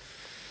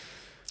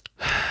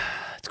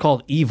 It's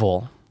called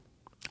Evil.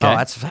 Oh, Okay.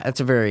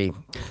 that's a very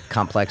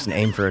complex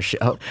name for a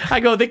show. I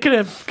go, they could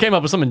have came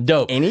up with something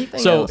dope. Anything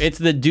So else? it's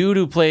the dude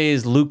who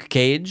plays Luke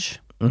Cage.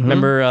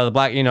 Remember the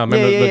black, remember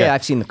Yeah, okay.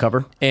 I've seen the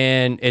cover.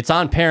 And it's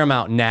on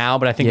Paramount now,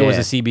 but I think it was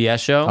Yeah. a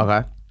CBS show.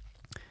 Okay.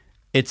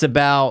 It's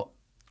about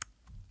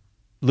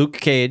Luke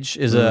Cage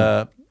is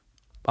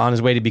on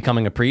his way to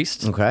becoming a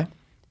priest. Okay.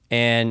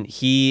 And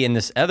he and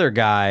this other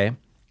guy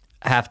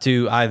have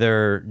to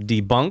either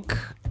debunk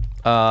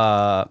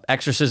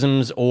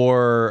exorcisms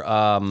or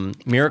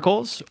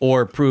miracles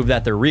or prove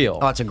that they're real.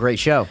 Oh, it's a great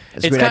show.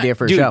 It's a great kind- idea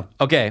for a dude, show.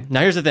 Okay,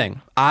 now here's the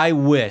thing. I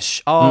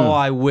wish,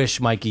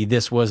 Mikey,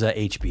 this was a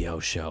HBO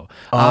show.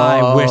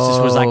 I wish this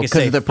was like I 'cause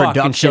say of the fucking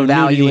production show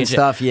value nudity and shit.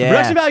 stuff, yeah. The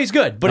production value's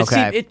good, but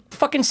Okay. it's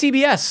fucking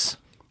CBS.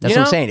 That's you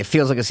what know? I'm saying. It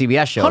feels like a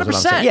CBS show. is what I'm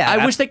saying. 100%. Yeah,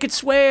 I wish they could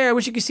swear. I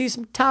wish you could see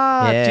some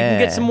tops. You can Yeah.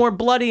 get some more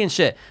bloody and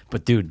shit.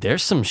 But dude,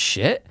 there's some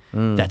shit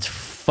that's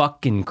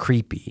fucking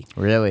creepy.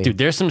 Really? Dude,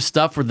 there's some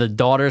stuff where the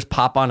daughters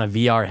pop on a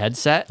VR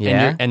headset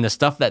Yeah? and the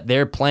stuff that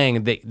they're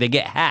playing, they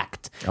get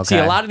hacked. Okay. See,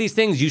 a lot of these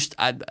things,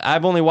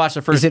 I've only watched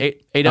the first Is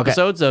it- eight okay.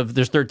 episodes of,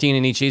 there's 13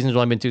 in each season. There's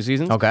only been 2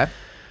 seasons. Okay.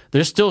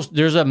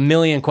 There's a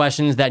million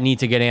questions that need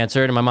to get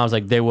answered. And my mom's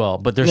like, they will.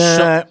 But there's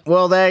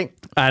Well,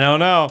 I don't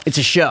know. it's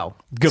a show.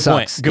 Good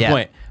Sucks. point. Good Yeah.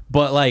 point.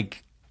 But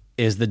like,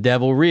 is the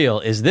devil real?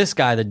 Is this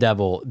guy the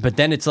devil? But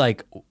then it's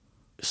like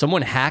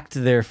someone hacked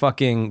their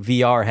fucking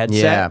VR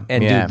headset, Yeah,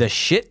 and yeah. dude, the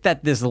shit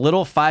that this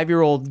little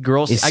 5-year-old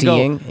girl Is I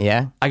seeing? go,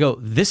 Yeah. I go,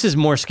 this is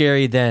more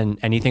scary than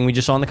anything we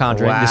just saw in The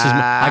Conjuring. This is.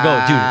 I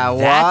go,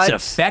 dude, that's What?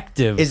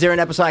 effective. Is there an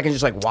episode I can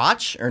just like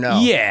watch or no?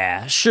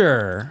 Yeah,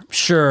 sure.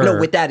 No,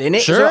 with that in it?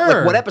 Is Sure. there-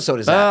 like, what episode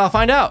is that? I'll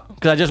find out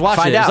because I just watched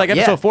Find it. It's out, like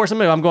episode yeah. 4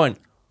 something. I'm going.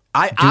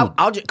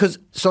 I'll just because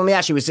so let me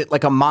ask you: is it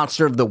like a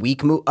Monster of the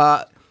Week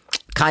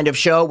kind of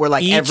show where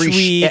like Each every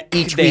week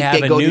each they week have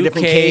they a go to a new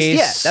different case.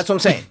 Yeah, that's what I'm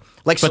saying.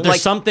 Like, But so, there's like,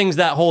 some things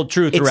that hold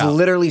true it's throughout.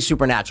 literally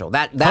supernatural.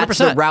 That's the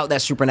 100%. route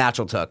that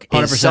Supernatural took. Is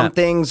 100%. some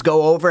things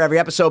go over every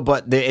episode,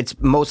 but it's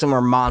most of them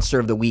are Monster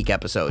of the Week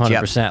episodes.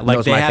 100%. Yep. Like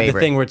Those they are my have favorite.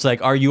 the thing where it's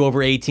like, are you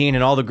over 18?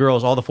 And all the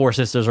girls, all the 4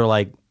 sisters are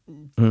like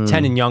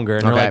 10 and younger.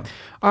 And Okay. they're like,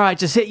 all right,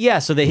 just hit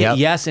yes. So they hit Yep.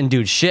 yes. And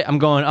dude, shit, I'm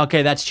going,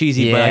 okay, that's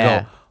cheesy. But I Yeah.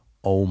 go,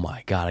 oh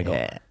my God. I go,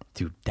 Yeah.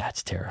 Dude,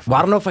 that's terrifying. Well,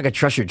 I don't know if I could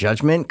trust your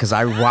judgment because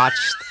I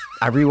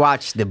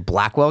rewatched the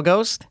Blackwell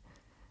Ghost.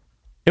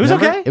 It was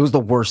Remember? okay. It was the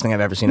worst thing I've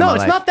ever seen in my No,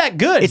 life. it's not that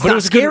good. It's but not it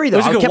was scary, good, though. It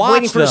was a I good kept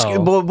waiting watch,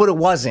 for though. but it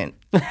wasn't.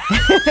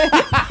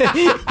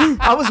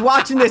 I was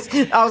watching this.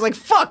 I was like,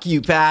 fuck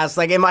you, Pass.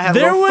 Like, in my head,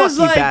 There was fuck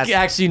you, like, Pass.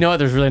 actually, you know what?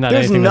 There's really not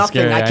There's anything that's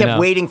nothing. scary. I kept know.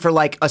 waiting for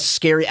like a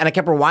scary, and I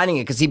kept rewinding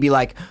it because he'd be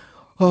like,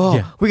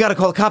 "Oh, we got to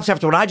call the cops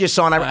after what I just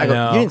saw." And I go,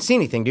 know. "You didn't see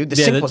anything, dude. The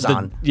Yeah, sink was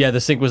on." Yeah,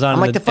 the sink was on. I'm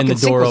like, the fucking and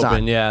the sink door was open.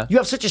 on. Yeah. You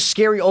have such a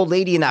scary old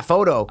lady in that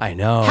photo. I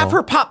know. Have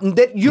her pop. You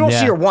don't Yeah.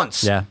 see her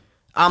once. Yeah.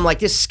 I'm like,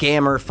 this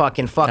scammer,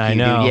 fucking fuck I you,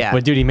 know, dude. Yeah.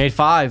 but dude, he made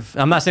 5.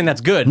 I'm not saying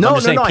that's good. No, I'm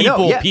just no, saying no, I know,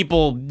 people, yeah.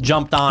 people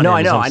jumped on. No, it, I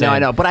is know, what I'm I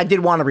saying. know. But I did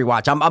want to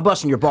rewatch. I'm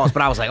busting your balls,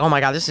 but I was like, oh my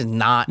god, this is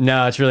not.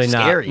 No, it's really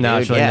scary, not. No,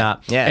 dude. it's really Yeah,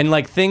 not. yeah. And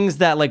like things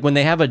that like when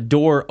they have a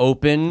door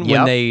open,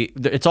 Yep. when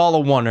it's all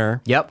a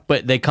oneer. Yep.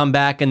 But they come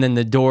back and then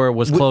the door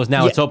was closed.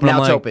 Now yeah, it's open. now I'm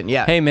it's like, open,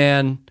 yeah. Hey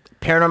man.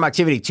 Paranormal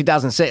Activity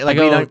 2006. Like, I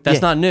go, you know, that's yeah.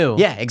 not new.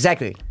 Yeah,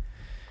 exactly.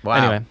 Wow.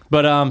 Anyway,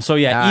 but so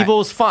yeah, All right.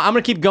 Evil's fun. I'm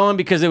gonna keep going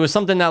because it was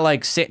something that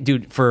like,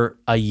 dude, for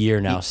a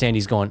year now,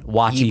 Sandy's going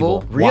watch Evil.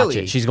 Watch Really?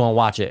 it. She's going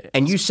watch it.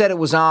 And you said it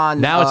was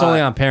on. Now it's only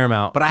on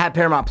Paramount. But I had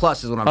Paramount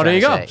Plus, is what I'm Oh, trying there you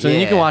to go. say. So then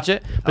you can Yeah. watch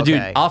it. But Okay.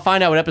 dude, I'll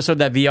find out what episode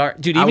that VR.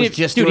 Dude, I even was if,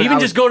 just dude, doing- even I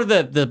just go to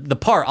the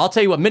part. I'll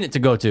tell you what minute to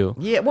go to.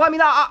 Yeah, well, I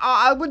mean,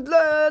 I would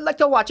like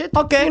to watch it.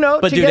 Okay. You know,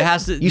 But to dude, it get-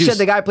 has to- You dude, said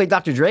the guy who played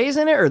Dr. Dre is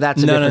in it, or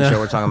that's a different show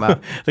we're talking about?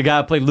 The guy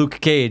who played Luke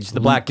Cage, the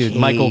black dude,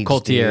 Michael Cage,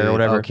 Coulter dude. or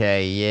whatever.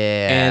 Okay,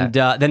 yeah. And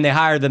then they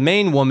hire the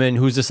main woman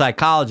who's a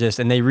psychologist,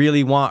 and they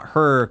really want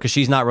her, because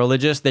she's not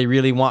religious, they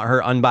really want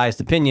her unbiased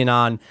opinion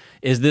on,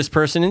 is this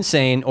person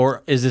insane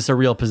or is this a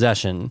real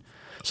possession?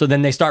 So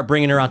then they start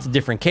bringing her out to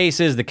different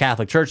cases. The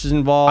Catholic Church is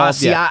involved.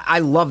 see, I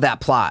love that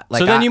plot. Like,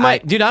 So then you I-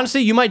 might, dude,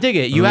 honestly, you might dig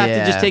it. You have to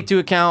just Yeah. take into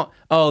account,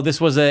 oh, this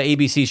was a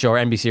ABC show or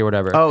NBC or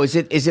whatever. Oh, is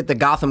it the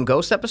Gotham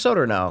Ghost episode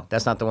or no?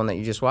 That's not the one that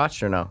you just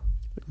watched or no?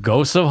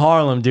 Ghosts of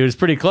Harlem, dude. It's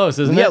pretty close,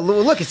 isn't Yeah, it?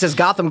 look, it says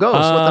Gotham Ghost.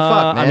 What the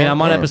fuck, man? I mean,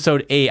 I'm on Yeah.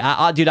 episode 8.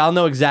 Dude, I'll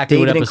know exactly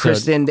David what and episode.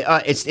 Kristen,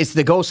 it's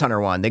the Ghost Hunter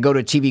one. They go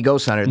to TV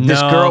Ghost Hunter.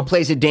 This No. girl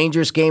plays a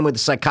dangerous game with a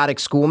psychotic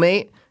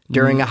schoolmate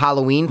during a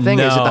Halloween thing.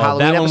 No, Is it the Halloween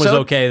that one episode? was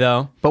okay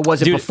though. But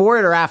was it Dude, before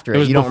it or after it? It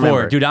was you don't before.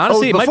 remember. Dude, Oh,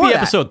 honestly, it might before be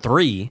that. episode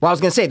 3. Well, I was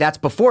gonna say that's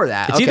before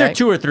that. It's okay. either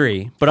 2 or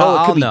 3, but Oh,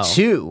 I'll it could be know.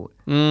 2.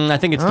 I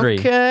think it's 3.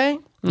 Okay.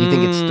 You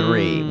think it's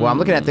 3? Well, I'm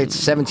looking at the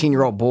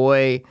 17-year-old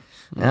boy.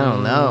 I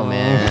don't know,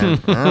 man.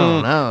 I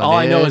don't know. All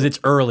I know dude. is it's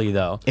early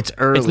though. It's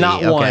early. It's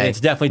not 1. okay. It's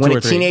definitely 2 when or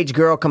a 3. teenage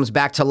girl comes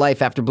back to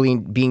life after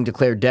being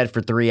declared dead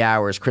for 3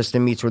 hours.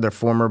 Kristen meets with her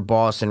former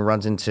boss and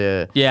runs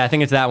into. Yeah, I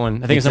think it's that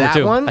one. I think it's It's number that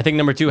 2. one? I think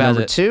number 2 has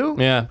Number it. 2?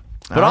 Yeah.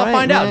 But All I'll right,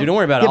 find out, man. dude. Don't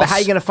worry about it. Yeah, but I'll how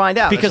you gonna find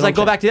out? Because That's what I I'm go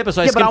saying. back to the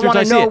episode. Yeah, but I want want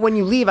to to know when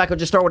you leave. I could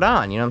just throw it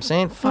on. You know what I'm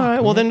saying? Fuck, All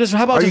right, well man. then just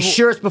how about Are you just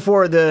sure it's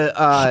before the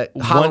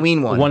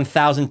Halloween one?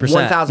 1,000%.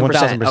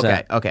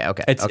 1,000%. Okay.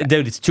 It's okay.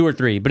 dude, it's 2 or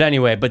 3. But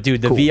anyway,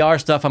 dude, the VR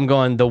stuff, I'm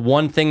going. The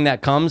one thing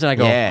that comes, and I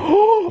go. Yeah.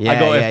 I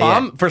go, yeah, if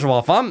I'm, first of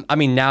all, I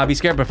mean, now I'd be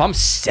scared, but if I'm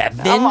 7,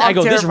 I'm I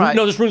go, terrified.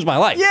 this ruins my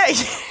life.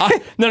 Yeah.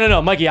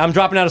 No, Mikey, I'm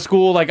dropping out of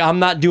school. Like, I'm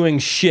not doing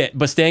shit,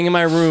 but staying in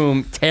my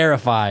room,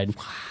 terrified.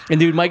 And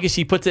dude, Mikey,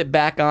 she puts it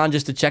back on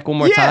just to check one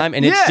more Yeah, time,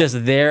 and it's yeah.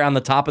 just there on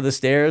the top of the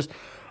stairs.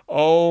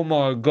 Oh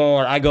my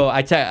God.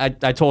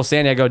 I told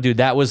Sandy, I go, dude,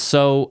 that was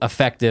so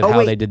effective how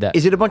wait, they did that.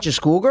 Is it a bunch of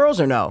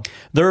schoolgirls or no?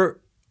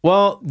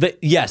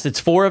 Yes, it's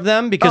 4 of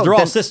them because they're all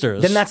then-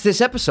 sisters. Then that's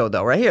this episode,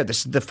 though, right here.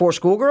 This the 4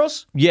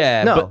 schoolgirls.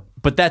 Yeah, No.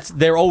 but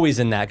they're always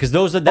in that because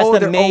that's Oh, the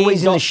they're main.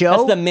 always in the show?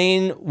 That's the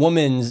main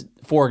woman's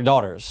 4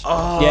 daughters.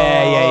 Oh,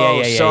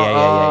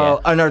 Yeah.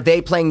 And are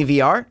they playing the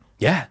VR?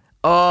 Yeah.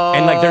 Oh,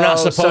 And like they're not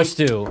so- supposed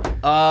to. So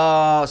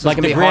Like it's gonna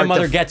the be hard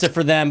grandmother to gets it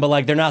for them, but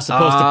like they're not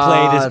supposed to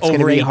play it's this gonna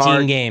over be 18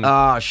 hard. game.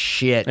 Oh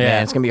shit, Yeah.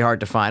 man, it's gonna be hard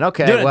to find.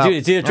 Okay, Dude, well,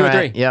 it's either 2 or all 3.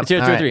 right, Yep, It's either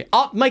all 2 or right.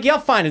 3. Mikey, I'll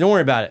find it. Don't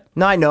worry about it.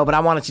 No, I know, but I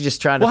wanted to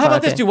just try to. Well, how find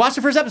about this, dude? Watch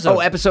the first episode. Oh,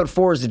 episode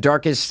 4 is the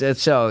darkest.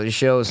 So it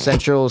shows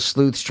central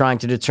sleuths trying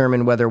to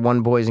determine whether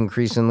one boy is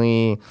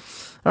increasingly.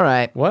 All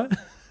right. What?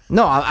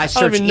 No, I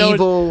searched even know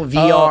evil it-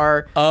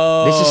 VR.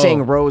 Oh. This is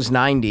saying Rose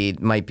 90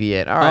 might be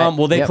it. All right.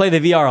 Well, they Yep. play the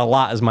VR a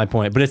lot, is my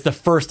point. But it's the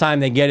first time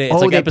they get it. It's Oh,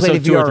 like they episode play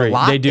the 2 or VR 3. a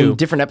lot They do in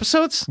different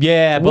episodes.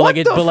 Yeah, but What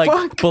like, the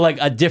fuck? but like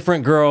a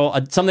different girl,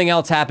 something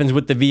else happens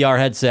with the VR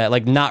headset,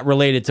 like not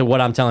related to what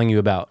I'm telling you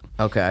about.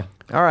 Okay.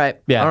 All right.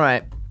 Yeah. All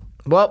right.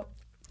 Well,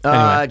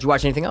 Anyway. did you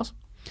watch anything else?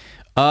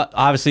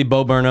 Obviously,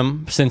 Bo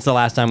Burnham since the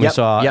last time we Yep,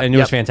 saw, yep, and it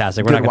was yep.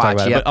 fantastic. We're Good not going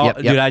to talk watch, about yep, it.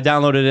 But yep, dude, I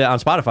downloaded it on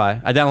Spotify.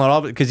 I downloaded all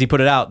of it because he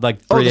put it out like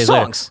 3 the days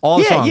songs. later. All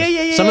the Yeah, songs.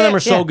 yeah. Some of them are yeah.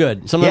 so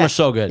good. Some of them are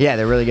so good. Yeah,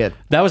 they're really good.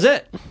 That was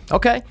it.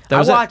 Okay. That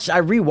was it. I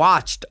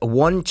rewatched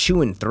 1,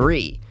 2, and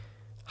 3.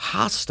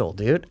 Hostel,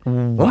 dude.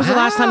 When was the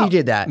last time you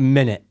did that?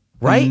 Minute.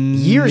 Right?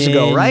 Years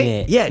ago, right?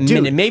 Minute. Yeah, dude.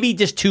 Minute. Maybe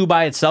just 2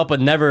 by itself,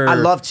 but never. I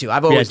love 2.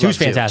 I've always yeah, loved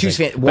 2's fantastic. 2's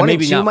but 1 and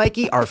maybe 2, not.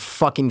 Mikey, are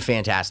fucking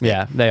fantastic.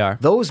 Yeah, they are.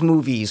 Those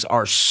movies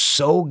are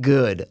so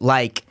good.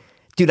 Like,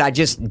 Dude, I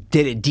just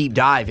did a deep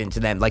dive into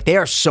them. Like, they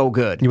are so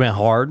good. You went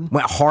hard?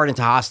 Went hard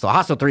into Hostel.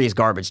 Hostel 3 is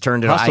garbage.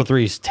 Turned it off. Hostel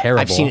 3 is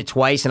terrible. I've seen it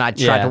twice, and I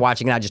tried to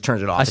watch it, and I just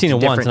turned it off. I've seen it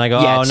once, and I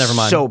go, yeah, never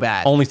mind. So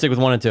bad. Only stick with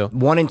 1 and 2.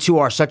 1 and 2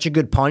 are such a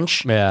good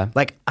punch. Yeah.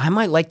 Like, I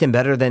might like them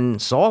better than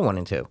Saw 1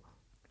 and 2.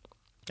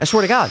 I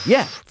swear to God.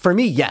 Yeah. For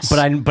me, yes. But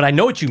I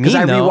know what you mean, Because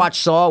I though. rewatched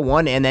Saw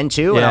 1 and then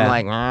 2, and Yeah.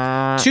 I'm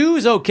like,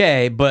 2's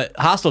okay, but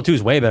Hostel 2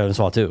 is way better than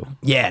Saw 2.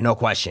 yeah, no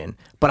question.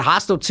 But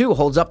Hostel 2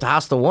 holds up to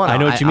Hostel 1. I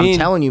know what you mean. I'm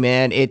telling you,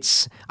 man,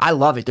 I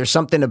love it. There's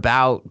something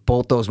about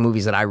both those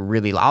movies that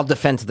I'll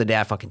defend to the day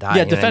I fucking die.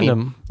 Yeah, you know what I defend mean?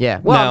 them. Yeah.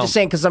 Well, Now- I'm just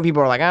saying because some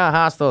people are like,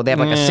 Hostel, they have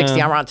like a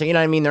 60 on Rotten, you know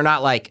what I mean? They're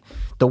not like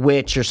The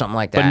Witch or something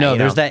like that. But no, you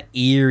there's know? that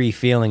eerie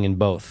feeling in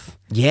both.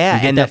 Yeah,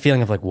 You get and that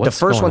feeling of like, what's the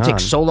first going one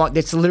takes on? so long.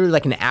 It's literally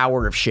like an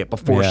hour of shit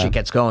before Yeah. shit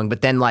gets going. But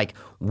then, like,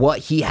 what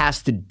he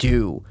has to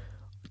do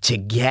to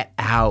get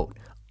out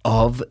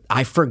of,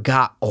 I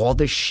forgot all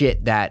the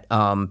shit that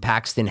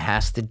Paxton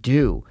has to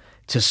do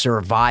to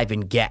survive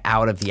and get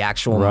out of the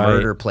actual Right.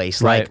 murder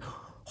place. Right. Like,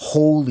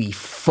 holy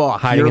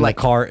fuck! Hiding You're in like,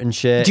 the cart and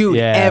shit. dude,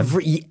 yeah.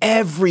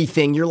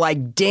 everything. You're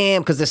like,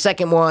 damn, because the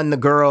second one, the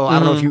girl, I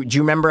don't know if do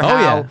you remember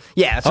how?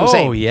 yeah. That's what I'm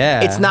saying. Oh,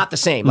 yeah. It's not the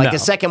same. Like No. the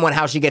second one,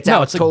 how she gets No,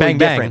 out, it's like totally bang,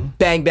 bang. different.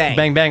 Bang, bang.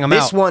 Bang, bang, I'm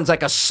this out. one's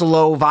like a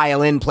slow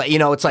violin play. You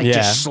know, it's like Yeah.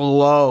 just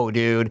slow,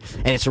 dude.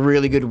 And it's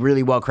really good,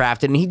 really well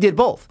crafted. And he did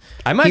both.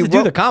 I might He have to do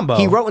wrote- the combo.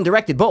 He wrote and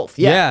directed both.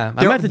 Yeah. Yeah,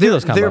 I might have to do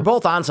those combo. They're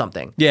both on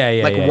something. Yeah,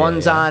 yeah, Like yeah,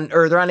 one's yeah. on,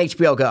 or they're on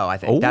HBO Go, I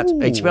think. That's Ooh,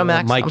 HBO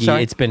Max. Mikey, I'm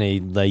sorry. it's been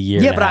a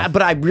year. Yeah, and a half.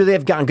 but I really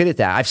have gotten good at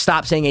that. I've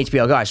stopped saying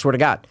HBO Go. I swear to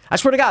God. I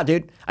swear to God,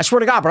 dude. I swear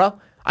to God, bro.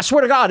 I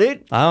swear to God,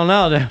 dude. I don't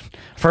know, dude.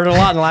 I've heard it a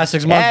lot in the last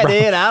 6 months, Yeah, bro.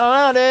 dude.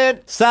 I don't know,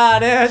 dude. Sorry,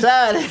 dude.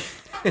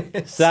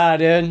 Son. Sorry,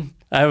 dude.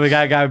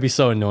 That guy would be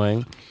so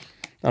annoying.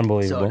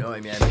 Unbelievable. So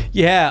annoying, man.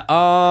 Yeah,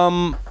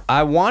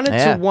 I wanted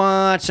Yeah. to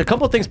watch a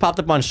couple of things popped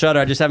up on Shudder.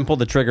 I just haven't pulled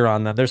the trigger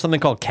on them. There's something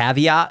called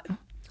Caveat.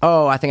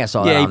 Oh, I think I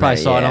saw that. Yeah, you on probably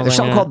there. saw it. I was There's like,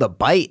 something yeah. called The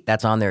Bite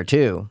that's on there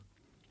too.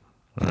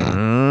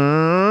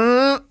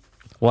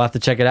 We'll have to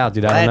check it out,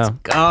 dude. I Let's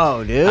don't know.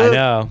 go, dude. I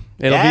know.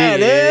 It'll Yeah,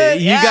 be.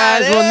 dude. You Yeah,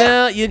 guys will dude.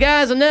 know. You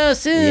guys will know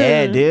soon.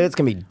 Yeah, dude. It's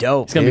gonna be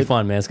dope. It's gonna be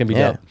fun, man. It's gonna be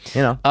Yeah, dope.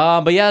 you know.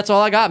 But yeah, that's all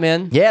I got,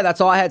 man. Yeah,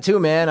 that's all I had too,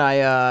 man.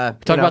 I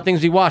Talk about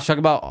things we watched. Talk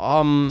about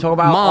about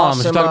moms.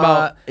 awesome, talk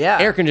about yeah.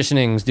 air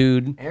conditionings,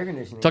 dude. air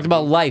conditioning. Talked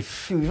about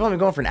life. Dude, we've only been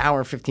going for an hour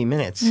and 15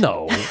 minutes.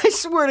 No, I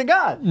swear to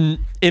God.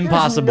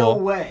 impossible. There's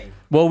no way.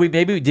 Well,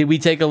 did we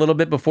take a little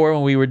bit before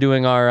when we were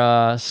doing our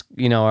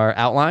our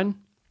outline?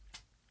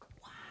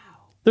 Wow.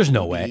 There's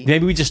no way.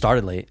 Maybe we just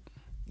started late.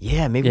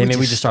 Yeah, maybe Yeah, we maybe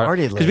we just just started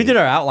started because we did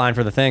our outline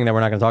for the thing that we're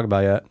not going to talk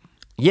about yet.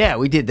 Yeah,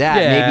 we did that.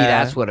 Yeah, Maybe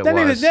that's what it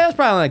was. That was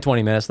probably like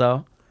 20 minutes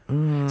though.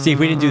 See, if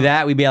we didn't do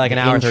that, we'd be at like an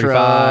hour and Intro,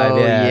 35.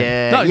 Yeah.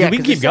 yeah. No, Yeah, we 'cause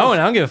can keep it going. sounds-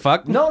 I don't give a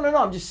fuck. No,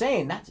 I'm just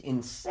saying that's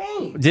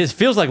insane. This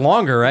feels like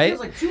longer, right? feels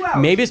like 2 hours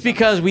Maybe it's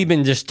because we've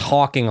been just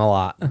talking a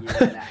lot,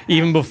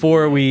 even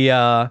before we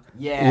let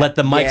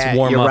the mics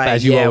warm you're up, right.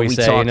 as you yeah, always we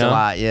say. talked You know? a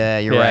lot. Yeah,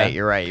 you're Yeah.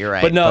 right. You're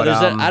right. But no,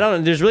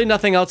 there's really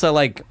nothing else that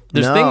like.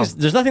 There's No. things.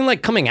 There's nothing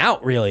like coming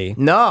out really.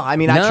 No, I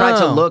mean, I tried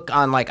to No. look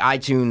on like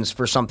iTunes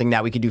for something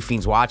that we could do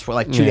Fiends Watch for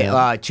like Tuesday.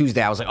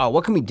 I was like, oh,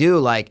 what can we do?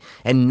 Like,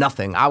 and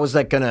nothing. I was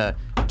like gonna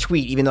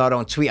tweet, even though I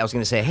don't tweet. I was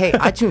gonna say, hey,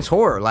 iTunes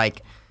horror,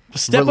 like,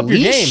 Step up your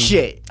release game.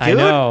 shit, dude. I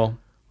know.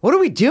 What are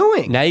we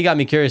doing? Now you got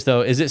me curious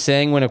though. Is it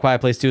saying when A Quiet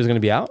Place 2 is going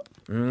to be out?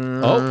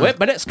 Oh, wait,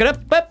 but it's good.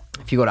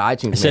 If you go to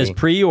iTunes, It says maybe.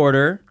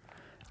 pre-order,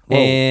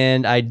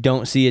 and I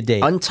don't see a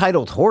date.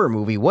 Untitled horror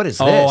movie. What is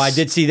this? Oh, I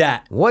did see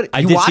that. What? I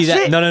You did see watched that.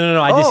 it?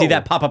 No. I did see Oh.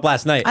 that pop up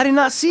last night. I did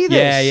not see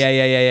this.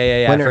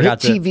 Yeah. When I her hit forgot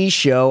to. TV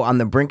show on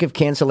the brink of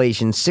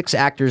cancellation, 6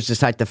 actors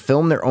decide to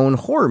film their own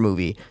horror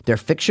movie. Their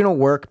fictional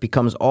work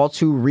becomes all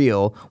too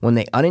real when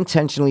they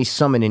unintentionally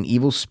summon an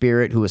evil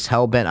spirit who is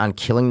hell-bent on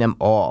killing them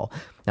all.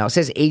 Now, it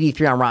says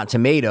 83 on Rotten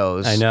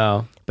Tomatoes. I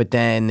know. But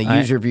then the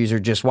user reviews are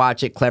just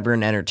watch it, clever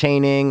and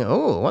entertaining.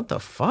 Oh, what the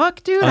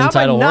fuck, dude? How have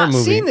I Untitled horror not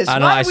movie. seen this? I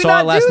know. Why I did we saw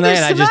not it last do night,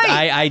 this and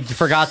tonight? I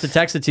forgot to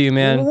text it to you,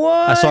 man.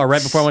 I saw it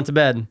right before I went to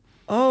bed.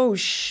 Oh,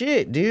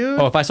 shit, dude.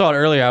 Oh, if I saw it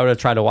earlier, I would have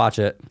tried to watch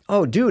it.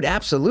 Oh, dude,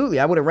 absolutely.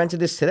 I would have rented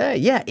this today.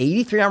 Yeah,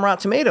 83 on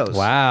Rotten Tomatoes.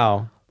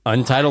 Wow.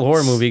 Untitled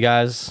horror movie,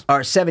 guys.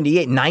 Or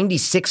 78,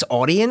 96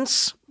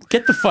 audience.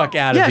 Get the fuck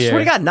out Yeah, of here. swear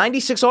to God,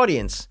 96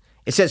 audience.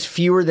 It says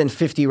fewer than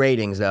 50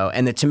 ratings, though,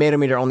 and the Tomato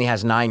Meter only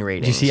has 9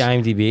 ratings. Did you see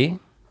IMDb?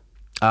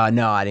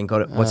 No, I didn't go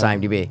to... What's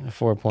IMDb?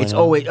 4.0. It's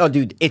always... Oh,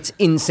 dude, it's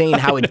insane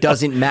how it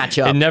doesn't match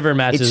up. It never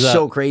matches it's up. It's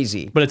so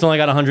crazy. But it's only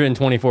got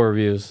 124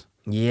 reviews.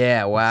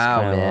 Yeah, wow,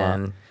 Kinda a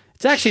man. lot.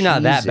 It's actually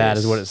not that bad,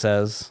 Jesus. is what it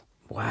says.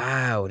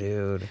 Wow,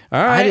 dude.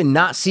 All right. I did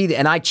not see that,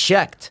 and I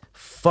checked.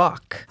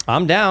 Fuck.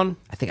 I'm down.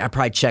 I think I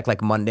probably checked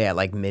like Monday at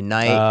like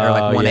midnight or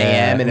like 1 yeah.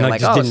 a.m. and they're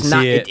Like, like, just oh, didn't it's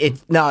not... see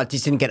it. No, it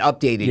just didn't get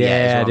updated yet, is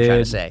Yeah, what I'm trying to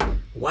dude. say.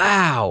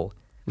 Wow.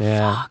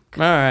 Yeah. All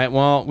right.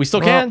 Well, we still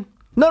can.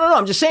 No.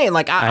 I'm just saying,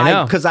 like, I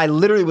know. because I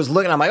literally was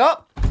looking. I'm like,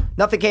 oh,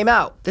 nothing came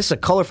out. This is a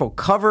colorful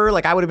cover.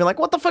 Like, I would have been like,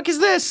 what the fuck is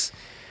this?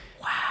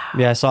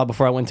 Yeah, I saw it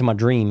before I went to my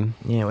dream.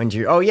 Yeah, when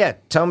you? Oh yeah,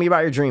 tell me about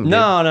your dream. Dude. No.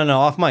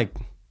 Off mic.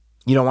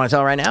 You don't want to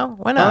tell right now?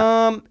 Why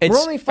not? It's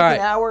We're only fucking all right.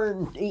 hour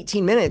and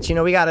 18 minutes. You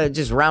know, we got to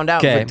just round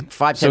out Okay,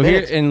 for 5-10 so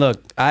minutes. here and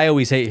look, I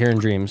always hate hearing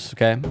dreams.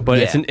 Okay, but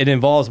it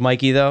involves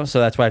Mikey though, so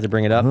that's why I have to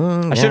bring it up.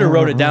 I should have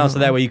wrote it down so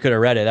that way you could have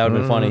read it. That would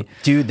have been funny.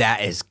 Dude,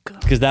 that is good.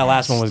 Because that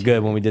last one was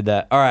good when we did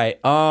that. All right.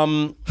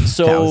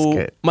 So That was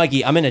good.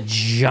 Mikey, I'm in a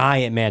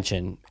giant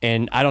mansion,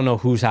 and I don't know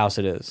whose house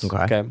it is.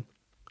 Okay.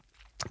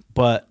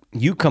 But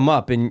you come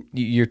up and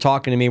you're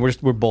talking to me. We're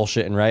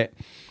bullshitting, right?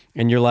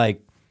 And you're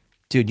like,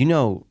 dude, you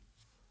know,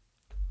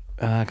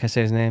 can I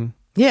say his name?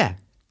 Yeah.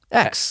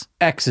 X.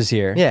 X is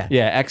here. Yeah.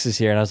 Yeah, X is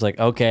here. And I was like,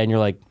 okay. And you're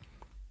like,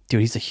 dude,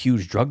 he's a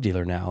huge drug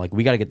dealer now. Like,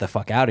 we got to get the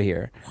fuck out of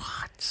here.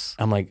 What?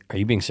 I'm like, are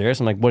you being serious?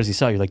 I'm like, what does he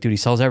sell? You're like, dude, he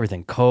sells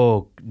everything.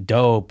 Coke,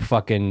 dope,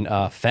 fucking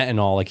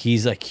fentanyl. Like,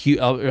 he's like,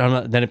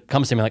 then it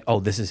comes to me like, oh,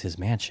 this is his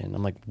mansion.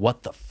 I'm like,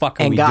 what the fuck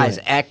are And we guys,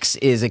 doing? X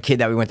is a kid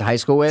that we went to high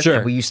school with. Sure.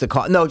 And we used to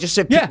call. No, just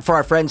so Yeah. for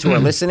our friends who are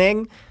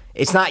listening,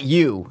 it's not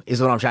you,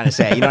 is what I'm trying to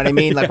say. You know what I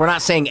mean? Like, we're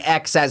not saying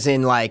X as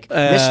in like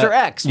Mr.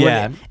 X.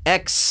 yeah.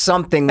 X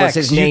something was X,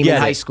 his you name in get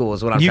high it. school,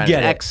 is what I'm You trying to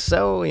get say. it. X,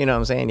 so, you know what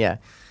I'm saying? Yeah.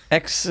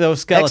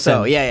 Exoskeleton.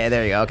 XO. Yeah,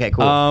 there you go. Okay,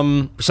 cool.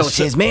 So it's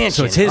his mansion.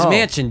 So it's his Oh.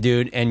 mansion,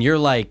 dude. And you're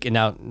like, and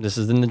now this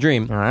is in the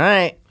dream. All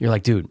right. You're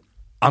like, dude,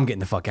 I'm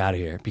getting the fuck out of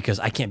here because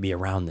I can't be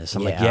around this.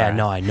 I'm like, Yeah, yeah, all right.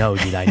 no, I know,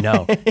 dude, I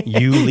know.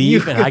 You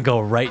leave and I go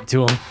right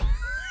to him.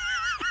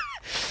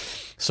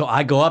 So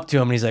I go up to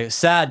him and he's like,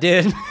 sad,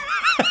 dude.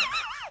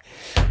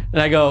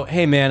 And I go,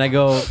 hey, man, are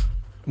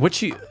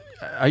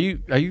you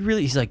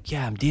really? He's like,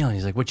 yeah, I'm dealing.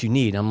 He's like, what you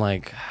need? I'm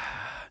like,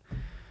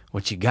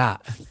 what you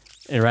got?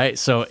 And right?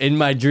 So in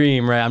my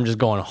dream, right, I'm just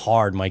going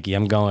hard, Mikey.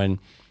 I'm going,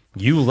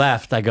 you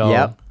left. I go,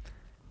 Yep.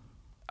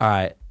 all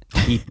right.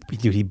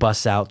 He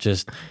busts out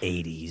just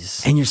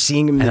 80s. And you're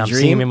seeing him in And the I'm dream?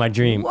 seeing him in my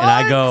dream. What?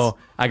 And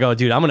I go,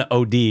 dude, I'm going to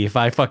OD if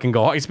I fucking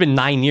go hard. It's been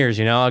 9 years,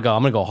 you know? I go,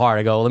 I'm going to go hard.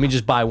 I go, let me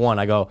just buy one.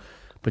 I go,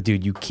 but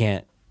dude, you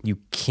can't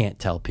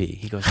tell P.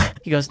 He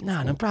goes,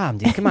 no problem,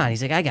 dude. Come on.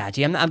 He's like, I got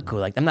you. I'm cool.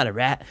 Like, I'm not a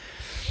rat.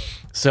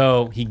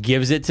 So he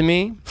gives it to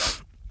me.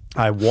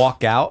 I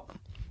walk out.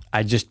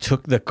 I just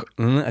took I put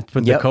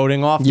the Yep.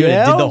 coating off, dude.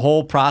 Yeah. It did the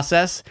whole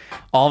process.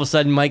 All of a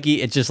sudden,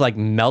 Mikey, it just like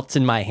melts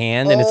in my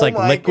hand and it's Oh like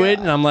my liquid.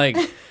 God. And I'm like,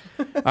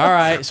 all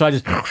right. So I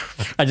just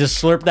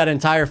slurped that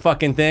entire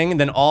fucking thing. And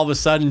then all of a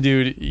sudden,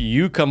 dude,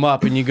 you come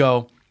up and you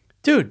go,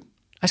 dude,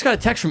 I just got a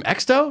text from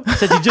Exto.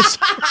 Said you just,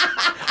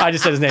 I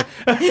just said his name.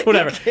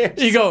 Whatever.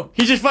 You go,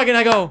 he just fucking,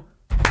 I go,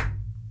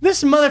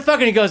 this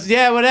motherfucker. He goes,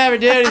 yeah, whatever,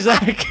 dude. He's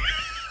like,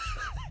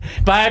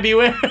 bye,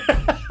 beware.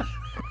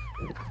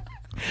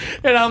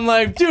 And I'm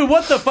like, dude,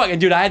 what the fuck? And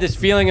dude, I had this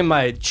feeling in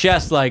my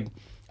chest like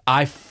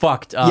I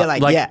fucked up. Yeah,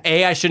 like,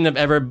 yeah. I should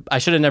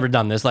have never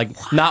done this. Like,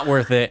 not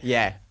worth it.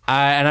 Yeah.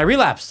 And I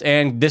relapsed,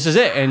 and this is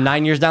it. And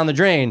 9 years down the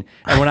drain,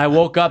 and when I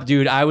woke up,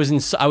 dude, I was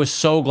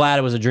so glad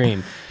it was a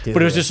dream. Dude,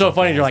 but it was just so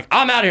funny. You're like,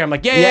 I'm out of here. I'm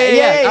like, yeah.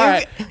 Yeah, All you-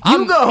 right,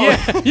 you go.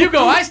 Yeah, you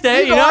go. I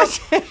stay. You go, know. I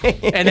stay.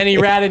 And then he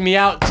ratted me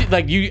out.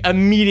 Like you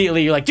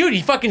immediately, you're like, dude,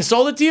 he fucking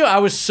sold it to you. I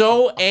was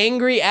so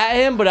angry at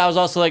him, but I was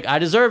also like, I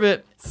deserve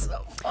it.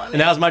 So funny.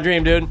 And that was my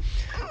dream, dude.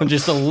 And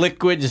just a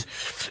liquid,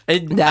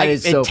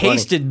 it so funny.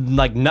 tasted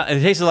like it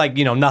tasted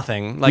like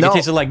nothing. Like No. it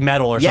tasted like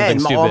metal or Yeah, something in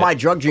stupid. all my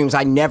drug dreams,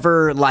 I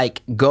never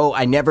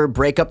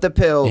break up the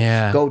pill,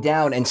 Yeah. go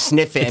down and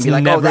sniff it It's and be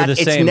like, never oh, that the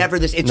it's same. never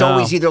this. It's No.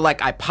 always either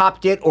like I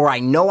popped it or I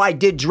know I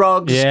did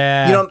drugs.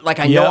 Yeah. You know, like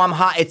I know Yep. I'm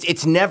hot.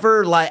 It's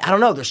never like, I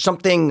don't know, there's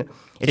something.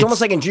 It's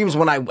almost like in dreams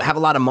when I have a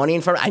lot of money in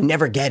front of me, I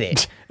never get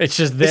it. It's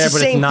just there, It's the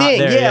but same it's not thing.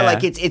 there. Yeah,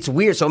 like it's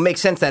weird. So it makes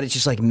sense that it's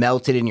just like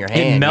melted in your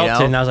hand. it melted, you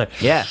know? and I was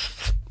like, yeah.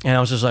 and I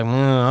was just like,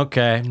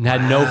 okay.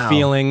 Had no Wow.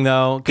 feeling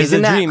though, because the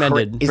Isn't that dream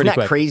ended Isn't pretty that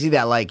quick. crazy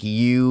that like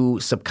you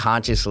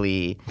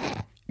subconsciously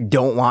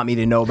don't want me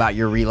to know about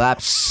your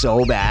relapse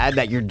so bad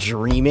that you're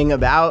dreaming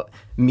about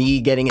me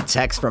getting a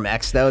text from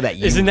X though that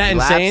you Isn't that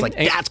relapsed? insane? Like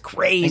And- that's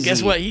crazy. And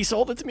guess what? He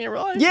sold it to me in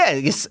real life.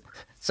 Yeah.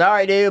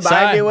 Sorry, dude. Bye,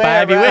 Sorry,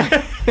 beware. bye,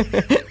 bro.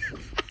 beware.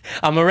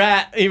 I'm a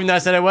rat, even though I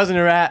said I wasn't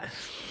a rat.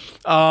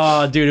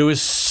 Oh, dude, it was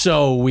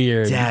so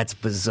weird. That's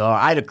bizarre.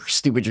 I had a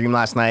stupid dream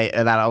last night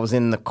that I was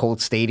in the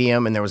Colt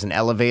Stadium and there was an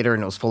elevator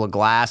and it was full of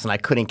glass and I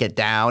couldn't get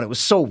down. It was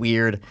so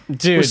weird.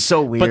 Dude, it was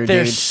so weird. But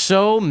they're dude.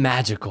 so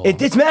magical.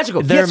 It's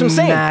magical. They're That's what I'm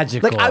saying.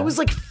 magical. Like I was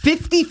like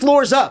 50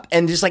 floors up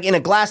and just like in a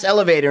glass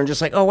elevator and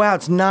just like, oh wow,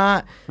 it's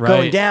not going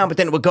Right. down. But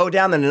then it would go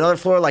down. Then another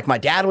floor. Like my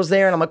dad was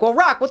there and I'm like, well,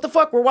 Rock, what the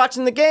fuck? We're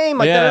watching the game.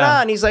 Like Yeah.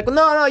 da-da-da. And he's like, well,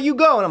 no, you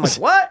go. And I'm like,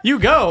 what? You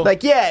go.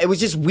 Like yeah, it was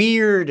just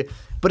weird.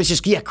 But it's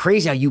just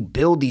crazy how you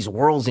build these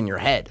worlds in your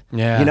head.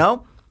 Yeah. You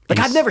know. Like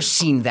I've never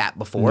seen that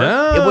before.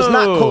 No. It was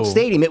not Colt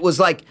Stadium. It was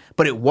like,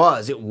 but it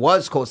was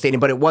Colt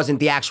Stadium, but it wasn't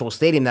the actual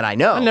stadium that I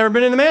know. I've never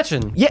been in the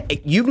mansion. Yeah,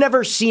 you've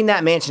never seen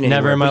that mansion anywhere.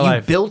 Never in my but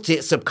life. You built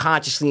it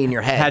subconsciously in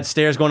your head. Had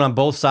stairs going on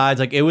both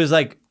sides. Like it was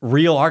like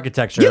real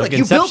architecture. yeah, like you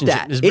built Inception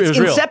that. shit. It's It was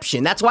real.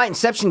 Inception. That's why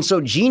Inception's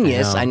so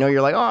genius. I know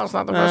you're like, oh, it's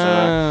not the first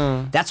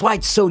one. That's why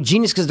it's so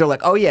genius because they're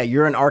like, oh yeah,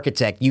 you're an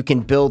architect. You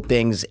can build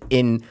things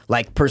in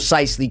like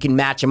precisely. You can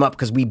match them up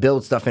because we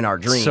build stuff in our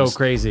dreams. So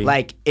crazy.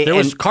 Like there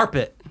was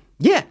carpet.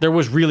 Yeah. There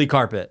was really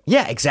carpet.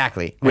 Yeah,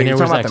 exactly. Wait, there you're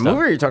was talking about the extra.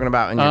 movie or you're talking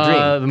about in your dream?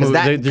 The Because movie-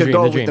 that the could dream, go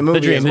the with dream. the movie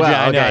The dream, as the well. dream.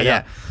 I know, Okay, I know.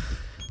 yeah.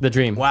 The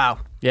Dream. Wow.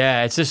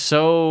 Yeah, it's just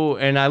so,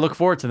 and I look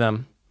forward to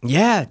them.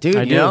 Yeah, dude.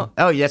 I you do. know?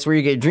 Oh, that's where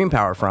you get dream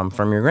power from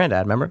your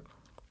granddad, remember?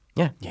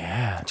 Yeah.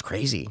 Yeah. It's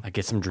crazy. I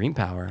get some dream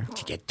power.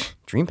 You get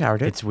dream power,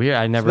 dude. It's weird.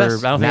 I don't best.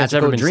 think that's Magical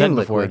ever been dream said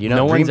before. liquid, you know,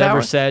 no dream one's ever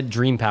power? said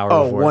dream power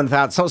Oh, before.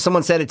 1,000. So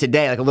someone said it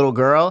today, like a little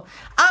girl.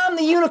 I'm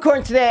the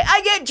unicorn today.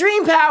 I get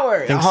dream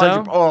power. Think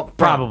 100 so? Oh,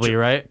 Probably,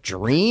 right?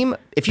 Dream?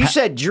 If you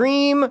said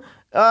dream, you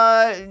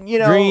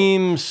know.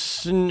 Dream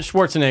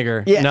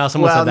Schwarzenegger. Yeah. No,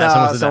 someone said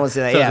that. No, Someone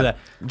said that. Yeah. Someone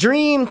said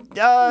Dream.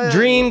 that.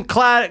 Dream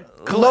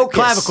Locust.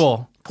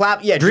 clavicle.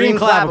 Yeah, Dream dream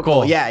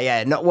clavicle.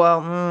 Yeah. No,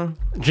 well,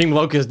 Dream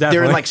locust, they're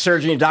definitely. in like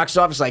surgery in the doctor's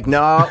office. Like,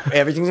 no,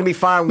 everything's gonna be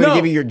fine. We're gonna No.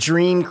 give you your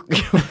dream.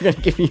 We're gonna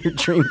give you your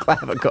dream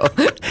clavicle.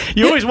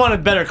 You always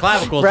wanted better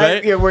clavicles,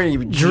 right? Yeah, we're gonna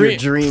give you your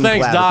dream.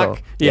 Thanks, clavicle.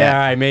 Doc. Yeah, all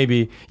right,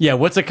 maybe. Yeah,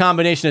 what's a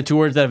combination of two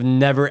words that have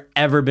never,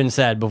 ever been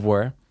said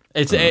before?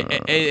 Is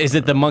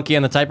it the monkey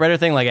on the typewriter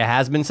thing? Like it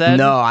has been said?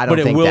 No, I don't But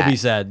it think will that. be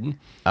said.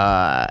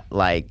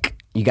 Like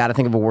you got to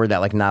think of a word that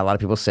like not a lot of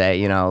people say.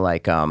 You know,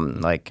 like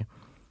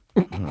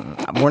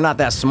we're not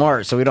that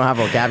smart, so we don't have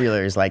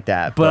vocabularies like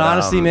that. But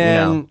honestly, you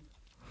man, know.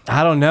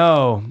 I don't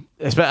know.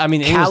 I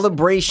mean, English-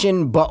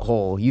 Calibration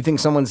butthole. You think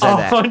someone said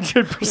that?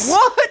 100%.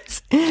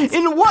 What?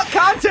 In what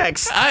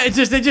context?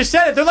 They just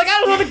said it. They're like,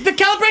 I don't know the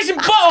calibration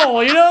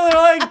butthole. You know,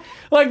 they're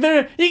like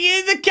they're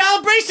the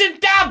calibration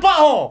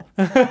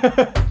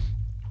butthole.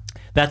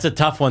 That's a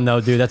tough one though,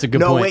 dude. That's a good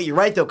No, point. wait, you're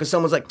right though, because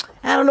someone's like,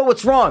 I don't know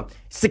what's wrong.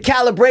 It's the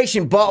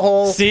calibration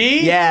butthole.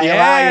 See? Yeah,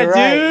 yeah, you're dude.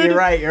 right. You're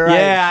right. You're right.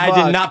 Yeah, I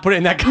Fuck. did not put it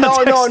in that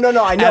context. No.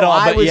 I know. at all,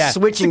 I but was yeah.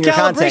 switching It's a your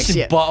context. calibration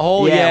Yeah.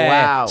 butthole. Yeah, Yeah,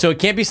 wow. So it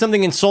can't be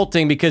something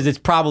insulting because it's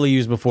probably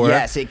used before.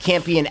 Yes, it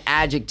can't be an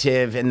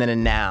adjective and then a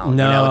noun.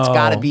 No. You know, it's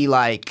got to be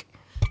like.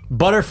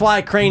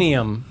 Butterfly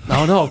cranium.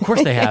 Oh no, of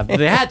course they have.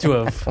 They had to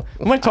have. What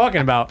am I talking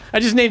about? I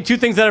just named two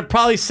things that I've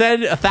probably said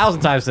 1,000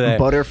 times today.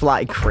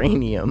 Butterfly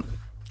cranium.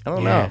 I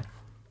don't know.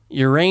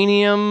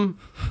 Uranium.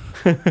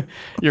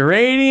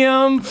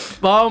 Uranium.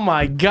 Oh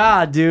my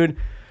god, dude.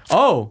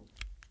 Oh,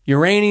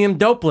 uranium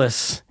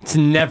dopeless. It's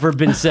never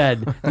been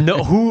said.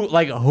 No, who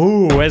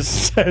has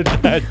said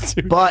that?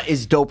 Dude? But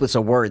is dopeless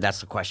a word? That's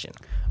the question.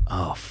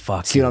 Oh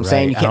fuck. See what I'm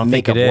saying? You can't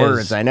make up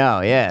words. I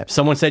know. Yeah,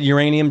 Someone said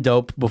uranium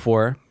dope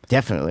before.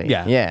 definitely.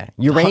 Yeah. Yeah.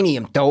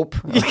 Uranium dope.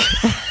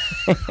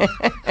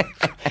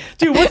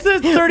 Dude, what's the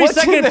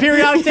 30-second in the-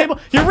 periodic table?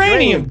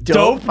 Uranium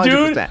dope,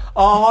 dude. 100%.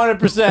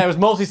 100%. It was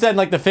mostly said in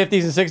like the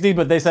 50s and 60s,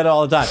 but they said it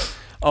all the time.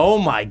 Oh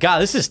my god,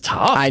 this is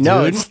tough. I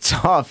know dude. it's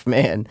tough,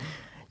 man.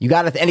 You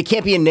got to, and it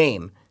can't be a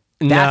name.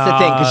 That's the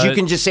thing, because you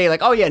can just say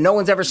like, oh yeah, no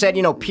one's ever said,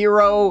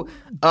 Puro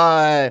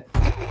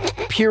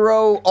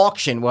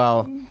auction.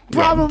 Well,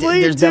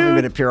 Probably, there's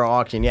definitely dude. been a Puro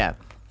auction. Yeah.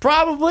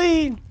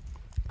 Probably.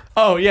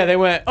 Oh yeah, they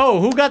went. Oh,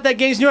 who got that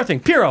Gaines New York thing?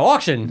 Piro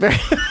auction.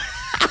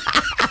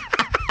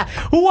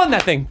 Who won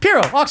that thing?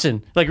 Piro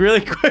auction. Like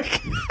really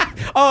quick.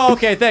 Oh,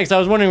 okay. Thanks. I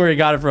was wondering where you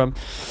got it from.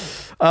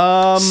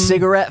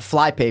 Cigarette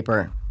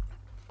flypaper.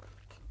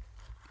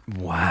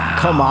 Wow.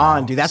 Come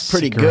on, dude, that's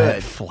pretty Cigarette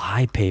good.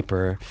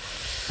 Flypaper.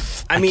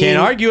 I mean, can't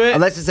argue it.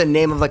 unless it's a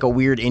name of like a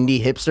weird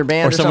indie hipster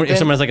band or, Or someone, something. if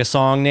someone has like a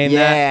song named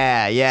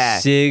that. Yeah.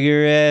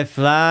 Cigarette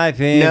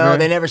Flypaper. No,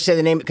 they never say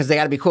the name because they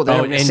got to be cool. They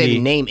Oh, never say the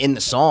indie. name in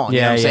the song. You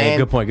know Yeah, what I'm yeah, saying?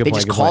 good point, good They point,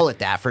 just good call point. it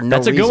that for no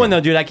That's a reason. good one though,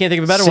 dude. I can't think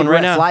of a better one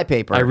right now. Cigarette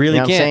flypaper. I really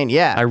you know can't. What I'm saying?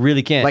 Yeah, I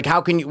really can't. Like,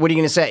 how can you? What are you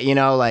gonna say?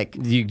 Like,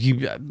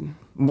 you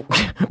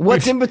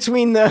what's in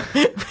between the?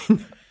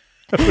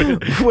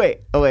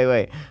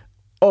 Wait.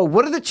 Oh,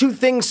 what are the two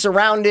things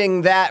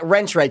surrounding that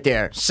wrench right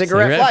there?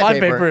 Cigarette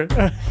flypaper.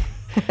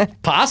 flypaper.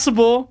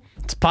 Possible.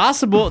 It's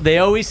possible. They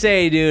always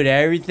say, dude,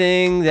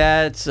 everything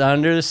that's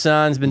under the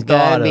sun's been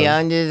thought Gotta be of.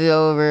 under the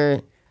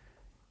over.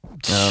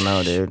 I don't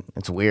know, dude.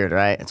 It's weird,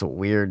 right? It's a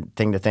weird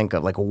thing to think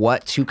of. Like,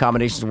 what two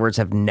combinations of words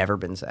have never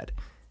been said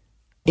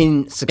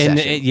in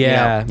succession?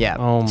 Yeah. Yeah.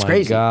 Oh It's my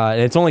crazy. god.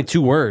 It's only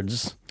two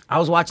words. I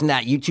was watching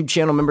that YouTube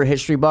channel. Remember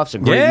History Buffs? A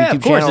great Yeah, YouTube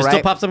of course. channel, It right?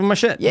 still pops up in my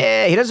shit.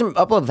 Yeah, he doesn't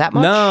upload that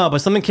much. No, but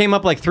something came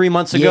up like 3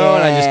 months ago,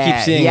 and I just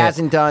keep seeing he it.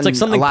 hasn't done It's like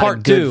something a lot part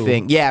of good two.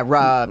 thing.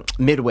 Yeah,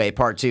 Midway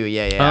Part 2.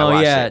 Yeah. I Oh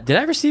watched yeah. it. Did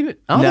I ever see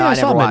it? I don't No, think I I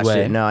saw never watched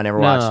Midway. it. No, I never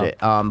watched it.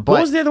 But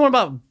what was the other one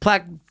about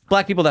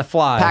black people that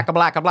fly? Pack a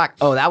Black.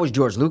 Oh, that was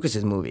George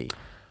Lucas's movie.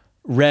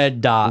 Red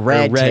Dot. or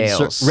Red Red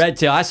Tails. Red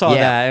Tail. I saw Yeah.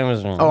 that. It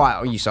was.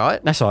 Oh, you saw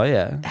it? I saw it.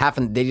 Yeah.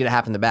 They did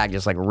half in the bag,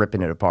 just like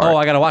ripping it apart. Oh,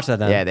 I gotta watch that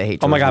then. Yeah, they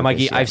hate Oh my George god,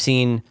 Lucas, Mikey, yeah. I've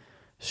seen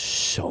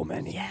so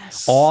many.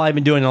 Yes. All I've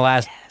been doing the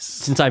last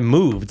since I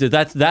moved.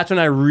 That's when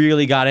I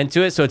really got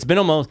into it. So it's been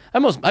almost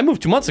I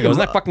moved 2 months ago. Isn't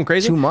that fucking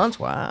crazy? 2 months?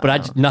 Wow.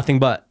 But nothing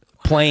but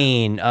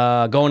playing,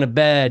 going to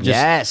bed. Just,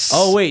 Yes.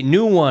 Oh wait,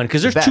 new one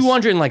because there's Best.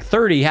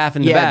 230 half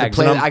in the Yeah, bags.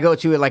 the play, and I'm- I go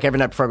to it like every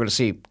night before I go to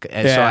sleep.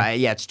 And so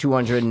Yeah. it's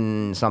 200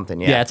 and something.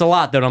 Yeah, yeah, it's a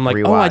lot. Though I'm like,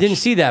 oh, I Rewatch. didn't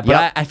see that, but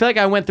Yep. I feel like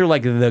I went through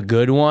like the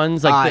good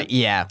ones. Like,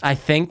 yeah. I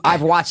think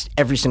I've watched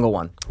every single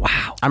one. Wow.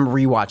 I'm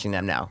rewatching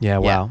them now. Yeah,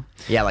 wow.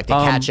 Yeah, like the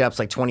catch-ups,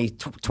 like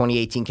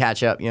 2018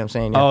 catch-up, you know what I'm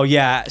saying? Yeah. Oh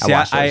yeah, see,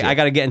 watched those, yeah. I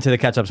got to get into the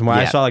catch-ups more.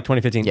 I Yeah. saw like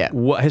 2015. Yeah.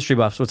 What history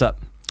buffs? What's up?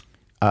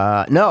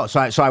 No, so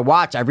I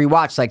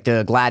rewatched like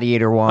the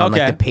Gladiator one,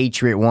 Okay. like the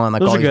Patriot one, like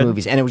Those all are these good.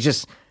 movies, and it was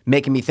just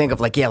making me think of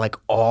like like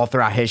all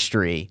throughout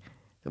history.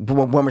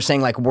 When we're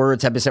saying like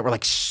words have been said, we're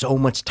like so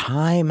much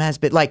time has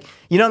been like,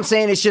 you know what I'm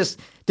saying? It's just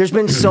there's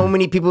been so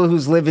many people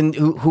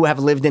who have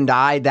lived and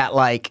died that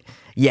like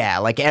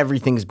like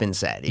everything's been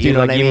said. You Dude, know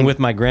like what I even mean? with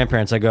my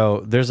grandparents, I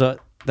go,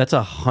 that's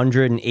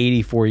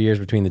 184 years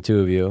between the two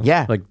of you.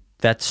 Yeah. like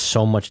that's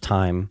so much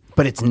time.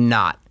 But it's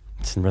not.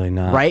 It's really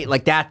not. Right?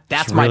 Like that's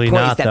It's my really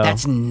point. not, Is that though.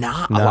 that's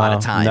not a No, lot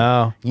of time.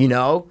 no. You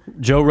know?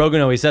 Joe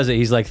Rogan always says it.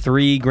 He's like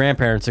 3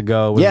 grandparents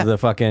ago was Yeah. the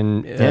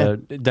fucking Yeah.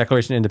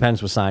 Declaration of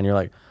Independence was signed. You're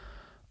like,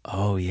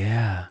 oh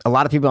yeah. A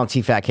lot of people on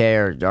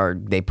TFATK are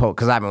they post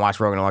because I haven't watched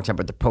Rogan in a long time,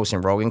 but they're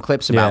posting Rogan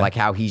clips about Yeah. like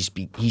how he's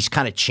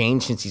kind of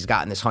changed since he's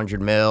gotten this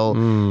 100 mil,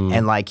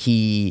 and like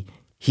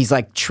he's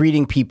like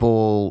treating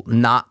people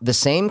not the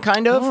same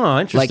kind of. Oh,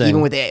 interesting. Like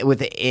even with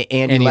Andy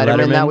Andy Letterman that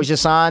Letterman? was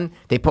just on,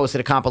 they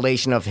posted a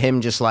compilation of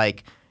him just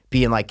like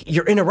being like,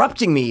 "You're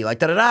interrupting me," like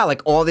da da da,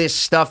 like all this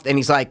stuff, and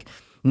he's like.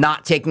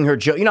 Not taking her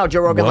joke. You know, how Joe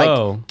Rogan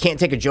Whoa. like can't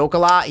take a joke a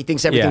lot. He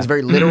thinks everything's Yeah.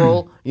 very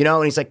literal. You know,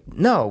 and he's like,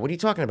 "No, what are you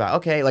talking about?"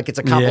 Okay, like it's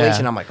a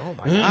compilation. Yeah. I'm like, "Oh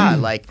my god!"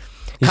 Like,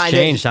 He's kinda,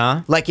 changed,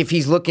 huh? Like if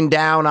he's looking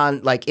down on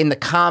like in the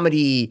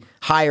comedy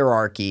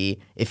hierarchy,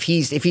 if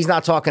he's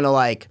not talking to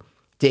like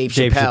Dave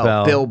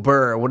Chappelle, Bill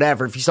Burr,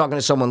 whatever, if he's talking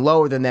to someone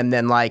lower than them,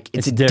 then like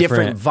it's a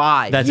different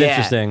vibe. That's Yeah.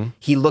 interesting.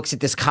 He looks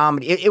at this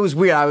comedy. It was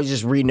weird. I was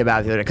just reading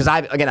about it the other day because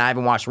I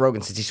haven't watched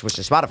Rogan since he switched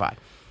to Spotify.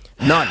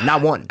 None,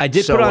 not one. I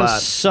did So, put on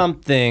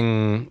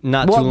something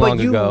not too well, long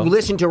but you ago.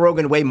 listen to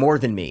Rogan way more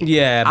than me.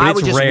 Yeah, but I it's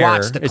would just rare.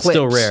 watch the It's clips.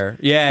 still rare.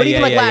 Yeah, but even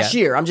yeah, like yeah, last yeah.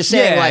 year, I'm just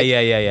saying, Yeah, like,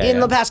 yeah. in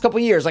the past couple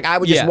of years, like I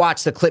would just Yeah.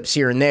 watch the clips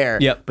here and there.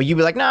 Yep. But you'd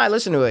be like, nah, I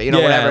listen to it, you know,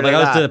 yeah, whatever. like da,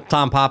 I da, was da. to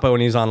Tom Papa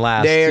when he was on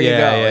last. There you Yeah,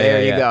 go. yeah,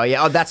 There you yeah. go.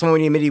 Yeah. Oh, that's when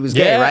you admitted he was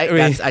gay, Yeah, right? I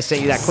mean- I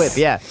sent you that clip.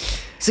 Yeah.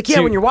 It's like, yeah,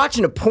 Dude. when you're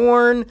watching a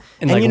porn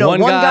and like you know,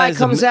 one one guy guy's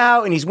comes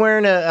out and he's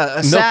wearing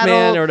a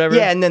saddle. or whatever.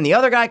 Yeah, and then the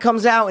other guy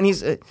comes out and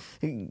he's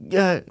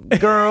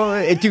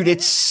girl. Dude,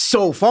 it's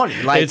so funny.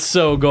 Like, It's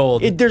so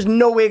gold. there's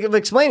no way of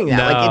explaining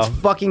that. Like, No.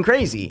 it's fucking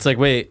crazy. It's like,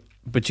 wait,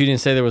 but you didn't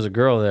say there was a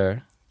girl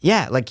there.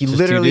 Yeah, like he Just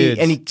two literally, dudes.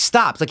 and he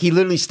stops. Like he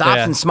literally stops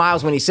Yeah. and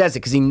smiles when he says it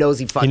because he knows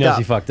he fucked up. He knows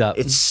he fucked up.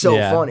 It's so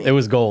Yeah, funny. it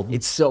was gold.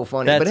 It's so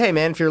funny. That's- But hey,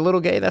 man, if you're a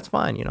little gay, that's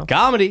fine. You know,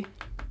 Comedy.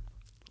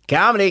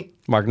 comedy,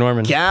 Mark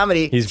Norman.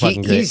 comedy. He's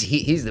fucking great.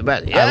 He's the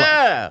best.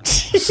 Yeah.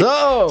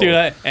 So, Dude,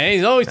 and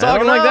he's always I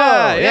talking don't like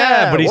that. know. Yeah,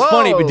 Yeah, but he's whoa,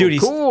 funny. But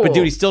cool.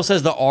 dude, he still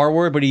says the R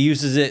word, but he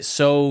uses it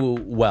so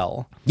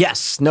well.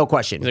 yes, no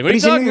question. like, what but are you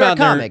he's a talking New York about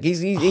there? comic.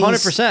 He's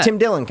 100%. Tim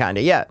Dillon kind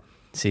of. Yeah,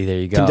 See, there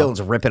you go. Tim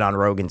Dillon's ripping on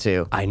Rogan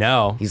too. I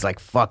know. He's like,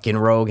 fucking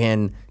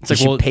Rogan. You like,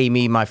 should well, pay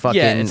me my fucking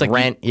yeah, it's like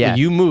rent. you- yeah,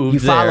 you moved You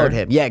followed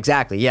there. him. Yeah,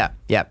 exactly. Yeah,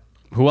 yeah.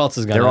 Who else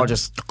is gonna? They're all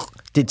just.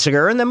 Did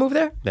Segura and them move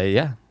there?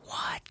 Yeah.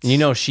 What? You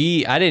know,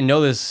 I didn't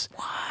know this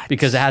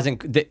because it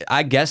hasn't.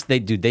 I guess they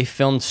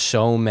filmed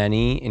so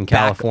many in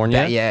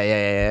California.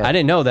 Yeah. I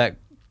didn't know that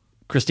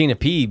Christina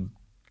P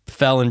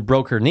fell and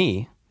broke her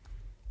knee.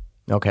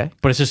 Okay.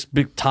 But it's just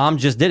Tom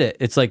just did it.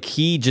 It's like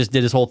he just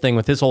did his whole thing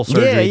with his whole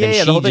surgery. Yeah, then the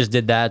she whole just thing.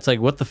 did that. It's like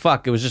what the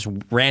fuck? It was just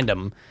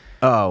random.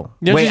 Oh.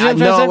 You know wait, what I'm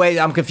trying to say? wait,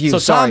 I'm confused. So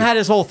Sorry. Tom had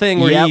his whole thing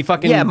where he Yep.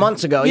 fucking Yeah,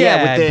 months ago.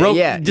 Yeah, with the- broke,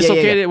 yeah,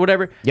 dislocated, yeah.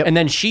 whatever. Yep. And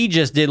then she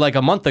just did like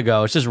a month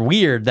ago. It's just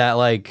weird that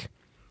like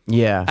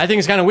Yeah. I think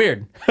it's kind of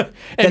weird. that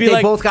be they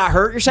like, both got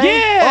hurt, you're saying?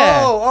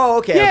 Yeah. Oh,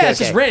 okay. Yeah, okay, it's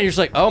just okay. random. You're just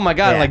like, oh my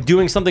god, Yeah. like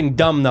doing something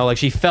dumb though. Like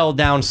she fell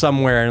down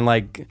somewhere and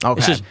like Okay.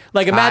 it's just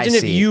like imagine I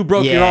if see. you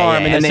broke your Yeah,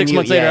 arm yeah, and then 6 you-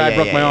 months later yeah, I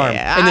broke my arm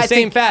yeah. in the I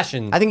same think-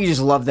 fashion. I think you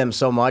just love them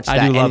so much I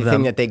that do love anything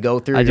them. that they go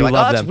through, I you're do like,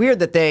 love oh, it's them. weird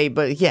that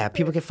but yeah,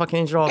 people get fucking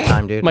injured all the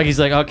time, dude. Mikey's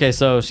like, okay,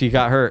 so she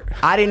got hurt.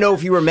 I didn't know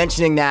if you were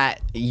mentioning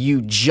that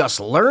you just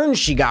learned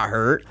she got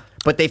hurt,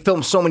 but they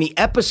filmed so many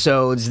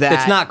episodes that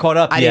It's not caught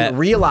up I yet. didn't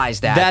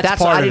realize that.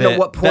 That's part I of didn't know it.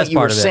 what point That's you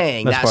were part of it.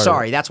 saying. That's part of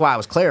Sorry, it. that's why I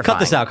was clarifying. Cut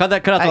this out. Cut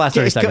the last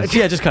 30 seconds.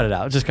 Yeah, just cut it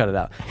out. Just cut it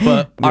out.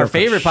 But our You're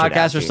favorite shit out,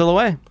 podcasts are dude. still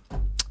away.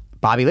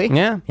 Bobby Lee?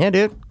 Yeah. Yeah,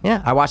 dude.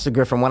 Yeah. I watched the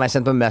Griff from when I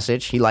sent him a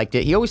message. He liked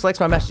it. He always likes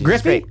my messages. He's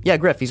Griffey? great. Yeah,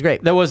 Griff. He's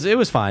great. It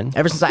was fine.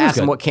 Ever since I It was asked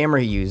him good. what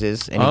camera he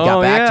uses, and he Oh,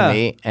 got back yeah. to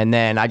me, and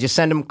then I just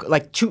send him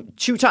like two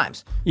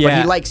times. But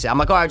Yeah. he likes it. I'm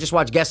like, oh, I just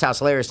watched Guest House,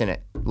 hilarious in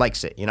it.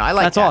 Likes it. You know, I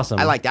like That's that. awesome.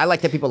 I like that. I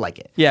like that people like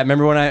it. Yeah,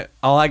 remember when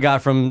all I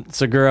got from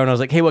Segura and I was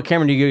like, hey, what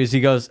camera do you use?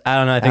 He goes, I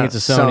don't know, I think it's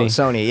a Sony.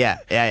 Sony, yeah.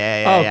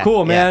 Oh, yeah,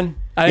 cool, yeah. man.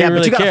 I Yeah, didn't but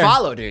really you gotta care.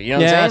 follow, dude. You know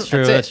what Yeah, I'm that's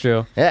saying? true. That's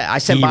true. Yeah, I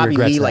sent He Bobby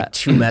regrets Lee like that.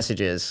 2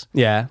 messages.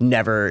 Yeah.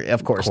 Never,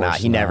 of course not.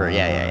 He never,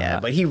 yeah.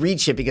 But he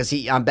reads shit because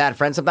I'm bad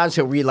friends sometimes.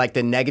 He'll read like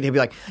the negative. He'll be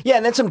like, yeah,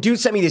 and then some dude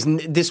sent me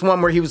this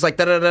one where he was like,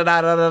 da da da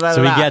da da da.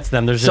 So he gets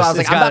them. There's so just- I was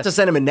like, it's I'm gotta- about to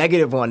send him a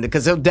negative one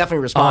because he'll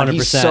definitely respond. 100%.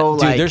 He's so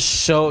Dude, like, there's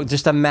so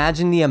just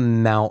imagine the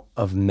amount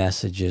of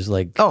messages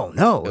like oh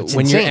no, it's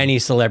when insane. you're any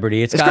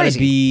celebrity, it's It's got to crazy.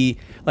 be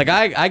like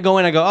I go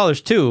in, I go, oh,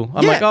 there's 2.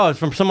 I'm Yeah. like, oh, it's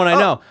from someone I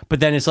know. But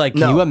then it's like, can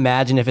No. you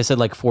imagine if it said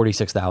like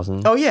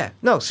 46,000? Oh yeah,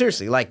 no,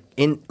 seriously, like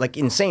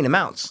insane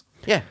amounts.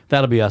 Yeah.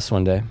 That'll be us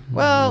one day.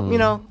 Well, you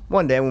know,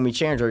 one day when we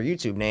change our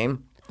YouTube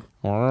name,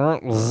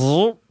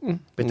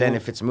 but then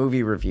if it's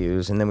movie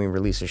reviews and then we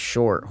release a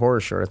horror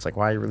short, it's like,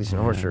 why are you releasing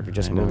a horror short if you're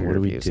just I know, movie what do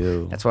we reviews?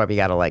 do? That's why we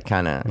gotta like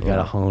kind of We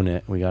gotta hone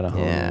it. We gotta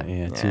hone Yeah, it. Yeah,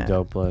 yeah. 2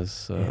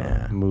 dopeless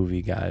Yeah.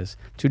 movie guys.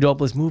 2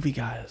 dopeless movie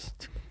guys.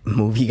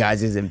 movie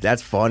guys isn't.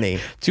 That's funny.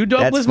 2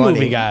 That's dopeless funny.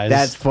 movie guys.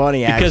 That's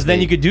funny. Because then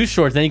actually. you could do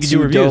shorts. Then you could do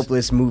 2 reviews.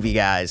 dopeless movie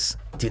guys.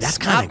 Dude, that's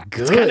kind of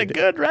good. It's kind of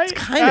good, right? It's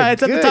kind of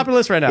It's at the top of the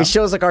list right now. It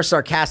shows like our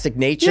sarcastic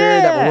nature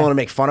that Yeah. we're willing to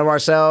make fun of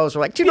ourselves.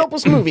 We're like 2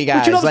 dopeless movie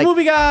guys. We're 2 dopeless Like,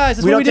 movie guys.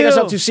 That's we what don't take do.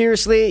 ourselves too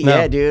seriously. No.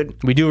 Yeah, dude.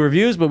 We do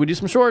reviews, but we do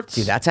some shorts.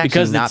 Dude, that's actually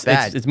because not it's,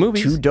 bad. It's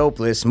movies. 2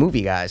 dopeless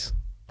movie guys.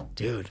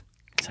 Dude,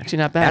 It's actually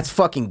not bad. that's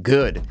fucking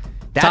good.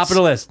 That's, top of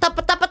the list. Top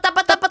of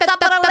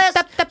the list.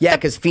 Yeah,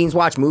 because Fiends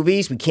watch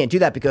movies. We can't do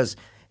that because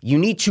you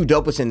need 2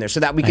 dopeless in there so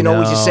that we can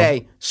always just know.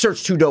 say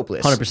search 2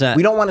 dopeless. 100%.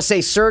 We don't want to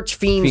say search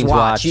Fiends, Fiends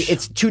watch. watch.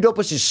 It's 2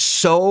 dopeless is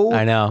so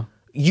I know.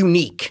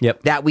 unique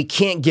Yep. that we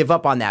can't give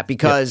up on that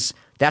because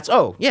that's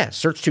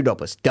search 2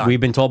 dopeless. Done. We've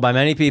been told by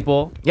many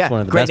people. Yeah, It's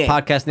one of the great best name.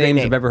 podcast Great names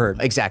name. I've ever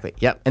heard. Exactly.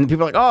 Yep. And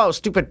people are like, oh,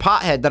 stupid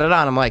pothead, da da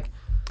da. And I'm like,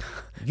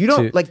 you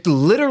don't Too- like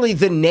literally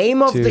the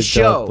name of Too the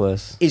show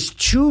dopeless. is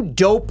 2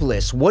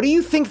 dopeless. What do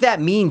you think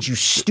that means, you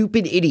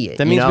stupid idiot?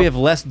 That you means know? we have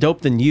less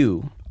dope than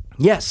you.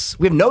 Yes,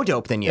 we have no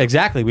dope than you.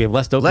 Exactly. We have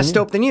less dope Less than you.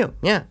 dope than you.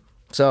 Yeah.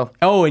 So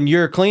Oh, and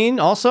you're clean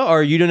also?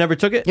 Or you never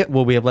took it? Yep.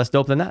 Well, we have less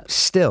dope than that.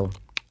 still,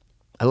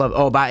 I love.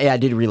 Oh, but yeah, I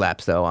did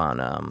relapse though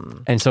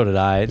on. And so did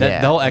I. That,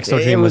 Yeah. The whole Exo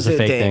It dream was was a a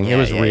fake thing. thing. Yeah, it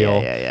was yeah,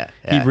 real. yeah.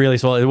 He really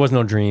saw it. It was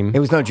no dream. It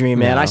was no dream,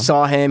 man. No. I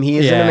saw him. He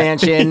is in Yeah. a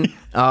mansion.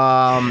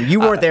 You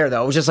weren't there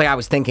though. It was just like I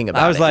was thinking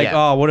about it. I was like,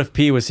 yeah. oh, what if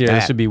P was here? Yeah.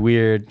 This would be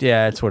weird.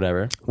 Yeah, it's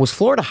whatever. Was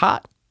Florida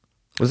hot?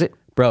 Was it?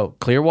 Bro,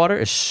 Clearwater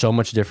is so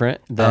much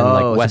different than Oh,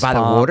 like is it West by the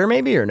Palm. water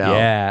maybe or no?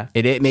 Yeah.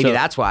 Maybe So-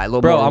 that's why. A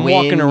little Bro, more I'm wind,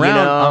 walking around.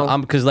 You know? I'm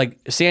because like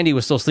Sandy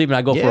was still sleeping.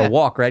 I go for Yeah, a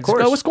walk, right? of course.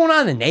 Just go, what's going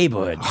on in the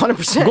neighborhood?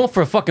 100%. I'm going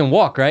for a fucking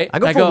walk, right? I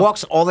go for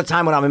walks all the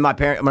time when I'm in my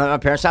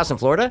parents' house in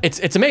Florida.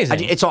 It's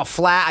amazing. It's all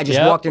flat. I just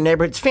Yep. walk their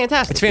neighborhood. It's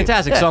fantastic. It's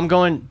fantastic. dude. So Yeah. I'm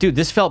going, dude.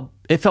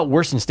 It felt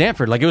worse in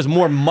Stanford. Like it was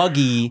more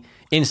muggy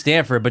in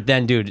Stanford. But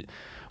then, dude,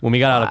 when we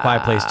got out of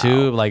Quiet Place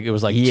 2, like it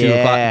was like 2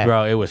 o'clock,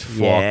 bro. It was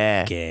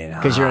fucking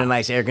because you're in a hot.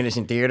 nice air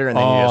conditioned theater, and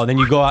then Oh, you just, then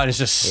you go out and it's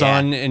just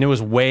sun, and it was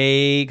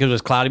because it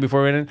was cloudy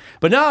before we went in.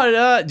 But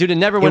no, dude, it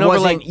never went over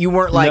wasn't- like you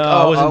weren't like, no, oh,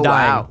 I wasn't oh,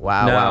 dying.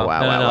 wow, no, wow, wow,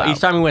 no, wow, no. wow. Each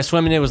time we went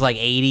swimming, it was like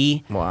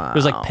 80. Wow. It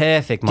was like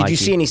perfect. Did you Mikey.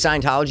 see any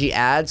Scientology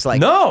ads?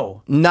 Like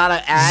No, not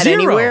an ad Zero.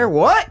 anywhere.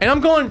 What? And I'm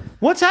going,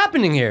 what's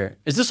happening here?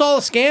 Is this all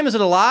a scam? Is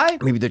it a lie?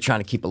 Maybe they're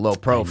trying to keep a low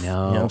prof. No, You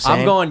know what I'm, I'm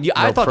saying? going.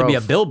 I Low thought it'd be a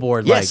prof.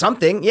 billboard. Yeah, like,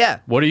 something. Yeah.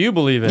 what do you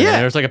believe in? Yeah.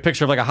 And there's like a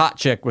picture of like a hot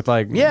chick with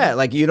like Yeah,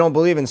 like you don't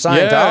believe in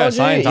Scientology? Yeah,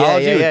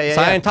 Scientology, Yeah.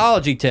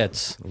 Scientology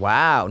tits.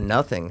 Wow,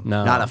 nothing.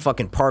 No. Not a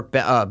fucking park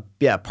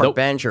Nope.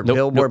 bench or Nope,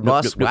 billboard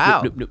nope, bus. nope,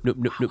 Wow.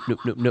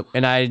 nope.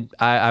 And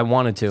I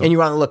wanted to. And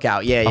you're on the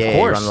lookout. Yeah, Of you're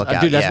course, on the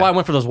lookout. dude. That's yeah. why I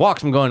went for those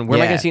walks. I'm going. Where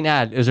am I Yeah. going to see an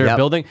ad? Is there a Yep.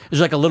 building?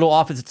 There's like a little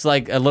office. It's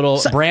like a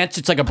little branch.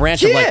 It's like a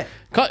branch of Yeah. like.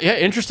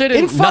 Interested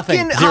in In nothing.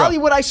 fucking Zero.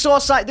 Hollywood, I saw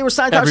there was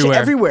Scientology Everywhere.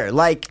 everywhere.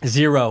 Like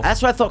Zero.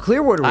 That's what I thought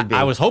Clearwater would be.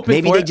 I was hoping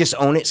maybe for they it. just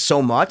own it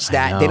so much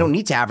that they know. don't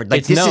need to advertise. Like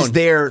It's this is known.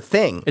 their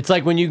thing. It's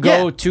like when you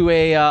go Yeah. to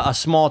a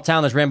small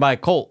town that's ran by a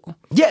cult.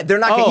 Yeah, they're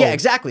not. Oh, yeah,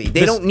 exactly.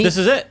 They this- don't need. this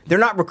is it. They're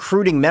not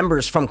recruiting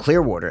members from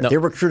Clearwater. No. They're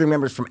recruiting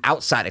members from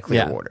outside of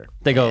Clearwater.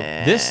 They go.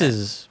 This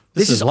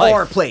is our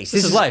life. place.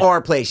 This is life.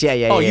 our place. Yeah.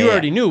 Oh, yeah, you yeah.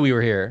 already knew we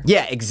were here.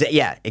 Yeah,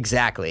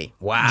 exactly.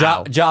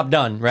 Wow. Job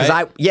done, right?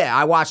 Because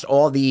I watched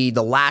all the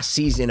last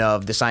season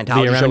of the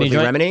Scientology The show with Remini Lee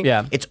joint? Remini.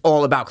 Yeah. It's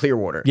all about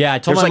Clearwater. Yeah, I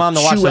told There's my mom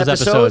to watch 2 those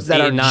episodes, that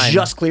 8 are and 9.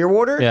 just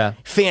Clearwater. Yeah.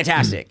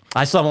 Fantastic.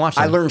 I still haven't watched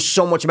them. I learned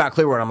so much about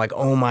Clearwater. I'm like,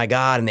 oh my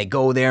God. And they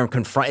go there and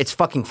confront. It's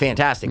fucking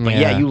fantastic. But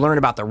yeah, Yeah. you learn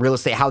about the real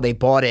estate, how they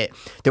bought it.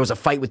 There was a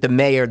fight with the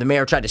mayor. The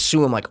mayor tried to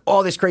sue him, like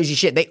all this crazy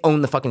shit. They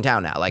own the fucking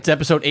town now. Like, It's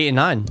episode 8 and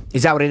 9.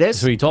 is that what it is?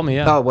 That's what you told me.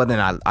 Yeah. Oh, well, then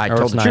I Or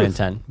told it's the 9 truth. and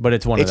 10, but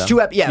it's one It's of them.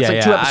 2 it's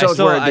like 2 episodes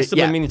I where still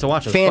been meaning to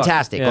watch it.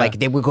 Fantastic. Fuck. Yeah. Like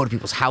they would go to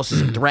people's houses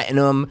and threaten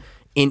them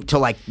to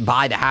like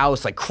buy the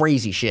house, like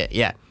crazy shit.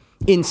 Yeah.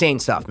 Insane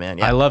stuff, man.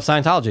 Yeah. I love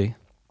Scientology.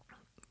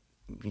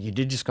 You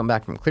did just come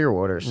back from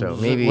Clearwater, so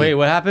maybe Wait,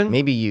 what happened?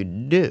 Maybe you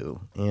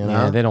do. You know?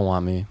 Yeah, they don't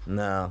want me.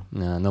 No.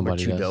 No, We're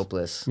nobody too does.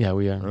 dopeless. Yeah,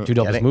 we are. Two Get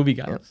dopeless it? movie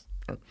guys.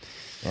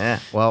 Yeah.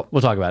 Well,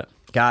 We'll talk about it.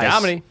 guys.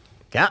 Comedy.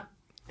 Yeah.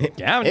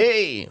 Comedy.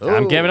 Hey,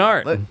 I'm ooh, Kevin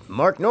Hart. look,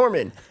 Mark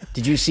Norman.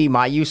 Did you see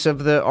my use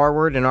of the R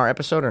word in our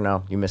episode or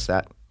no? You missed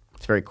that.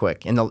 It's very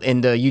quick in the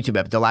YouTube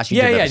episode, the last YouTube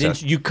Yeah, episode.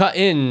 Didn't you cut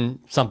in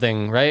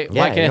something, right? Yeah,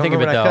 Why can't you I don't think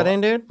of it remember though? what I cut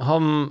in, dude?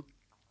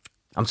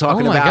 I'm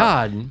talking Oh my about.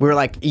 God. We were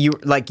like, you're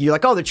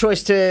like, oh, the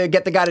choice to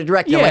get the guy to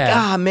direct. You're like,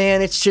 Yeah.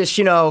 man, it's just,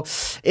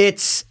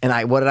 it's.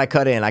 And what did I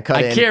cut in? I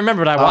cut in. I can't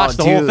remember, but I watched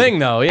the whole thing,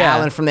 though, yeah.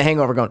 Alan from The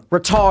Hangover going,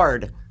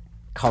 retard.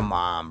 Come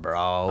on,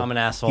 bro. I'm an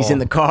asshole. He's in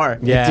the car.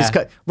 Yeah. Just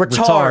cut. Retard.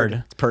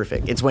 Retard. It's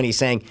perfect. It's when he's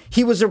saying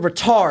he was a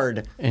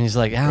retard. And he's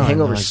like, Alan,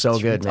 Hangover's like, so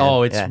good, man.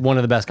 Oh, it's Yeah. one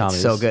of the best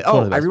comedies. So good. It's one Oh,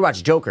 of the I best.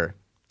 rewatched Joker.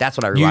 That's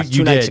what I rewatched You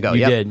 2 nights did. ago.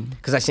 You did.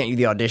 Because I sent you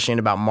the audition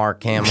about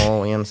Mark Hamill. You know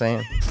what I'm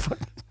saying?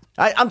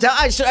 I'm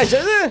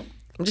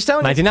just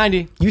telling you.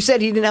 1990. You said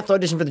he didn't have to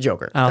audition for the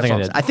Joker. I don't think I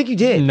That's did. all I'm saying. I think you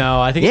did.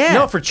 No, I think Yeah.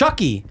 no for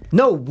Chucky.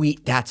 No,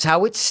 that's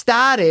how it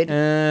started.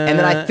 And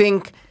then I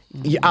think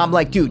I'm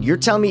like, dude, you're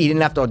telling me he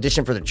didn't have to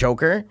audition for the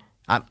Joker?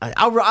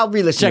 I'll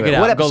re-listen Check to it it.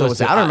 out. What Go episode was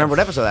listen. that? I don't remember what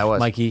episode that was.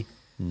 Mikey,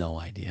 no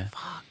idea.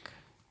 Fuck.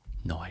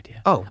 No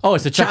idea. Oh.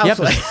 it's a Chucky Child's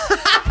episode.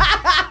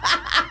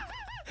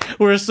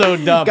 We're so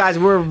dumb. Guys,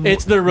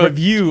 It's the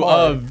review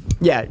of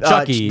the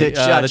Chucky, the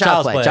Child's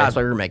Play. Child's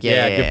Play remake.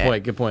 Yeah.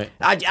 Good point.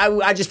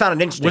 I just found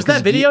it interesting. Was that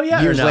 'cause video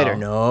yet or Years no? later.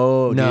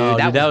 No, No,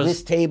 dude. dude, That was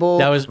this table.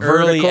 that was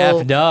early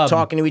vertical, F-dub.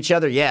 talking to each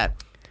other. Yeah.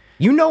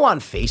 On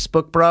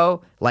Facebook,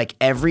 bro, like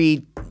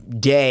every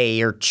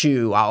day or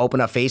two, I'll open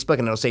up Facebook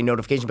and it'll say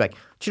notifications like,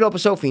 Chidopa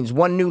Sofians,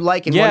 1 new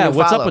like and 1 Yeah, new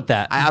what's up follow. with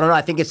that? I don't know.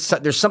 I think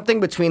there's something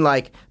between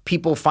like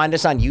people find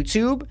us on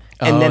YouTube and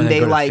Oh, then and then they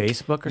go to like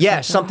Facebook or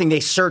yeah, something? something they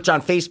search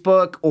on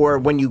Facebook or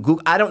when you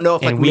Google. I don't know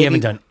if And like we maybe haven't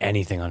done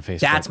anything on Facebook.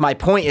 that's my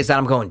point is that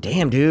I'm going,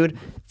 damn, dude.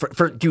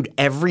 For dude,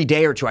 every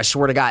day or two, I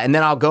swear to God. And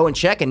then I'll go and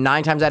check, and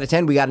 9 times out of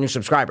 10, we got a new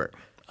subscriber.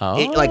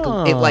 It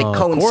correlates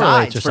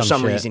coincides or for some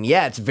some shit. reason.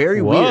 Yeah, it's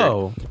very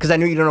Whoa. weird. Because I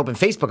know you don't open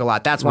Facebook a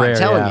lot. That's why Rare, I'm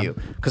telling yeah. you.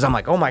 Because I'm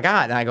like, oh my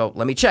God. And I go,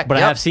 let me check. But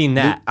I Yep. have seen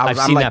that. I'm I've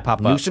seen like, that pop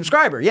new up.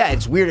 subscriber. Yeah,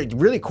 it's weird. It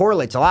really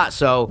correlates a lot.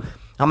 So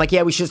I'm like,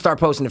 yeah, we should start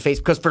posting to Facebook.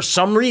 Because for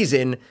some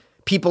reason,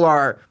 people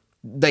are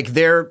like,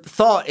 their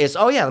thought is,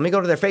 oh yeah, let me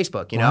go to their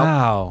Facebook, you know?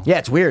 Wow. Yeah,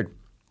 it's weird.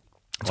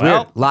 It's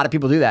Well- weird. A lot of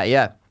people do that.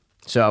 Yeah.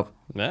 So.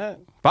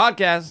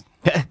 Podcast.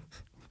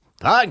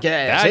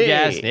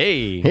 Podcast.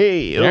 Hey.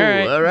 Hey. Oh, All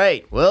right. all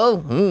right.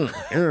 Well,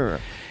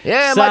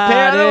 yeah, my parents.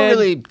 I don't Excited.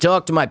 really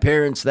talk to my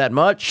parents that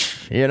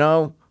much.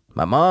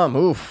 My mom.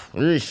 Oof.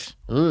 Eesh,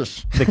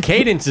 eesh. The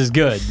cadence is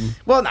good.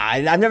 Well, nah,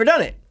 I've never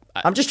done it.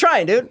 I'm just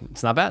trying, dude.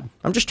 It's not bad.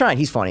 I'm just trying.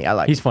 He's funny. I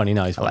like. He's him. funny.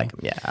 No, he's I funny. like him.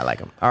 Yeah, I like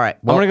him. All right.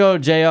 I'm gonna go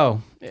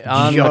Jo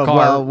on the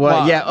car.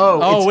 Well, yeah.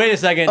 Oh, wait a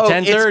second. Oh,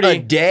 10:30. It's a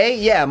day.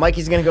 Yeah,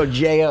 Mikey's gonna go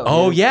Jo.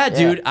 Oh yeah,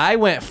 dude. I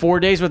went 4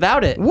 days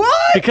without it. What?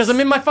 Because I'm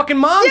in my fucking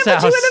mom's Yeah,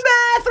 house. but you in the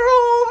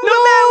bathroom. No.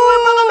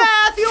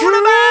 You in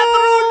the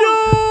bathroom,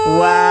 dude.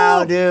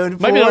 Wow,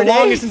 dude. Might be the 4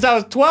 longest days. since I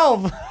was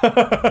 12.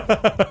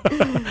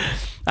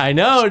 I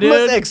know, dude.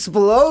 Must have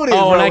exploded.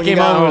 Oh, bro, when I you came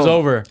got home, it was home.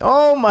 over.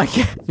 Oh my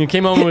God. You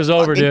came home, it was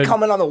over, Fucking dude.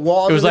 Coming on the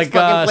walls. It was of this like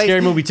fucking place.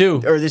 Scary Movie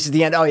 2. Or this is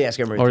the end. Oh yeah,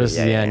 Scary Movie. Or 2. this is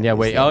the end. Yeah,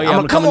 wait. This is the Oh, end. yeah, I'm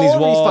gonna come coming these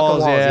over these fucking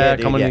walls. Yeah,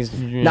 dude, coming yeah. these-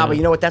 Nah, but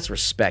you know what? That's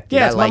respect. Dude.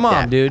 Yeah, I it's like my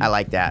mom, that. dude. I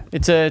like that.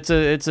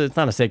 It's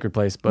not a sacred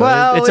place, but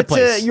Well, it's a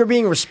place. you're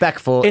being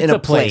respectful It's in a a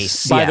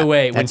place. place. By Yeah, the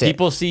way, when that's it.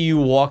 people see you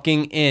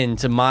walking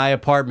into my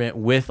apartment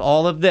with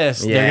all of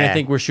this, they're Yeah. gonna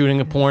think we're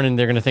shooting a porn and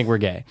they're gonna think we're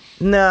gay.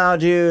 No,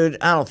 dude,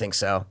 I don't think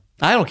so.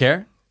 I don't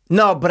care.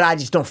 No, but I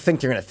just don't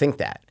think they're gonna think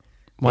that.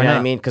 Why you know not? what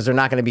I mean? Because they're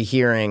not gonna be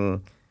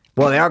hearing.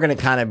 Well, they are gonna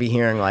kind of be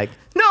hearing like,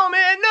 no,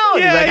 man, no.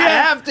 You're like, I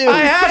have to. I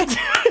have to.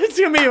 It's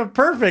gonna be a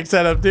perfect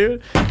setup,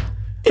 dude.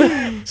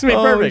 It's gonna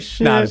be perfect.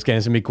 shit. Nah, I'm just kidding.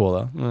 It's gonna be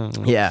cool though.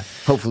 Yeah.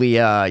 Hopefully,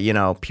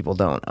 people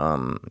don't,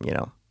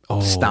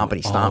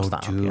 stompity stomp.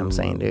 You know what I'm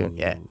saying, dude?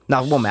 Yeah.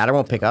 No, it won't matter. It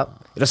won't pick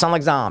up. It'll sound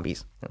like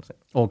zombies. You know what I'm saying?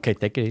 Okay,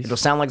 take it easy. It'll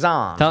sound like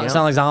zombies.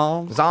 Sound like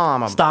zombies.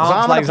 Zom. Stomps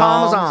Zom like like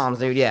palm zoms. zoms,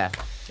 dude. Yeah.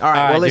 All right.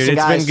 All right, well, listen, dude,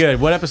 it's guys. been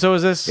good. What episode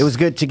was this? It was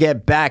good to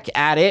get back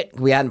at it.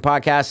 We hadn't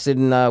podcasted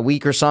in a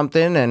week or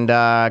something, and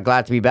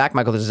glad to be back.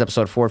 Michael, this is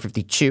episode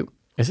 452,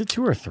 Is it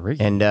 2 or 3?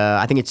 and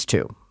I think it's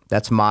 2.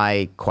 That's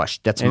my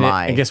question. That's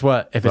my. And guess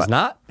what? If it's What?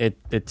 not,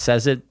 it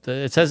says it.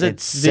 It says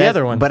it's the said-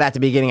 other one. But at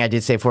the beginning, I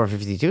did say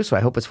 452, so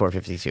I hope it's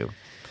 452.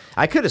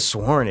 I could have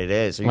sworn it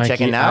is. Are you Mikey,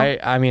 checking now?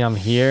 I mean, I'm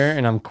here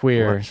and I'm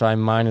queer, so I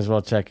might as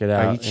well check it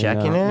out. you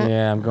checking know? it?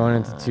 Yeah, I'm going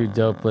into 2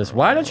 dope lists.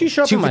 Why don't you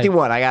show up in my...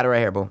 251. I got it right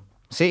here, boo.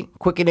 See?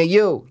 Quicker than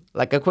you.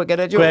 Like a quicker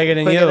than you. Quicker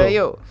than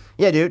you.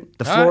 Yeah, dude.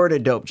 The All Florida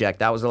Dope Jack.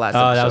 That was the last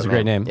episode. that was a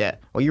great man. name. Yeah.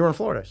 Well, you were in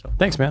Florida, so.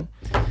 Thanks, man.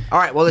 All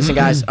right. Well, listen,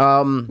 guys.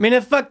 I'm in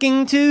a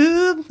fucking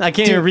tube. I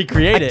can't even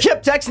recreate I it.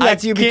 kept texting that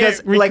to you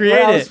because, like, when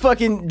I was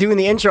fucking doing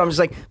the intro, I'm just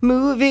like,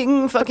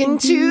 moving fucking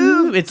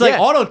tube. It's like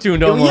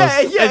auto-tuned almost. Yeah,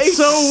 It's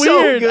so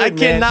weird. good, I man.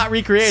 cannot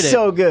recreate it.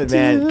 So good,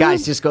 man.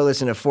 Guys, just go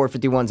listen to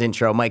 451's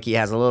intro. Mikey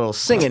has a little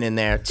singing in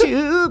there.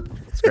 Tube.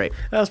 It's great.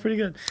 That was pretty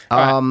good. All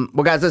right.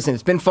 Well, guys, listen,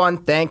 it's been fun.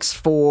 Thanks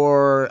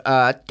for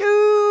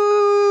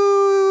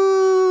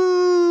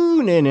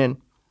tuning in.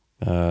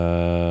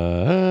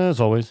 As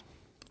always,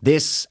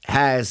 This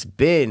has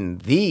been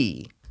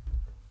the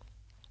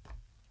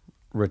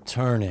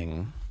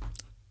returning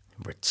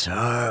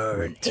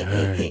return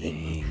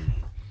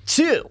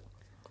to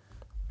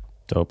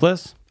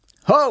Dopeless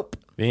Hope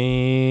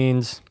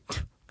Beans.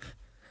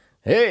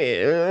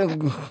 Hey,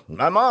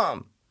 my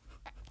mom.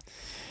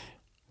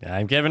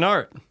 I'm Kevin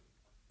Hart.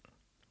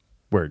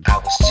 Word. I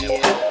was too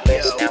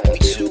hopeless, now I'm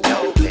too